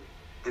put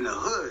in the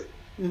hood.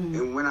 Mm-hmm.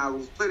 And when I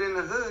was put in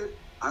the hood,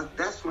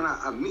 that's when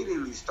I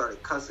immediately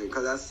started cussing,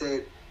 because I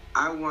said,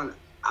 I don't want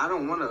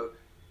to,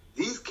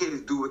 these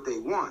kids do what they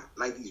want.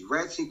 Like these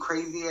ratchet,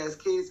 crazy ass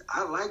kids,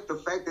 I like the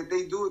fact that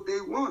they do what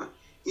they want.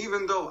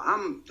 Even though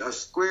I'm a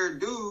square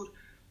dude,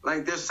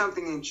 like there's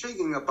something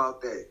intriguing about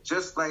that.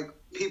 Just like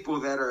people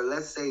that are,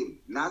 let's say,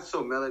 not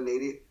so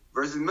melanated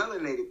versus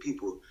melanated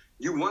people.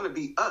 You want to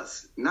be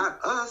us,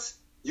 not us.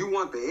 You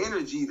want the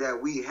energy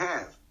that we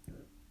have.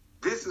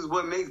 This is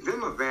what makes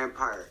them a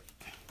vampire.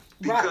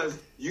 Because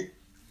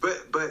but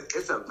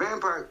it's a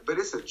vampire, but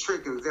it's a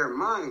trick in their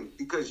mind,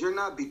 because you're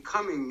not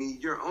becoming me.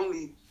 You're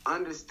only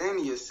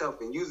understanding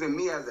yourself and using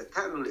me as a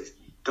catalyst.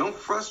 Don't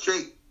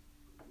frustrate.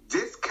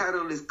 This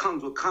catalyst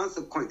comes with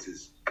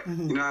consequences.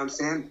 Mm-hmm. You know what I'm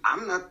saying?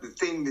 I'm not the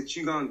thing that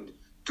you're going to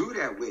do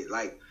that with.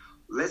 Like,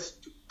 let's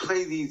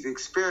play these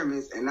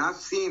experiments. And I've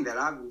seen that.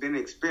 I've been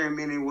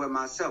experimenting with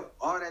myself.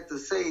 All that to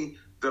say,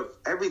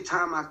 every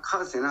time I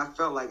cuss, and I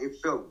felt like it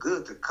felt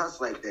good to cuss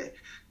like that,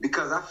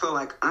 because I feel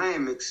like I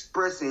am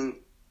expressing,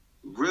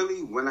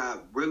 really, when I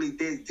really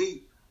dig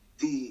deep,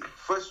 the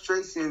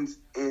frustrations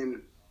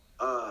and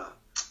the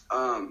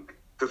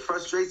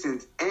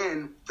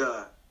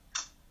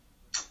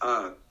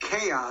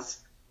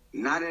chaos,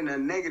 not in a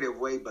negative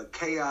way, but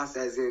chaos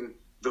as in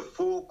the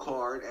full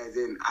card, as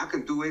in I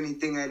can do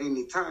anything at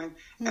any time,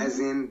 mm-hmm. as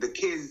in the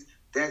kids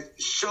that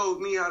showed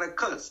me how to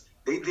cuss.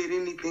 They did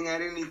anything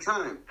at any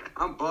time.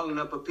 I'm balling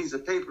up a piece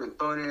of paper and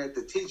throwing it at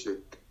the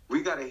teacher.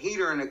 We got a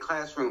heater in the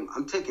classroom.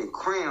 I'm taking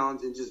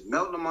crayons and just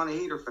melting them on the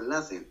heater for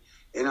nothing.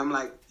 And I'm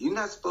like, you're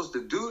not supposed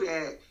to do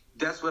that.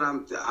 That's what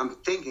I'm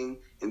thinking,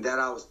 and that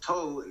I was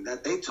told, and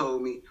that they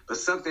told me. But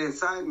something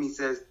inside me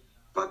says,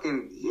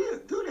 fucking, yeah,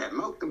 do that.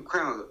 Melt them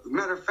crayons.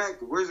 Matter of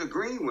fact, where's the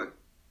green one?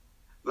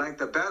 Like,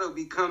 the battle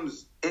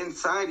becomes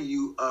inside of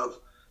you of,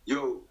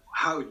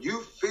 how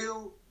you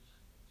feel,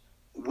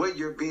 what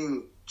you're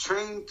being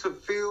trained to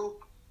feel,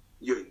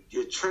 your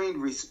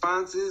trained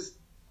responses,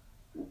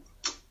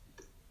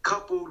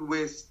 coupled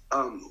with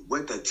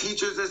what the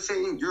teachers are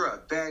saying. You're a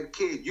bad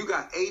kid. You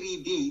got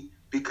ADD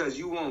because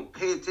you won't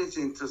pay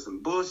attention to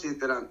some bullshit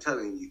that I'm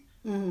telling you.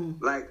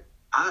 Mm-hmm. Like,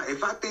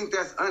 if I think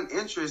that's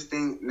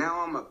uninteresting,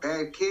 now I'm a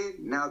bad kid.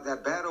 Now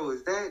that battle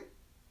is that.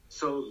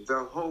 So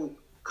the whole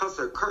cuss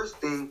or curse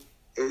thing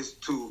is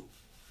to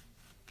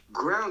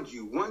ground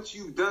you. Once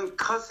you've done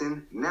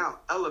cussing, now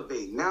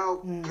elevate.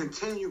 Now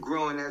continue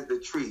growing as the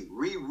tree.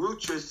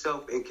 Reroot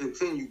yourself and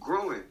continue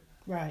growing.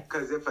 Right.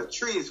 Because if a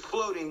tree is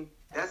floating,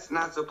 that's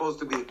not supposed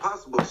to be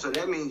possible. So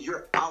that means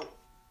you're out.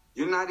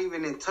 You're not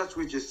even in touch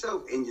with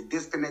yourself, and you're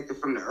disconnected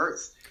from the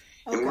earth.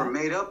 Okay. And we're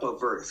made up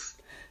of earth.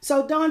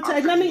 So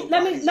Dante, let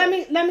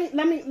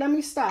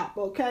me stop,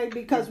 okay?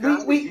 Because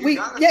we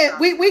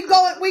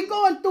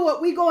going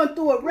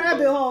through a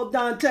rabbit hole,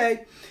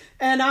 Dante.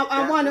 And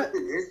I want to.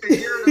 It's the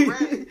year of the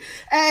rabbit.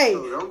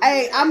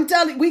 Hey, I'm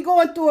telling you, we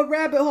going through a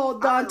rabbit hole,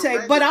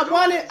 Dante. But I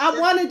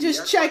want to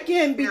just check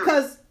in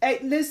because, hey,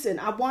 listen,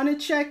 I want to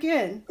check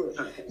in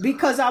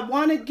because I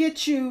want to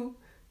get you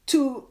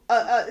to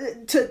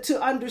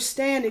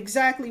understand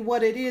exactly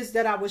what it is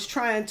that I was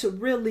trying to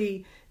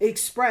really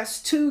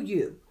express to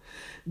you.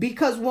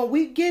 Because when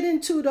we get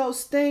into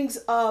those things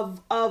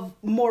of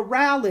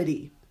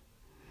morality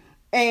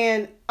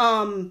and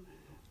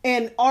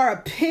our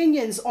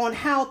opinions on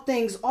how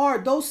things are,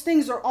 those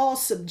things are all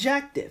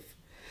subjective.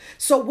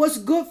 So what's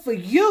good for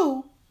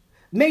you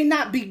may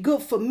not be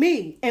good for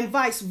me, and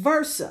vice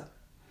versa.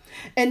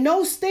 And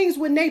those things,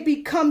 when they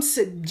become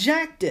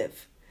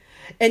subjective,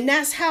 and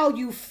that's how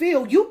you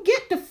feel, you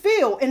get to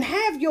feel and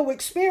have your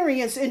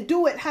experience and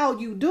do it how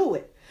you do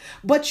it.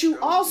 But you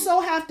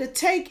also have to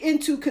take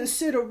into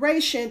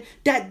consideration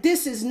that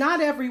this is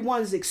not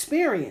everyone's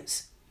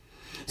experience.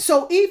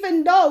 So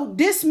even though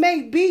this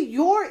may be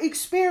your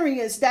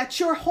experience,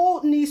 that you're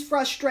holding these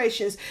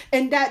frustrations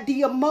and that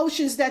the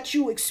emotions that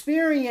you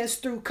experience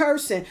through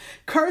cursing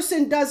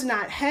does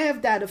not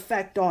have that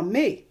effect on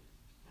me.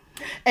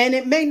 And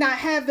it may not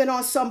have it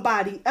on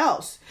somebody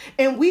else.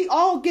 And we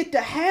all get to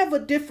have a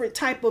different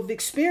type of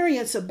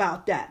experience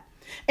about that.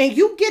 And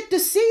you get to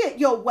see it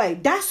your way.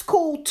 That's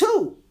cool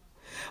too.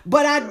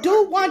 But I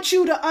do want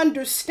you to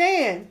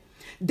understand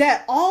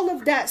that all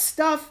of that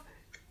stuff,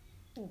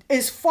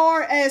 as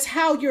far as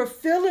how you're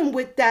feeling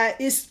with that,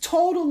 is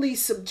totally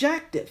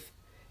subjective.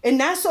 And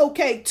that's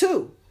okay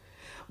too.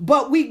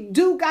 But we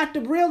do got to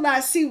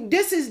realize, see,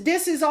 this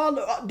is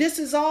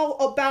all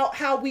about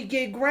how we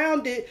get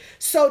grounded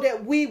so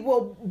that we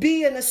will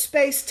be in a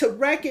space to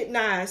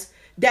recognize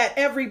that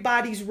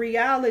everybody's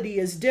reality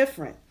is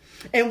different.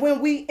 And when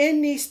we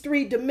in these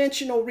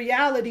three-dimensional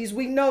realities,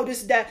 we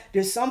notice that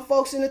there's some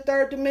folks in the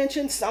third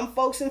dimension, some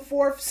folks in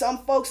fourth,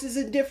 some folks is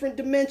in different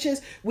dimensions.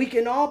 We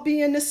can all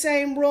be in the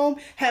same room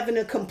having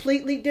a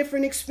completely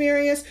different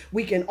experience.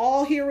 We can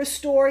all hear a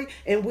story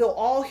and we'll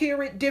all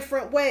hear it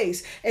different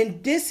ways.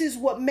 And this is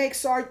what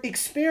makes our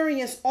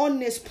experience on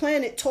this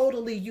planet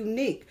totally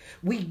unique.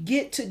 We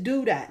get to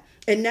do that,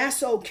 and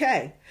that's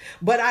okay.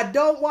 But I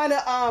don't want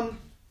to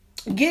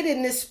get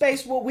in this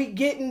space where we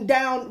getting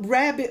down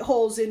rabbit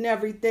holes and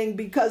everything,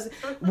 because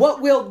what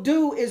we'll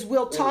do is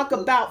we'll talk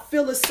about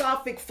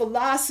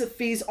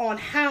philosophies on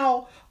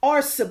how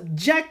our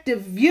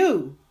subjective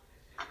view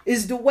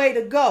is the way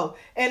to go.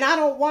 And I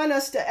don't want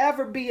us to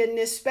ever be in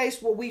this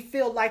space where we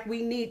feel like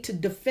we need to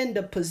defend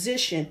a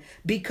position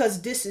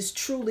because this is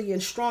truly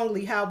and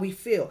strongly how we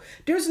feel.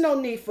 There's no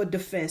need for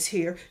defense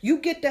here. You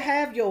get to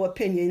have your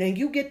opinion and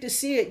you get to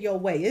see it your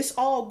way. It's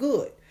all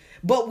good.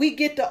 But we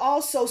get to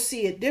also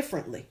see it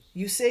differently.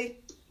 You see?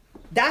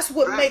 That's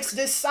what makes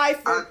this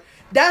cipher.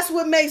 That's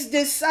what makes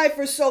this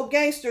cipher so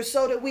gangster,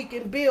 so that we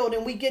can build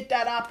and we get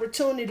that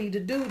opportunity to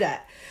do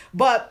that.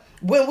 But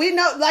when we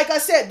know, like I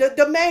said,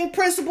 the main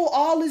principle,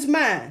 all is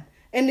mind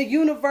and the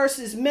universe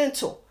is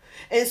mental.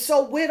 And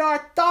so with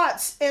our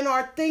thoughts and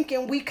our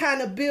thinking, we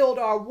kind of build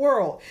our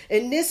world.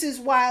 And this is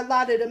why a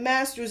lot of the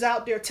masters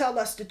out there tell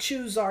us to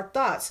choose our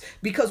thoughts.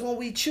 Because when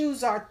we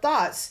choose our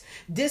thoughts,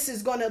 this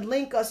is going to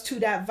link us to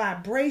that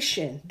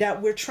vibration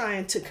that we're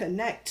trying to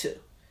connect to.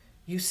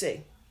 You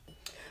see?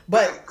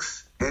 But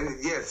and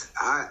yes,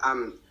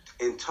 I'm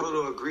in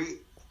total agree.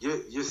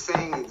 You're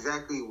saying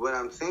exactly what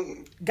I'm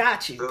thinking.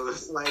 Got you. So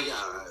it's like,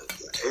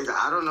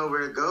 I don't know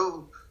where to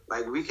go.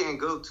 Like, we can't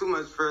go too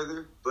much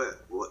further,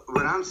 but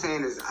what I'm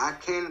saying is I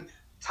can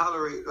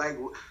tolerate, like,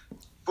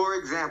 for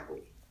example,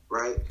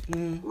 right,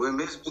 when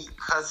Miss B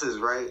cusses,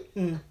 right,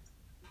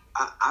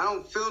 I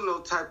don't feel no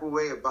type of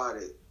way about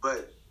it,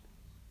 but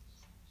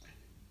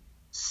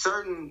it's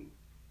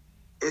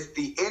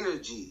the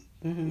energy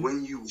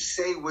when you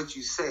say what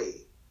you say,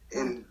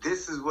 and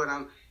this is what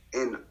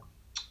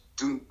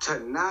to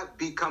not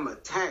become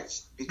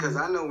attached, because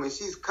I know when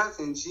she's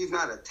cussing, she's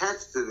not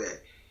attached to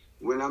that.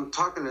 When I'm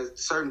talking to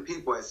certain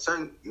people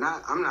I'm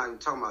not even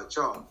talking about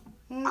y'all.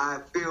 I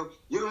feel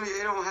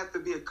it don't have to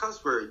be a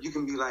cuss word. You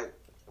can be like,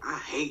 I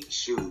hate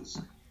shoes.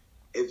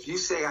 If you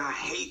say I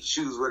hate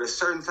shoes with a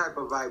certain type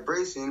of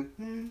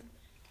vibration,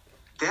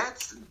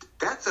 that's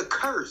a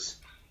curse.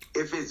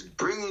 If it's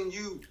bringing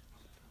you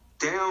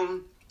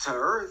down to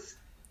earth,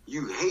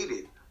 you hate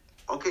it.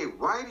 Okay,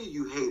 why do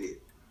you hate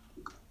it?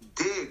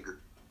 Dig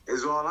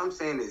is all I'm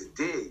saying is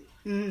dig.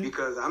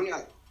 Because I'm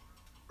not,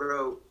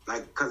 bro,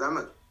 like, because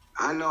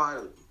I know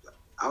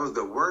I was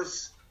the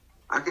worst.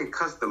 I can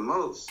cuss the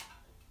most.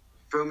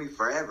 Feel me?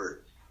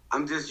 Forever.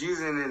 I'm just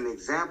using an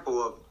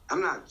example of, I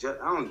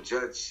don't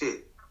judge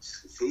shit.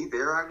 See,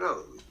 there I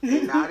go.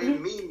 And I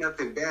didn't mean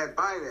nothing bad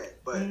by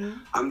that, but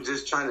I'm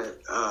just trying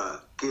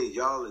to get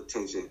y'all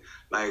attention.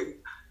 Like,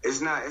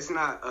 it's not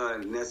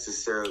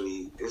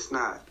necessarily, it's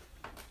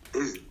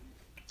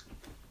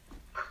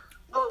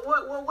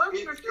Well, what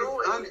you're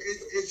doing,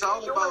 it's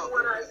all about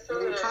what I said,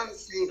 what I'm trying to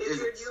say is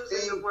you're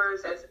using the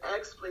words as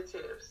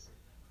expletives.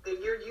 That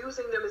you're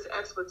using them as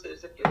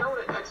expletives. If you know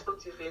what an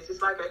expletive is,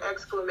 it's like an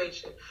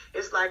exclamation.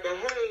 It's like a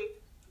hey.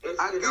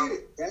 I get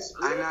it.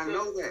 And I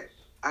know that.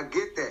 I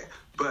get that.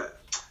 But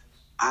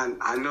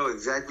I know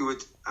exactly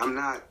what I'm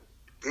not.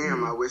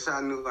 Damn, I wish I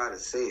knew how to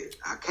say it.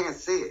 I can't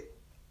say it.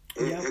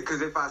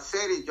 Because if I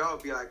said it, y'all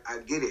would be like, I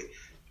get it.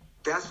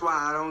 That's why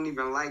I don't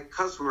even like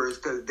cuss words,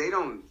 because they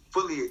don't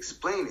fully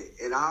explain it.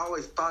 And I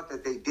always thought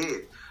that they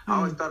did. I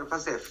always thought if I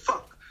said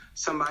fuck,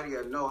 somebody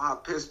would know how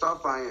pissed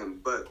off I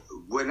am. But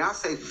when I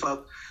say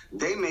fuck,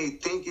 they may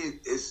think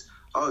it is,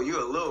 oh,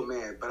 you're a little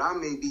mad, but I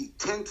may be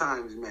 10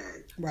 times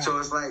mad. Right. So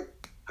it's like,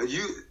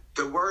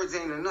 the words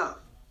ain't enough.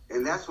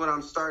 And that's what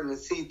I'm starting to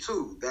see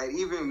too. That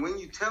even when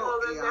you tell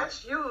then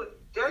that's you.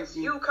 That's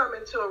you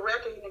coming to a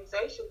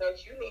recognition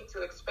that you need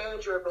to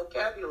expand your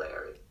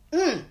vocabulary.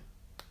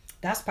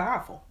 That's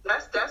powerful.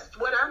 That's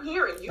what I'm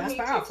hearing. You need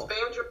to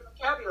expand your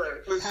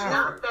vocabulary.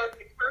 Not that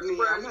the curse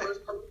words was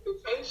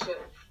communication.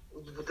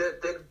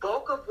 The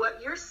bulk of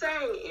what you're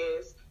saying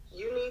is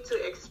you need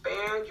to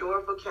expand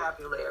your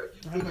vocabulary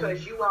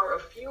because you are a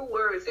few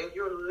words and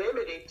you're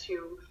limited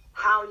to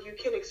how you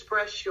can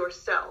express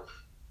yourself.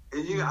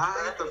 And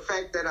I hate the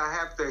fact that I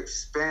have to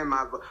expand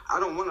I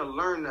don't want to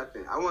learn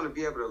nothing. I want to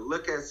be able to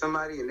look at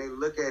somebody and they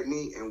look at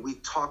me and we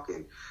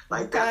talking.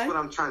 Like, that's what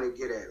I'm trying to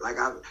get at. Like,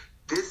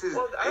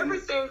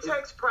 everything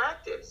takes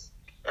practice.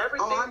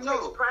 Everything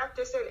takes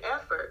practice and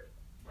effort.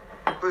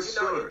 For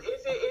sure.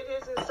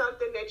 It isn't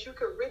something that you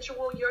can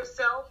ritual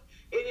yourself.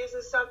 It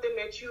isn't something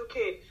that you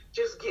can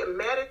just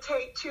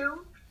meditate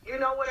to. You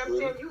know what I'm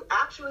saying? You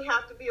actually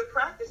have to be a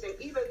practice. And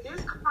even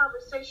this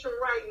conversation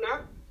right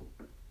now,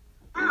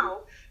 now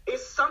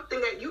is something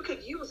that you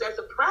could use as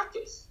a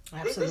practice.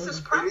 Absolutely. This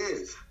is practice.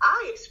 It is.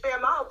 I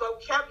expand my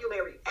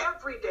vocabulary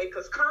every day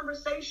because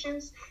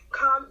conversations,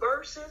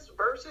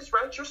 verses,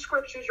 write your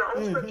scriptures, your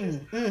own scriptures.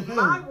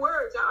 My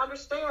words, I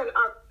understand,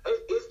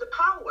 is the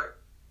power.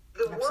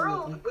 The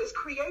world was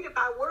created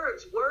by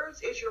words.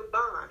 Words is your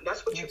bond.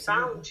 That's what you're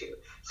bound to.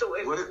 So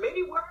as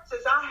many words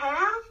as I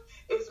have,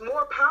 is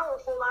more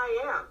powerful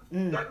I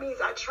am. That means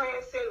I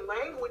transcend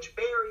language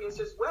barriers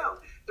as well.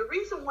 The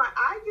reason why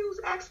I use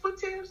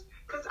expletives,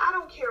 because I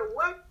don't care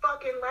what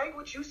fucking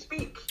language you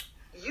speak.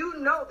 You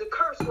know the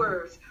curse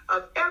words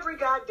of every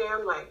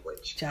goddamn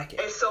language. Check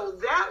it. And so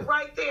that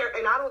right there,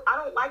 and I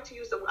don't like to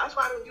use them. That's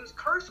why I don't use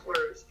curse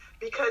words,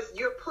 because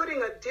you're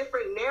putting a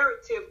different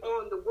narrative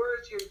on the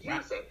words you're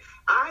using.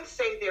 I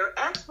say they're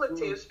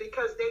expletives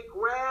because they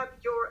grab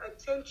your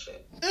attention.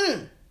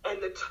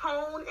 And the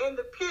tone and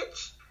the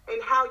pitch and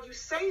how you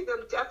say them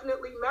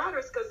definitely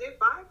matters because it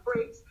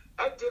vibrates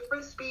at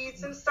different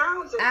speeds and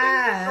sounds and things.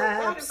 And so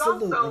that is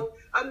also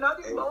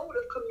another mode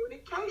of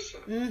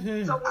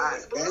communication. So when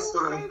Miss Blue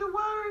say the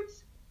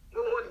words,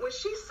 when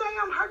she say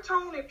them, her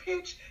tone and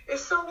pitch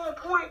is so on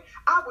point.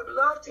 I would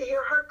love to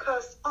hear her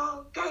cuss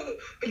all day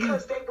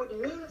because they would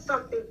mean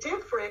something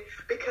different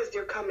because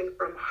they're coming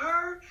from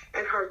her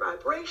and her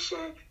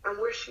vibration and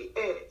where she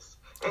is.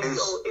 And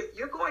so if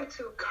you're going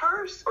to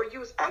curse or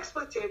use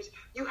expletives,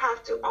 you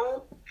have to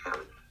own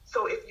them.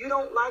 So if you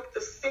don't like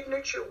the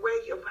signature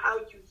way of how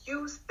you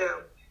use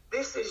them,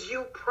 this is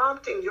you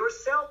prompting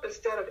yourself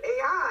instead of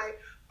AI.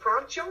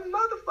 Prompt your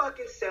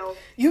motherfucking self.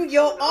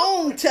 Your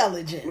own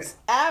intelligence.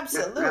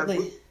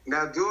 Absolutely.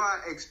 Now, do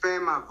I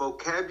expand my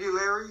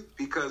vocabulary?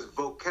 Because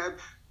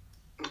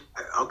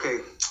okay,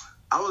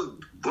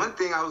 one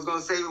thing I was going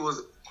to say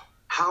was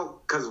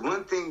because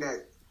one thing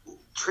that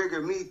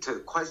triggered me to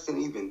question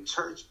even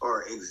church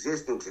or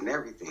existence and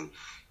everything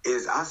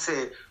is I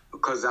said,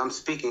 because I'm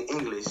speaking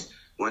English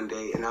one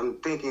day and I'm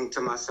thinking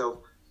to myself,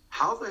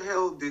 how the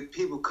hell did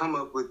people come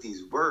up with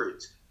these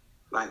words?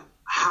 Like,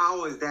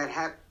 how is that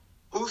happen?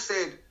 Who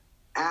said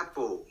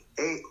apple?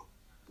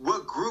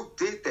 What group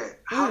did that?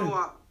 How do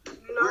I?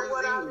 You know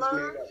what I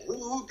learned?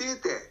 Who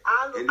did that?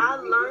 I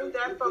learned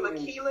that from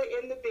Aquila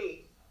and the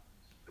Bee.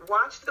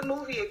 Watch the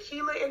movie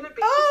Aquila and the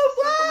Bee. Oh,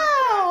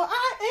 wow,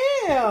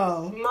 I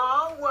am.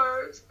 Small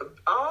words.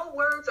 All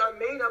words are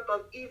made up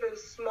of even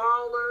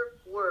smaller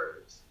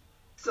words.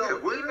 So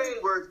where did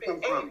these words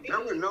come from? There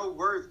were no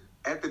words.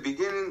 At the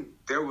beginning,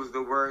 there was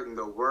the word, and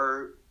the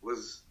word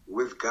was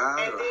with God.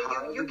 And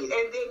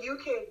then you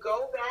can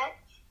go back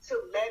to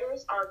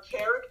letters are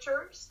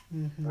characters,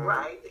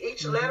 right?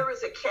 Each letter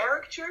is a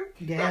character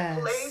that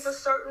plays a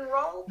certain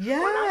role.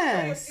 Yes. When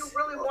I say if you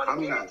really want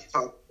to get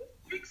into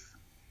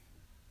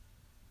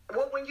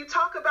well, when you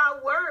talk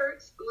about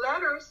words,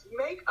 letters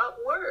make up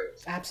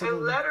words. Absolutely.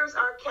 And letters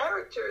are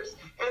characters,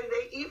 and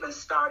they even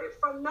started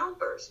from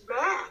numbers,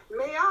 math,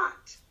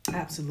 mayat.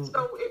 Absolutely.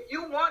 So if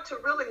you want to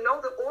really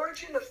know the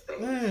origin of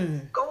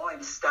things, go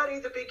and study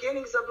the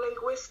beginnings of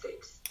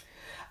linguistics.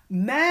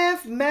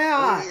 Math.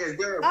 Is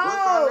there a book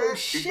on that?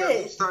 Shit.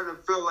 Because I'm starting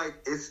to feel like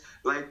it's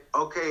like,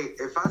 okay,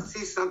 if I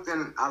see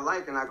something I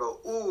like and I go,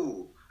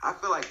 ooh, I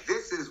feel like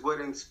this is what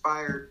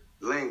inspired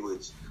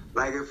language.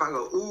 Like if I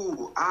go,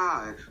 ooh,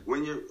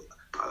 when you're,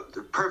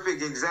 the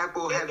perfect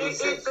example, having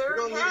sex, you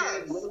don't need to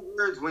have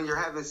words when you're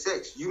having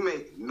sex. You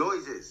make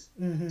noises.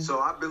 So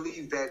I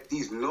believe that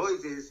these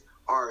noises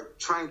are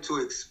trying to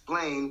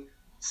explain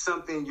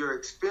something you're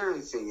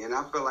experiencing. And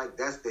I feel like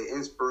that's the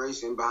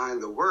inspiration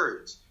behind the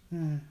words.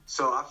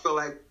 So I feel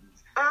like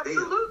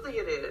absolutely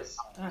it is.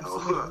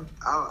 Absolutely.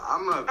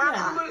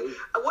 Absolutely.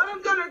 What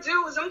I'm going to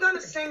do is I'm going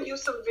to send you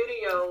some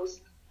videos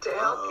to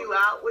help you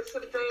out with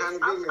some things.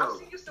 I'll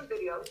send you some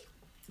videos.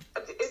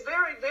 It's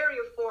very, very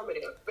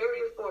informative. Very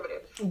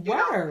informative.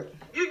 Word.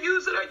 You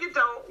use it or you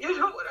don't. You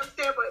know what I'm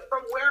saying? But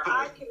from where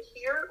I can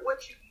hear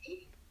what you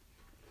need,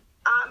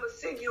 I'm going to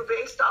send you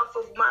based off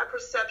of my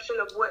perception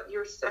of what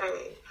you're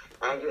saying.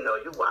 And you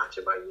watch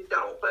them or you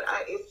don't. But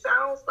it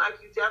sounds like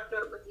you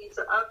definitely need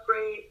to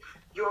upgrade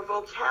your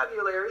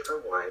vocabulary for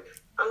one.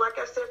 And like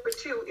I said, for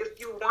two, if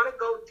you want to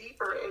go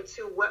deeper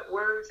into what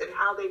words and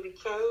how they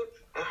became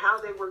and how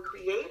they were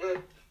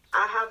created,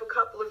 I have a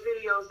couple of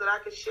videos that I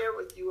could share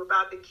with you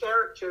about the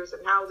characters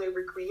and how they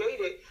were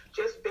created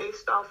just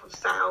based off of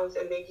sounds,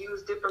 and they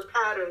use different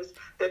patterns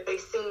that they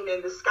seen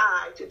in the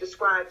sky to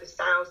describe the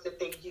sounds that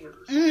they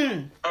used.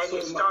 And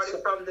it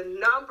started from the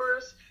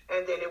numbers,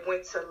 and then it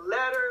went to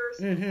letters,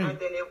 and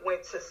then it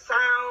went to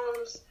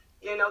sounds,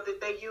 that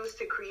they used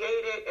to create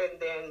it, and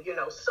then,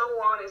 so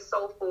on and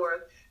so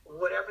forth,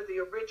 whatever the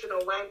original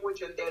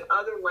language, and then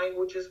other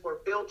languages were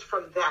built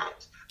from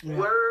that.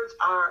 Words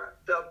are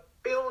the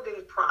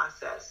building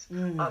process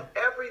of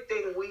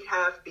everything we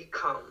have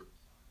become.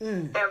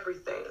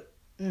 Everything.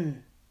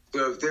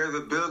 So if they're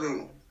the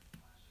building,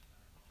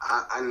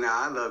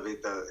 I love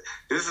it though.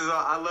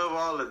 I love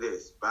all of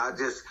this, but I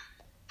just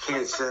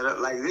can't shut up.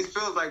 Like this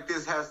feels like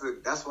this has to.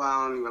 That's why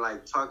I don't even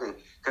like talking,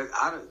 because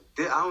I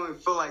don't even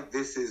feel like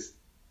this is.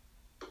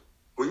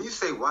 When you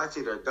say watch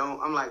it or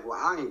don't. I'm like, well,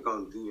 I ain't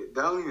gonna do it.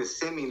 Don't even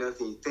send me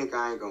nothing you think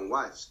I ain't gonna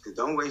watch. Cause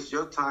don't waste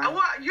your time.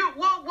 Well,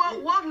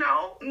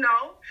 no.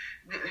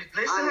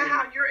 Listen to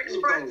how you're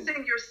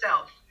expressing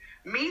yourself.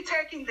 Me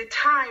taking the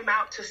time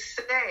out to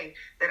say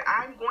that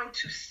I'm going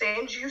to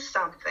send you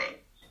something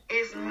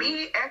is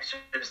me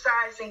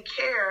exercising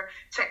care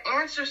to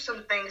answer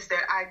some things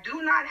that I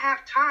do not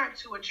have time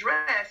to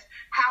address.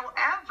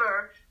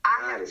 However,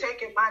 I have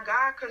taken my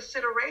God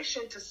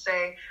consideration to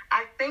say,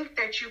 I think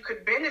that you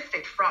could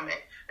benefit from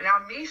it. Now,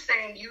 me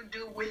saying you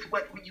do with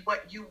what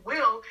you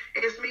will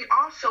is me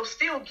also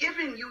still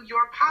giving you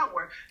your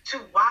power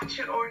to watch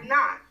it or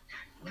not.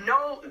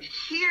 No,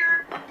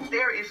 here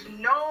there is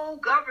no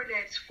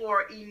governance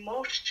for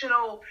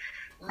emotional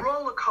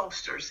roller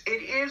coasters.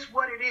 It is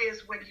what it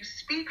is when you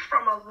speak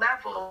from a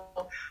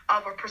level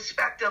of a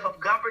perspective of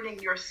governing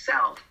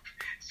yourself.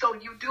 So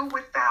you do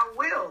with thou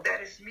will.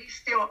 That is me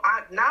still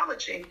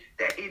acknowledging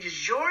that it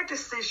is your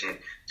decision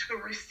to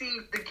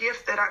receive the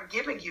gift that I'm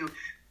giving you.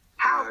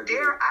 How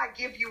dare I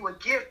give you a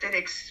gift and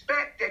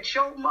expect that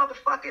your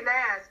motherfucking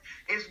ass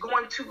is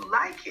going to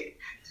like it?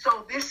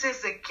 So this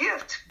is a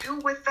gift. Do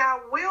with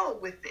thou will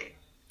with it.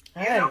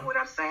 You know what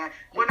I'm saying?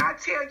 When I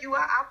tell you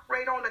I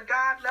operate on a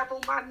God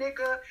level, my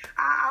nigga,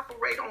 I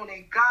operate on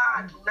a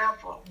God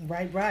level.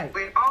 Right.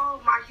 With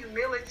all my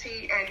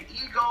humility and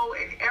ego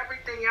and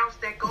everything else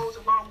that goes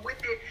along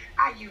with it,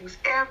 I use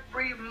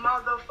every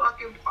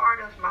motherfucking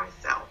part of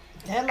myself.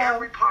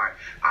 Every part.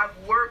 I've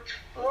worked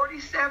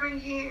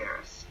 47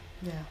 years.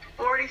 Yeah.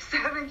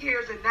 47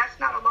 years, and that's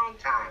not a long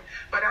time.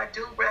 But I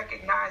do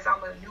recognize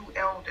I'm a new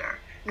elder.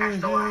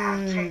 And so I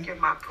have taken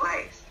my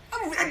place.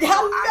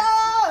 Hello.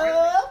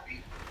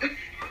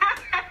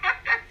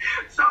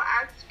 So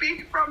I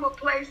speak from a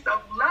place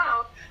of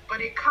love,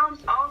 but it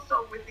comes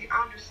also with the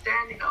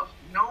understanding of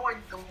knowing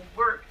the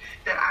work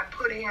that I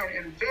put in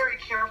and very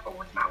careful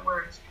with my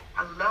words.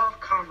 I love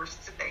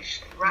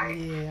conversation, right?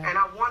 Yeah. And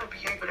I want to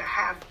be able to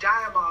have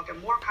dialogue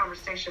and more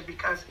conversation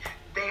because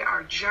they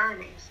are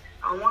journeys.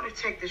 I want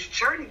to take this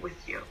journey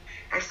with you.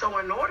 And so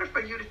in order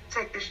for you to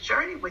take this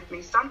journey with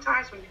me,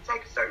 sometimes when you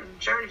take certain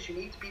journeys, you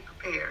need to be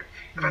prepared.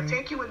 If I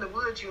take you in the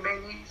woods, you may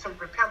need some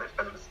repellent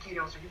from the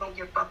mosquitoes, or you're going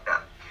to get fucked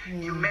up.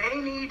 You may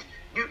need,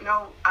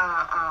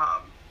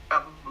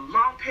 a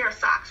long pair of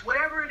socks,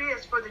 whatever it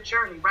is for the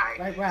journey,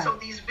 right? So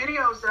these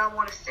videos that I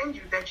want to send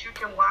you that you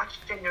can watch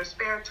in your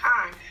spare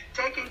time,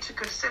 take into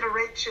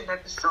consideration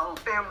that the soul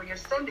family is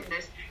sending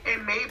this,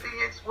 and maybe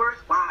it's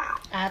worthwhile.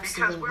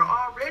 Absolutely. Because we're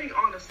already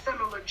on a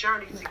similar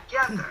journey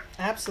together.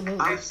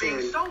 Absolutely. As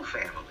being soul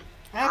family.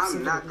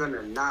 I'm not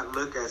gonna not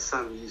look at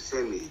something you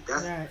send me.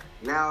 That's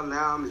now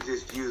I'm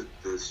just use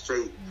the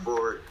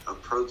straightforward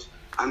approach.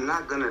 I'm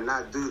not gonna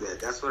not do that.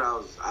 That's what I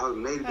was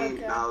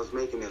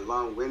making it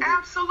long-winded.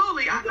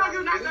 Absolutely. I know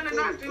you're not gonna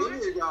not do it.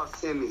 Any of y'all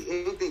send me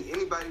anything,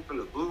 anybody from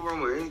the Blue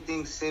Room or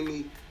anything, send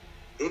me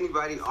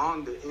anybody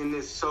in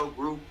this soul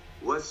group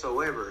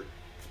whatsoever.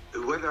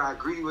 Whether I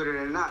agree with it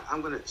or not,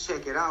 I'm gonna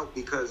check it out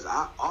because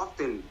I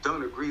often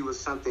don't agree with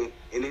something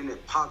and then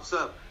it pops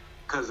up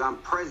because I'm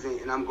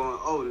present and I'm going,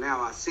 oh,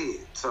 now I see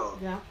it. So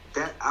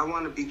that I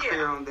want to be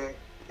clear on that.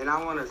 And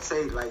I want to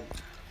say, like,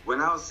 when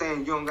I was saying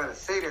you don't got to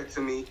say that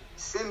to me,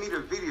 send me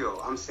the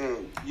video. I'm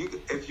saying,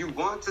 if you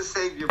want to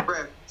save your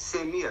breath,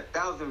 send me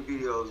 1,000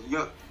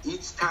 videos.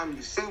 Each time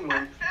you send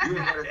one, you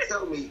got to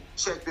tell me,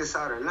 check this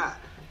out or not.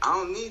 I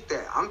don't need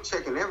that. I'm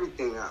checking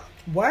everything out.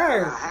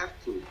 Word. And I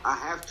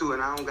have to,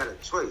 and I don't got a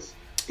choice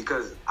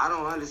because I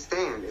don't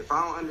understand. If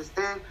I don't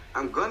understand,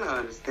 I'm going to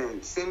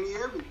understand. Send me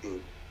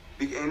everything.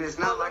 And it's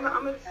not I'm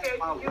going to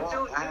tell you, you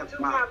do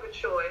have a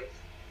choice.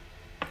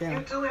 Yeah.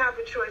 You do have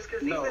a choice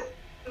because even,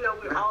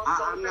 we're all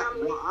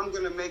family. I'm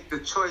going to make the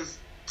choice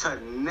to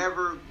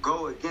never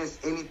go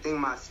against anything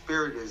my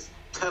spirit is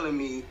telling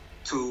me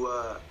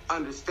to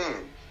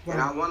understand. Right.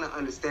 And I want to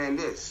understand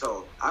this.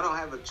 So I don't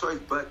have a choice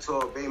but to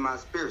obey my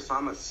spirit. So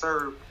I'm going to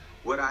serve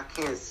what I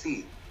can't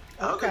see.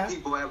 Okay. Other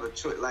people have a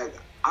choice. Like,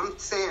 I'm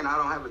saying I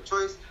don't have a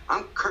choice.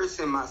 I'm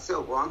cursing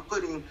myself, or I'm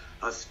putting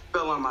a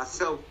spell on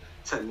myself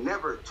to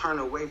never turn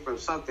away from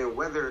something,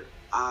 whether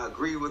I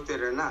agree with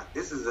it or not.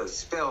 This is a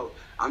spell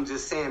I'm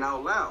just saying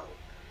out loud.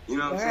 You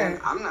know what I'm saying?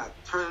 I'm not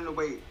turning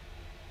away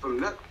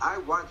from nothing. I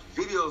watch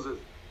videos of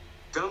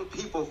dumb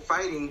people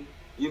fighting,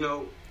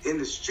 in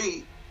the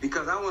street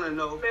because I want to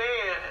know.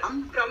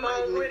 Man, come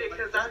on with it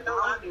because I know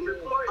I can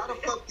report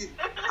it.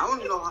 I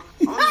want to know how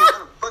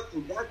the fuck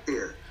you got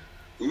there.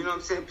 You know what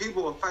I'm saying?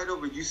 People will fight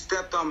over you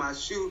stepped on my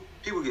shoe.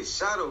 People get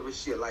shot over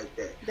shit like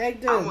that. They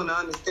do. I want to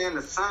understand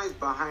the science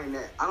behind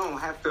that. I don't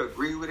have to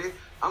agree with it.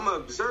 I'm going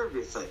to observe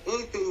it. So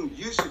anything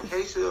you,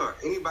 Keisha, or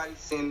anybody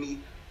send me,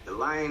 the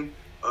line,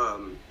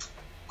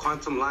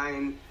 quantum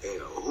line,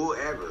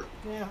 whoever,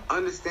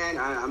 understand,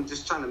 I'm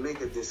just trying to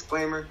make a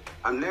disclaimer.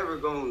 I'm never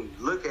going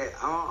to look at,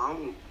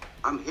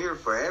 I'm here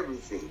for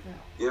everything.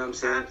 You know what I'm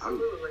saying?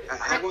 Absolutely.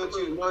 I want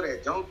you to know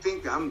that. Don't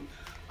think I'm,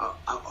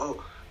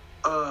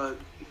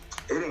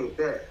 it ain't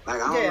that.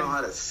 Like, I don't know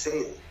how to say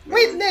it. Man.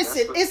 Wait,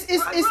 listen,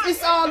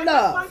 it's all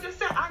love. Like I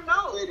said, I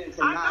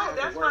know.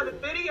 That's why the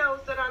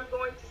videos that I'm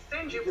going to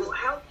send you will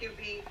help help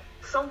you be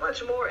so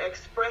much more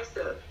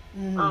expressive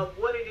of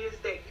what it is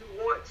that you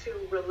want to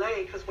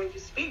relay. Because when you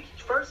speak,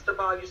 first of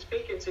all, you're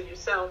speaking to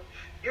yourself.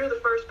 You're the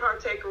first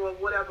partaker of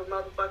whatever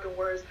motherfucking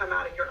words come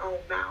out of your own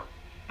mouth.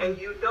 And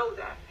you know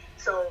that.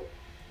 So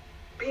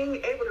being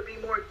able to be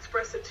more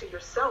expressive to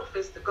yourself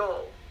is the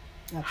goal.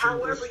 Absolutely.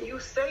 However you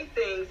say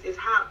things is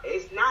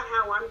not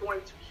how I'm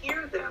going to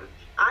hear them.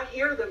 I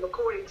hear them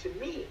according to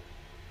me.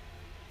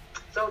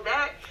 So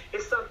that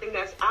is something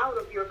that's out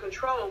of your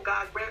control.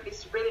 God grant me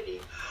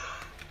serenity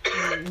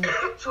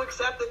to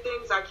accept the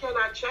things I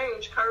cannot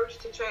change, courage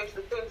to change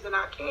the things that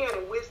I can,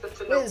 and wisdom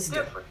to know the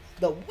difference.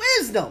 The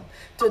wisdom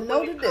to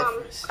know the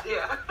difference.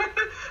 Yeah.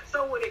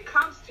 So when it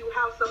comes to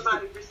how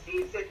somebody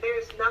receives it,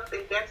 there's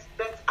nothing that's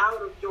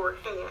out of your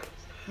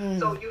hands.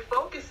 So you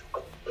focus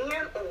in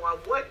on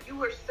what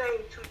you are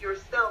saying to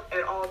yourself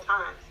at all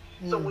times.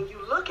 So when you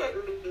look at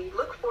me,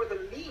 look for the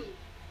me,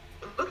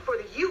 look for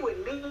the you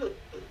in me,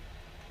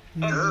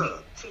 and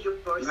speak to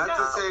yourself. Not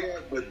to say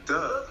that, but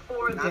look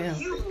for the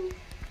you.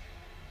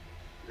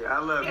 Yeah, I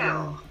love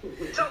y'all.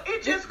 So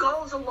it just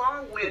goes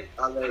along with.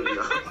 I love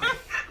y'all.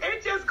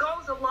 It just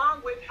goes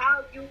along with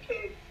how you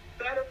can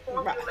better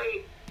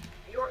formulate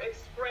your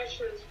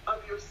expressions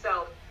of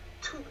yourself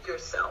to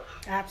yourself.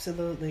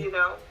 Absolutely. You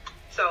know.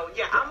 So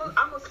yeah,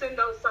 I'm gonna send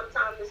those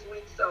sometime this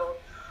week. So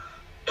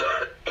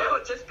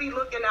just be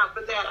looking out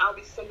for that. I'll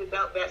be sending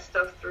out that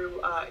stuff through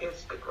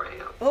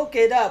Instagram. Hook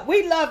it up.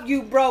 We love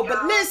you, bro.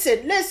 But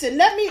listen.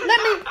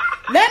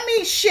 Let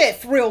me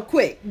shift real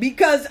quick,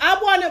 because I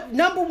want to.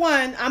 Number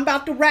one, I'm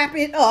about to wrap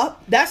it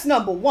up. That's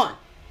number one.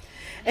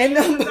 And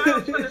I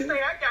was going to say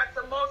I got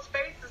some more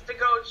spaces to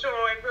go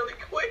join really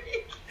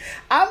quick.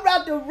 I'm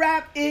about to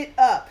wrap it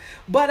up,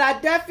 but I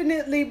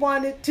definitely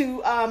wanted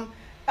to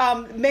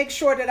make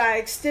sure that I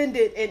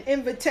extended an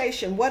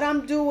invitation. What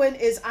I'm doing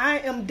is I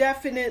am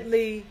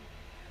definitely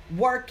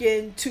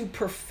working to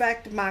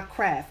perfect my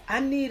craft.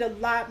 I need a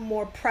lot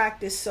more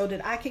practice so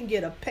that I can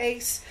get a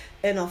pace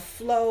and a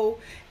flow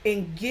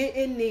in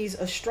getting these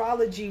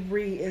astrology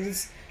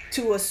readings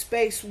to a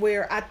space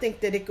where I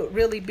think that it could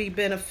really be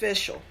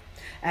beneficial.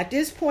 At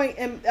this point,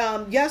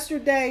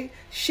 yesterday,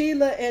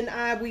 Sheila and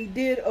I, we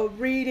did a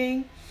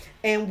reading,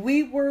 and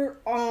we were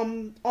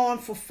on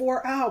for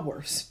 4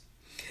 hours.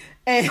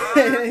 And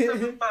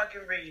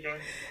fucking reading.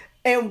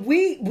 And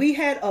we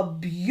had a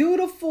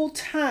beautiful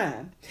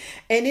time,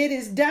 and it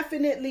is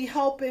definitely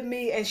helping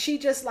me. And she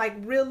just like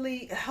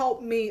really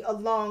helped me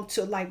along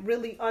to like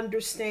really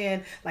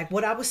understand like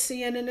what I was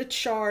seeing in the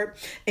chart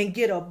and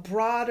get a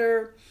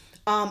broader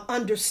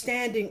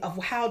understanding of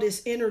how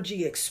this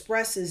energy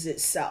expresses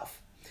itself.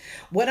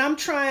 What I'm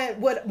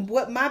trying,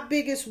 what my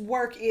biggest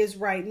work is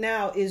right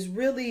now is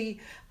really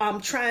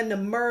trying to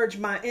merge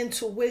my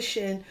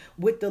intuition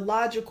with the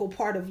logical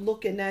part of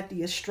looking at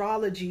the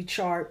astrology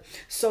chart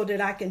so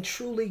that I can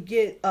truly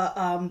get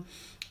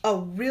a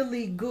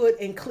really good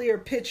and clear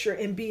picture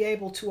and be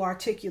able to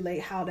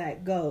articulate how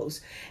that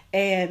goes.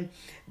 And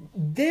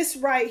this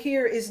right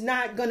here is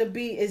not going to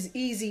be as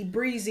easy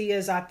breezy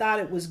as I thought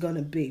it was going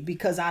to be,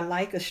 because I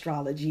like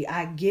astrology.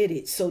 I get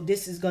it. So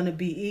this is going to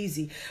be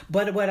easy.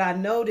 But what I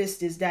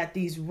noticed is that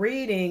these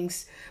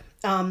readings,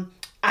 I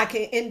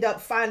can end up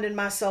finding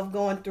myself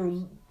going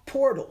through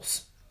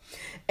portals.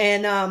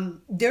 And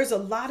there's a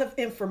lot of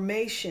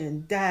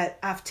information that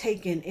I've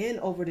taken in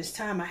over this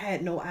time. I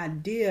had no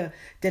idea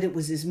that it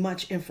was as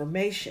much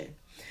information.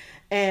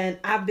 And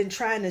I've been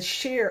trying to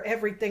share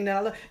everything that I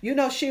love. You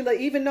know, Sheila,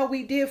 even though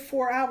we did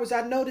 4 hours,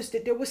 I noticed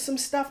that there was some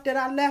stuff that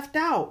I left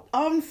out.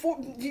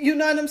 You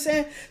know what I'm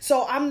saying?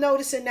 So I'm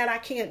noticing that I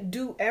can't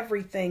do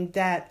everything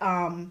that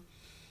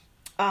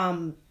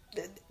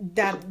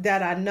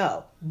that I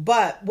know.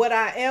 But what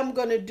I am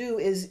going to do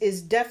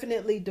is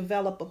definitely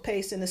develop a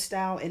pace and a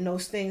style and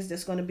those things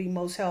that's going to be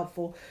most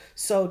helpful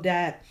so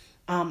that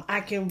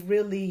I can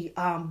really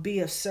be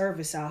of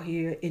service out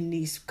here in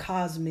these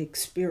cosmic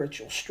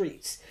spiritual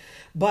streets.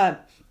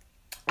 But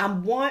I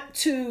want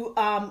to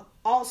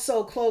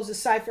also close the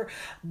cipher.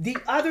 The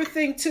other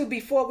thing too,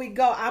 before we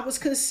go, I was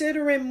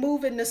considering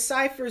moving the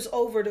ciphers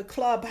over to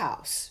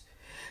Clubhouse.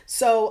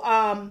 So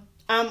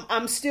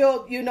I'm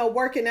still,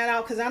 working that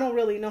out because I don't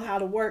really know how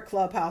to work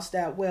Clubhouse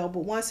that well.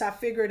 But once I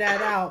figure that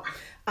out,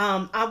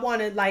 I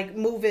want to like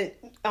move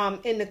it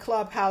in the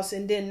Clubhouse,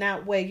 and then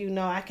that way,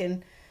 I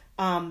can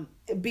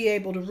be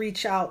able to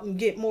reach out and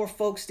get more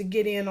folks to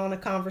get in on a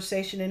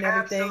conversation and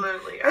everything.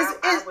 Absolutely.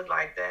 I would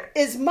like that.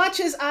 As much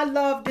as I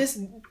love this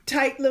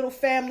tight little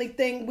family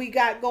thing we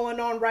got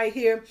going on right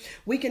here,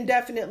 we can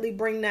definitely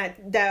bring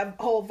that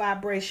whole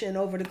vibration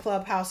over to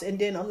Clubhouse and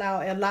then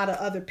allow a lot of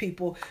other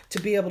people to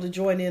be able to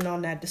join in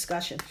on that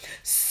discussion.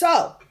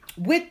 So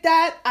with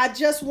that, I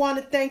just want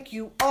to thank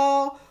you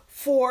all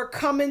for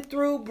coming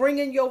through,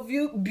 bringing your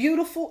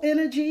beautiful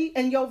energy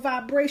and your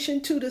vibration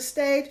to the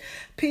stage.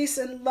 Peace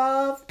and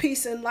love,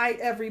 peace and light,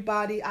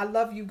 everybody. I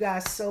love you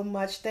guys so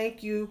much.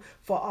 Thank you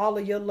for all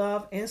of your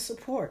love and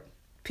support.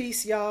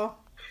 Peace, y'all.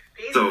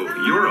 So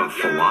you're a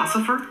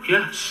philosopher?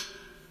 Yes.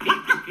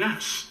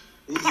 Yes.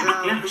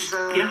 Yes.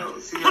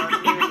 Yes.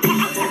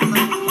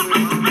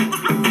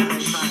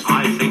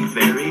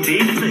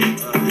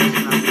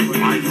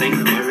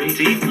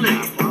 deeply.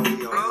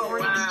 Oh,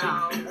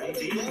 wow.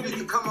 You need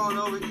to come on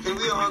over. Can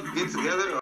we all get together?